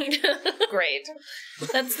box. Great.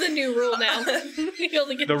 That's the new rule now. You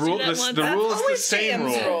only get The to rule, do that once. the rule is the Always same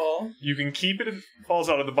Sam's rule. You can keep it if it falls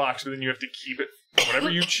out of the box, but then you have to keep it. Whatever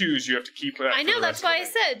you choose, you have to keep that. I know, for the that's rest of why I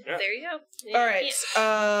the said. Yeah. There you go. You All right.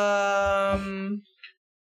 can't-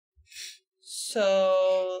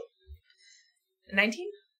 So 19.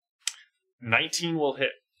 19 will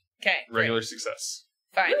hit. Okay. Regular success.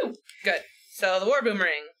 Fine. Woo. Good. So the war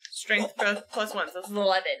boomerang. Strength plus 1. So this is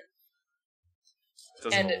 11.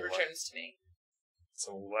 And it returns to me. It's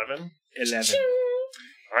 11. 11.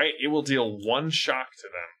 Alright, it will deal 1 shock to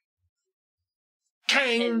them.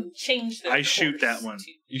 Kang! And change the I shoot course that one.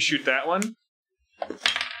 to- You shoot that one?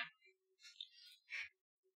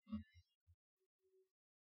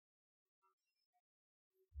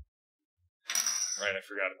 Right, I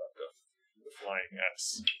forgot about the flying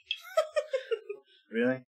S.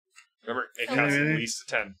 Really? Remember, it Oh, counts really? at least a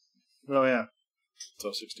 10. Oh, yeah.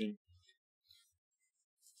 So 16.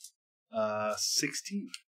 16.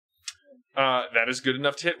 That is good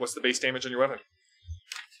enough to hit. What's the base damage on your weapon?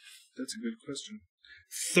 That's a good question.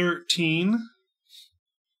 13.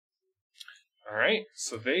 Alright,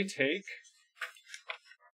 so they take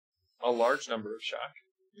a large number of shock,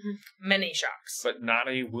 Many shocks. but not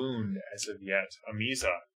a wound as of yet.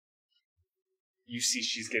 Amiza, you see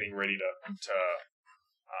she's getting ready to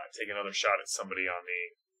take another shot at somebody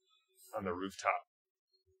on the rooftop.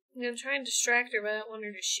 I'm gonna try and distract her, but I don't want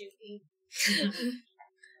her to shoot me.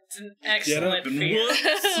 It's an Get excellent up and fear.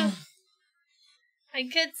 whoop. I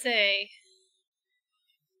could say,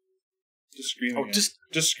 Just screaming. Oh, at just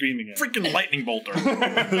it. Just screaming at it. freaking lightning bolt her.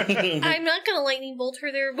 I'm not gonna lightning bolt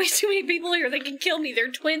her. There are way too many people here that can kill me.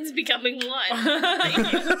 They're twins becoming one.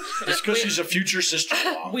 Just because she's a future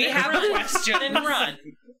sister-in-law. We have a question. Then run.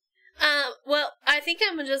 Well, I think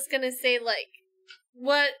I'm just gonna say, like,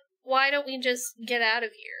 why don't we just get out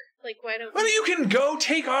of here? Like, why don't Well, we... you can go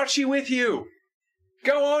take Archie with you.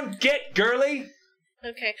 Go on, get girly.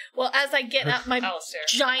 Okay, well, as I get out, my Alistair.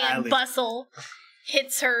 giant Allie. bustle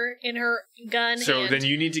hits her in her gun So hand. then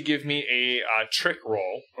you need to give me a trick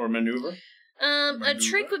roll. Or maneuver. A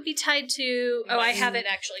trick would be tied to... Oh, I have it,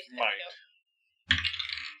 actually. There we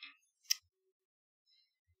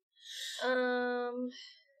go.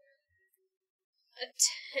 A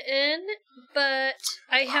 10, but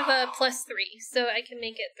I have a +3, so I can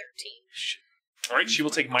make it 13. All right, she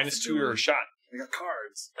will take -2 to her shot. I got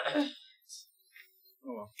cards. Oh,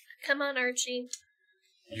 well. Come on, Archie.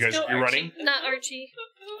 You guys, go, you're Archie. running. Not Archie.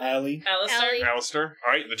 Allie. Alistair. Allie. Alistair.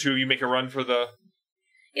 All right, the two of you make a run for the.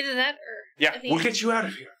 Either that or... Yeah, I think- we'll get you out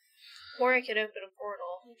of here. Or I could open a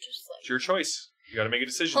portal. Just It's your choice. You got to make a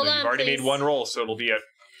decision. Hold though. on, You've already please. made one roll, so it'll be at.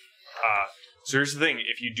 So here's the thing: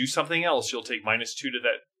 if you do something else, you'll take -2 to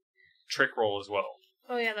that trick roll as well.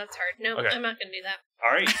 Oh, yeah, that's hard. No, Okay. I'm not going to do that.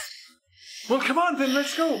 All right. Well, come on, then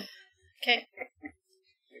let's go. Okay.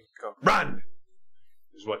 Go. Run.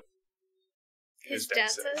 Is what His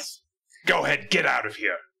dad says. Go ahead, get out of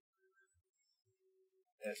here.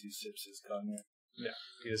 As he sips his cognac.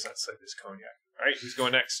 He does not sip his cognac. All right, who's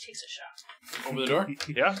going next? Takes a shot. Over the door?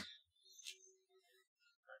 Yeah.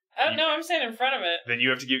 Oh, no, I'm standing in front of it. Then you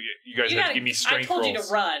have to give you guys have to give me I strength told rolls. you to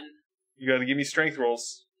run. You got to give me strength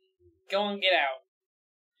rolls. Go and get out.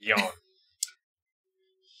 Yawn.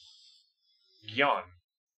 Yawn.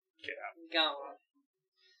 Gone.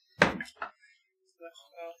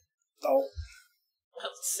 Oh. That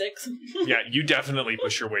was 6. Yeah, you definitely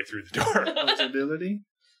push your way through the door. Possibility.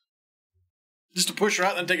 Just to push her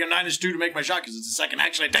out and then take a -2 to make my shot, because it's the second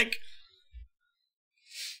action I take.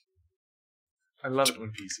 I love it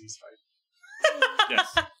when PCs fight.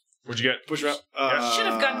 Yes. What'd you get? Push her out. Yeah. Should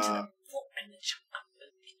have gotten to the floor and then jump up.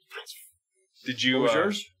 Did you? What was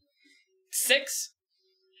yours? 6.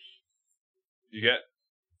 You get?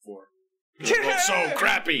 4. It's so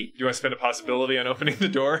crappy. Do you want to spend a possibility on opening the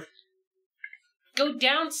door? Go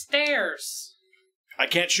downstairs. I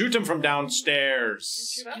can't shoot him from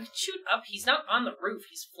downstairs. You can shoot up. He's not on the roof.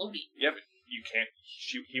 He's floating. Yeah, but you can't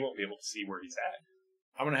shoot. He won't be able to see where he's at.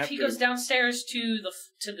 I'm gonna If have he to. goes downstairs to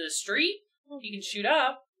the street, he can shoot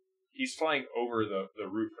up. He's flying over the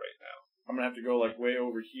roof right now. I'm gonna have to go like way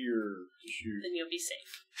over here to shoot. Then you'll be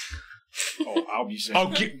safe. Oh, I'll be safe.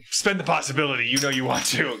 Oh, spend the possibility. You know you want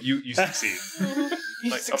to. You succeed.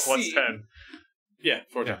 Like a +10. Yeah,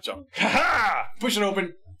 14. Yeah. So Ha push it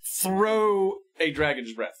open. Throw a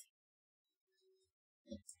dragon's breath.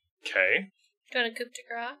 Okay. Do you want to coup de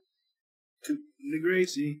grace? The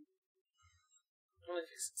Gracie. Only if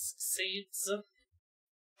it succeeds.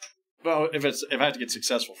 Well, if I have to get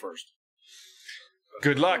successful first.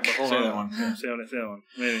 Good luck. Say that one. Yeah, say that one.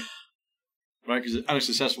 Maybe. Right, because on a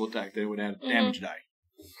successful attack, they would add a damage die.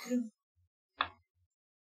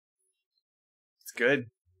 It's good.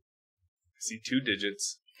 I see 2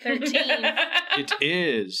 digits. 13. It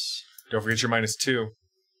is. Don't forget your -2.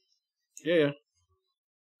 Yeah.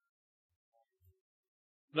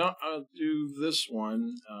 No, I'll do this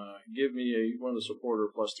one. Give me one of the supporter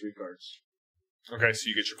 +3 cards. Okay, so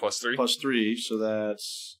you get your +3. +3, so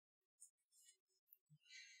that's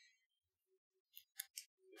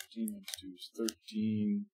 15 minus 2 is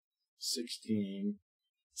 13, 16.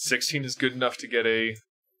 16 is good enough to get a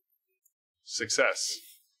success.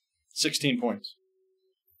 16 points.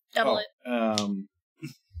 Double it.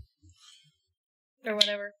 Or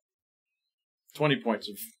whatever. 20 points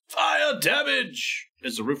of fire damage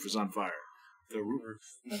as the roof is on fire. The roof.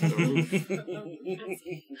 The roof.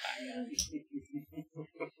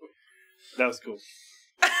 That was cool.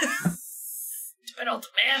 Stupid old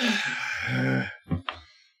man.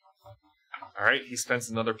 All right, he spends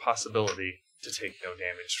another possibility to take no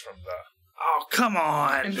damage from the... Oh, come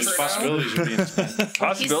on! There's possibilities of being spent.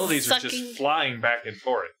 Possibilities are sucking. just flying back and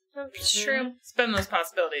forth. That's true. Spend those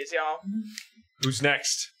possibilities, y'all. Who's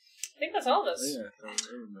next? I think that's all of us.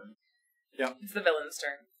 Yeah. It's the villain's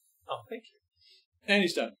turn. Oh, thank you. And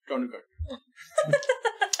he's done. Draw a new card.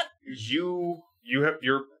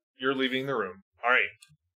 You're leaving the room. All right.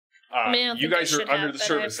 I mean, I don't You think I guys are should under have, the but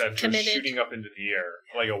service I've entrance, committed. shooting up into the air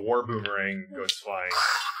like a war boomerang goes flying.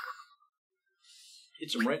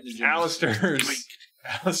 Hits him right in the gym.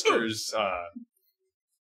 Alistair's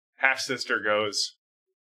half sister goes.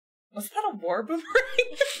 Was that a war boomerang?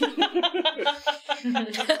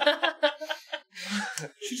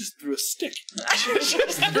 She just threw a stick.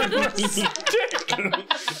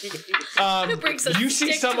 brings a You see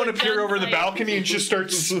stick to someone a appear over the gunfight? balcony and just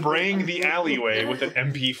start spraying the alleyway with an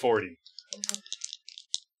MP40.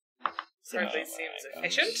 Certainly seems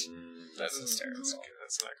efficient. That's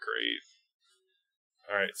not great.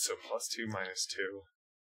 All right, so +2, -2,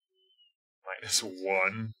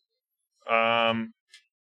 -1.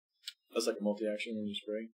 That's like a multi-action when you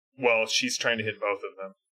spray. Well, she's trying to hit both of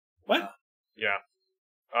them. What? Yeah.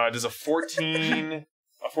 Does a 14...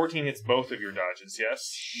 A 14 hits both of your dodges,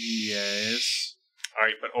 yes? Yes. All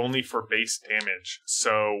right, but only for base damage.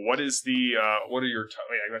 So what is the... what are your...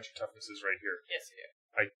 Wait, I got your tougghnesses right here. Yes, you do.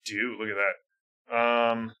 I do. Look at that.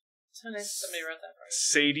 So nice somebody wrote that right.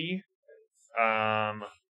 Sadie.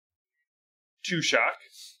 2 shock.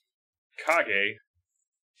 Kage.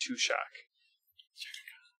 2 shock.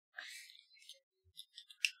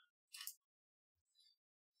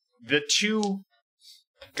 The two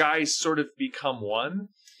guys sort of become one,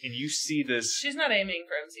 and you see this... She's not aiming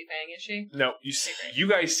for MC Fang, is she? No, you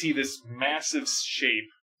guys see this massive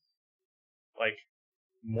shape, like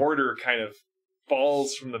mortar kind of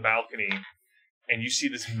falls from the balcony, and you see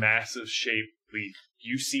this massive shape leap.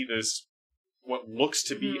 You see this, what looks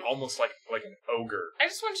to be almost like an ogre. I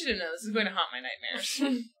just want you to know this is going to haunt my nightmares.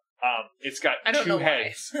 It's got I don't 2 know why.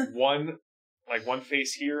 heads. One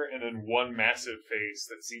face here, and then one massive face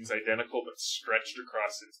that seems identical but stretched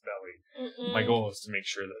across its belly. Mm-mm. My goal is to make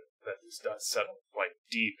sure that this does settle like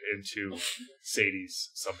deep into Sadie's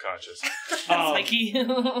subconscious. Psyche.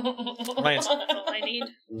 Lance, That's all I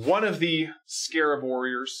need. one of the Scarab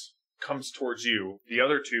warriors comes towards you. The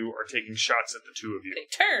other 2 are taking shots at the 2 of you. They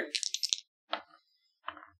turn.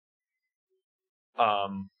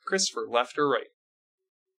 Christopher, left or right?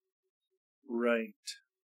 Right.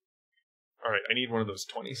 All right, I need one of those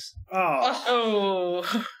 20s. Oh,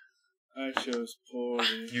 Oh. I chose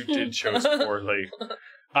poorly. You did chose poorly.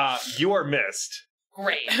 You are missed.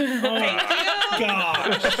 Great. Gosh.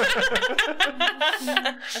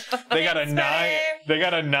 They got a Thanks, 9. buddy. They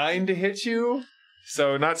got a 9 to hit you,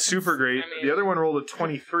 so not super great. I mean- The other one rolled a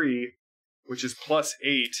 23, which is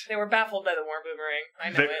 +8. They were baffled by the war boomerang. I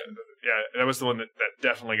know it. Yeah, that was the one that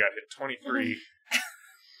definitely got hit. 23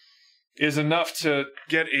 is enough to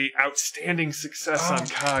get a outstanding success on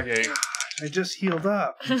Kage. I just healed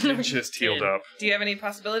up. It just healed up. Do you have any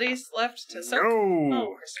possibilities left to search? No.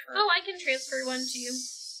 Oh, Christopher. Oh, I can transfer one to you.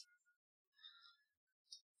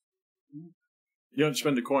 You don't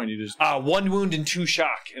spend a coin, you just... 1 wound and 2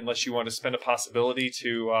 shock, unless you want to spend a possibility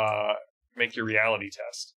to make your reality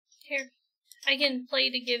test. Here. I can play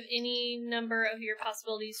to give any number of your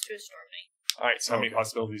possibilities to a Storm All right, so how many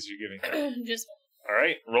possibilities are you giving her? Knight. Just one. All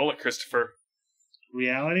right, roll it, Christopher.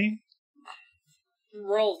 Reality?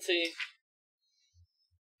 Royalty.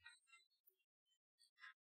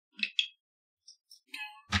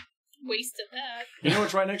 Wasted that. You know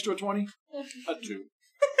what's right next to a 20? A 2.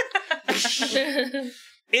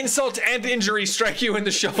 Insult and injury strike you in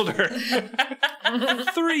the shoulder.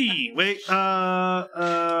 3. Wait. 3.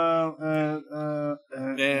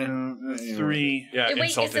 Yeah, Wait,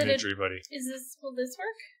 insult is and it a- injury, buddy. Will this work?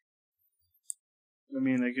 I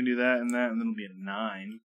mean, I can do that, and then it'll be a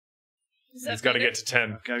 9. Is that He's got to better? get to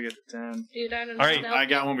 10. Gotta get to 10. Dude, I don't All right, know. I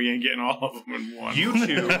got one, but you ain't getting all of them in one. You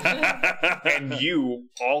two and you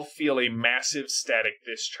all feel a massive static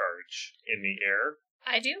discharge in the air.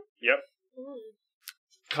 I do? Yep. Ooh.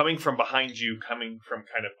 Coming from behind you, coming from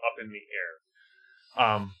kind of up in the air.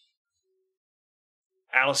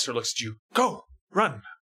 Alistair looks at you. Go! Run!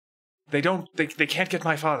 They can't get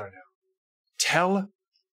my father now. Tell...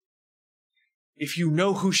 If you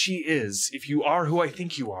know who she is, if you are who I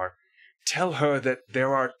think you are, tell her that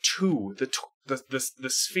there are two, the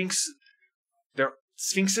Sphinx... There...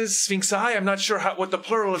 Sphinxes? Sphinxi? I'm not sure what the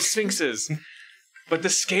plural of Sphinx is. But the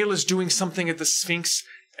scale is doing something at the Sphinx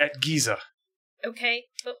at Giza. Okay,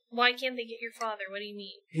 but why can't they get your father? What do you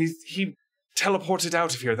mean? He teleported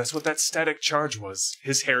out of here. That's what that static charge was.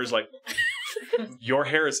 His hair is like... Your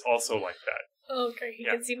hair is also like that. Oh, okay, you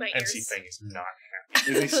can see my ears. MC thing is not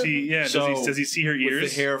happy. Does he see? Yeah. So, does he see her ears?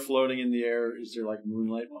 With the hair floating in the air, is there like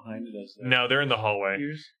moonlight behind it? As No, they're in the hallway.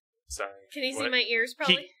 ears? Sorry. Can you see What? my ears,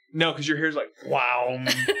 probably? No, because your hair's like, wow.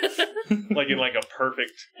 Like in like a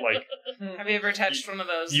perfect, like... Have you ever touched one of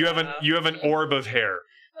those? You have an orb of hair.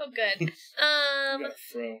 Oh, good. Got a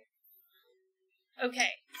fro. Okay,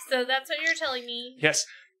 so that's what you're telling me. Yes,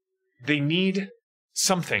 they need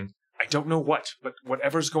something. I don't know what, but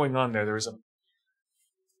whatever's going on there is a...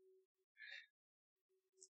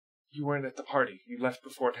 You weren't at the party. You left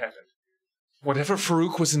before it happened. Whatever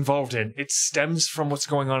Farouk was involved in, it stems from what's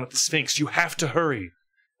going on at the Sphinx. You have to hurry.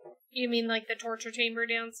 You mean like the torture chamber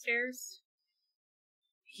downstairs?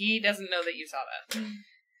 He doesn't know that you saw that.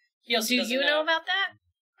 He also Do doesn't you know about that?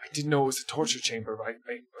 I didn't know it was a torture chamber, but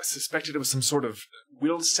I suspected it was some sort of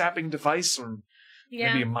will-sapping device or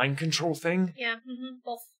Yeah. maybe a mind control thing. Yeah,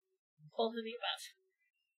 both of the above.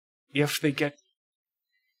 If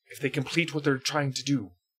they complete what they're trying to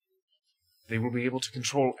do, they will be able to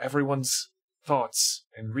control everyone's thoughts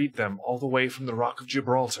and read them all the way from the Rock of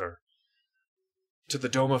Gibraltar to the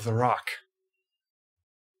Dome of the Rock.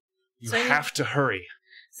 You So have to hurry.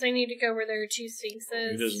 So I need to go where there are two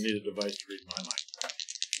sphinxes. He doesn't need a device to read my mind.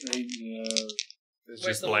 It's Where's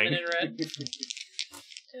just the blank. woman in red?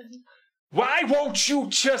 Why won't you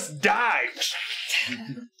just die?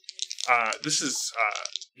 This is,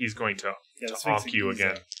 he's going to Sphinx honk you and Giza.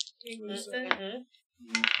 again.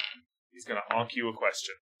 Mm-hmm. He's going to honk you a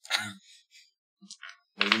question.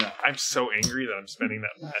 Maybe not. I'm so angry that I'm spending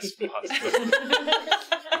that last possibility.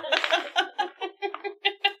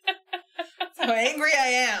 How angry I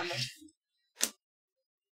am.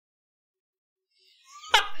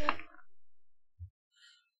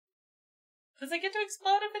 Does it get to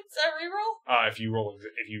explode if it's a reroll? If you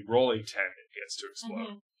roll a 10, it gets to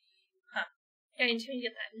explode. Yeah, I need to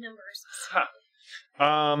get that numbers.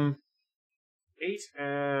 8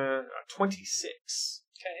 26.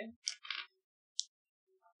 Okay.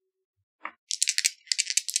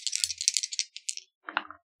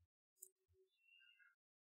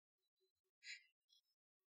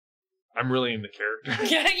 I'm really in the character.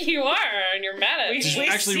 Yeah, you are, and you're mad at me. She's We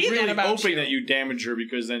actually see that really about hoping you. that you damage her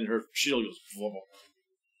because then her shield goes.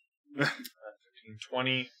 15,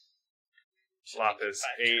 20. Lapis,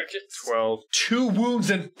 8, charges. 12. 2 wounds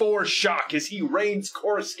and 4 shock as he rains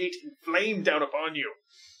coruscating flame down upon you.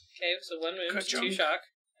 Okay, so 1 wound, Good 2 job. shock.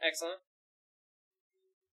 Excellent.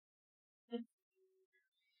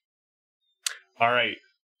 All right.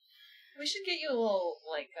 We should get you a little,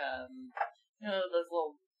 like, you know, those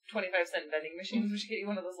little 25-cent vending machines. We should get you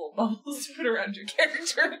one of those little bubbles to put around your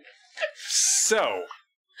character. So,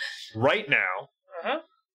 right now,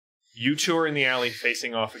 you two are in the alley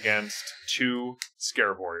facing off against 2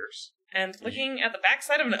 Scare Warriors. And looking at the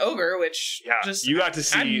backside of an ogre, which Yeah, just you got to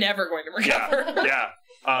see. I'm never going to recover. Yeah.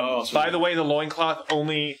 By the way, the loincloth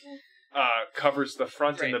only covers the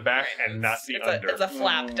front and the back and not the under. It's a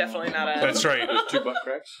flap, definitely not a... That's right. There's 2 butt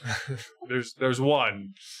cracks. There's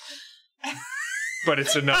 1. But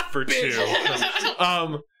it's enough for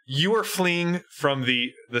 2. You are fleeing from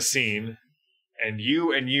the scene, and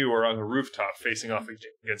you are on the rooftop facing off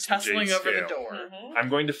against the tussling jade over scale. the door. I'm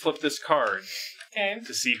going to flip this card Okay.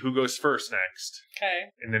 to see who goes first next, Okay.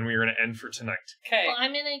 and then we're going to end for tonight. Okay. Well,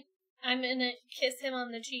 I'm gonna kiss him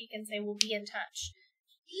on the cheek and say we'll be in touch.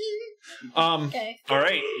 Okay. All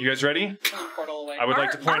right, you guys ready? Portal away. I would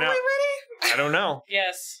like to point Are out. we ready? I don't know.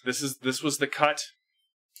 Yes. This was the cut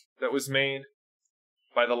that was made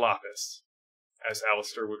by the Lapis, as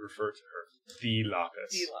Alistair would refer to her. The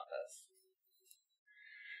Lapis. The Lapis.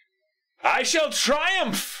 I shall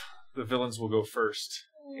triumph! The villains will go first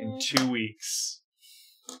in 2 weeks.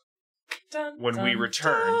 Dun, When we dun,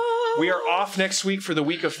 return. dun. We are off next week for the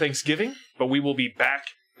week of Thanksgiving, but we will be back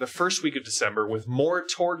the first week of December with more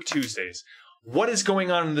Torg Tuesdays. What is going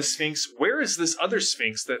on in the Sphinx? Where is this other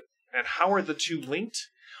Sphinx and how are the 2 linked?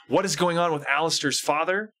 What is going on with Alistair's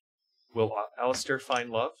father? Will Alistair find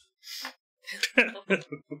love?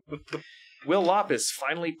 Will Lapis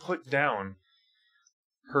finally put down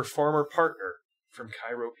her former partner from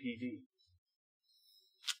Cairo PD?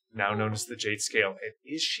 now known as the Jade Scale, and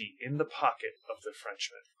is she in the pocket of the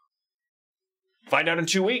Frenchman? Find out in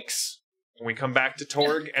 2 weeks when we come back to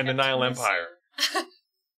Torg and the Nile Empire.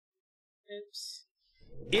 Oops.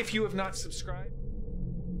 If you have not subscribed...